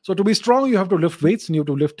 So to be strong, you have to lift weights and you have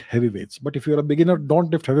to lift heavy weights. But if you're a beginner, don't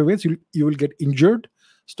lift heavy weights. You will get injured.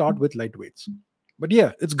 Start with light weights. But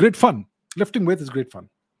yeah, it's great fun. Lifting weights is great fun.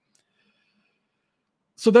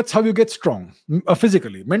 So that's how you get strong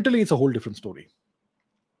physically. Mentally, it's a whole different story.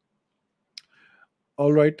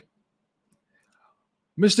 All right.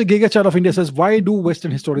 Mr. Gigachar of India says, why do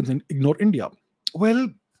Western historians ignore India? Well,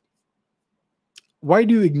 why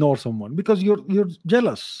do you ignore someone? Because you're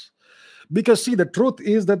jealous. Because see, the truth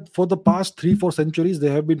is that for the past 3-4 centuries, they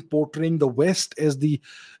have been portraying the West as the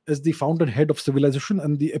fountainhead of civilization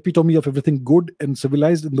and the epitome of everything good and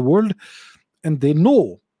civilized in the world. And they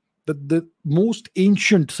know that the most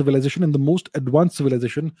ancient civilization and the most advanced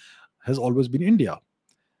civilization has always been India.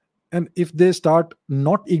 And if they start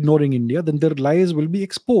not ignoring India, then their lies will be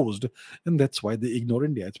exposed. And that's why they ignore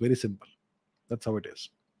India. It's very simple. That's how it is.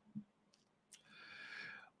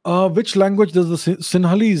 Which language does the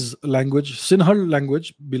Sinhal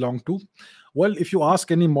language belong to? Well, if you ask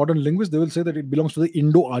any modern linguist, they will say that it belongs to the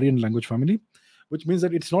Indo-Aryan language family, which means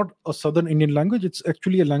that it's not a southern Indian language. It's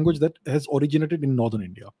actually a language that has originated in northern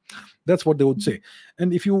India. That's what they would say.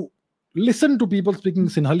 And if you listen to people speaking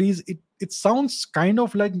Sinhalese, it sounds kind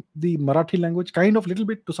of like the Marathi language, kind of little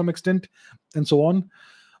bit to some extent, and so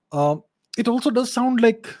on. It also does sound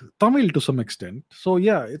like Tamil to some extent. So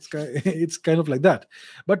yeah, it's kind of like that.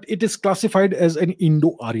 But it is classified as an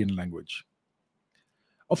Indo-Aryan language.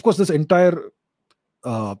 Of course, this entire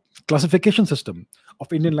classification system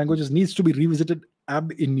of Indian languages needs to be revisited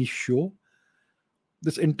ab initio.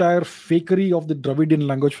 This entire fakery of the Dravidian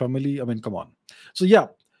language family, I mean, come on. So yeah,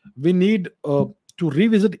 we need to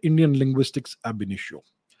revisit Indian linguistics ab initio.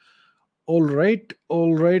 All right.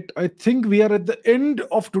 I think we are at the end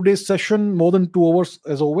of today's session, more than 2 hours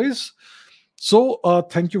as always. So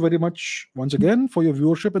thank you very much once again for your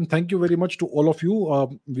viewership, and thank you very much to all of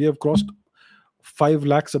you. We have crossed 5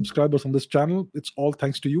 lakh subscribers on this channel. It's all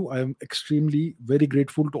thanks to you. I am extremely very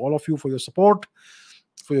grateful to all of you for your support,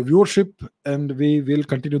 for your viewership, and we will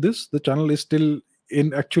continue this. The channel is still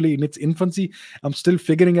in its infancy. I'm still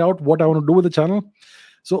figuring out what I want to do with the channel.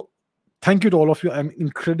 So thank you to all of you. I'm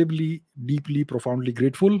incredibly, deeply, profoundly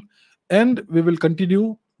grateful. And we will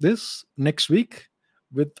continue this next week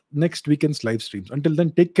with next weekend's live streams. Until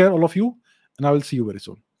then, take care, all of you. And I will see you very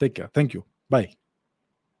soon. Take care. Thank you. Bye.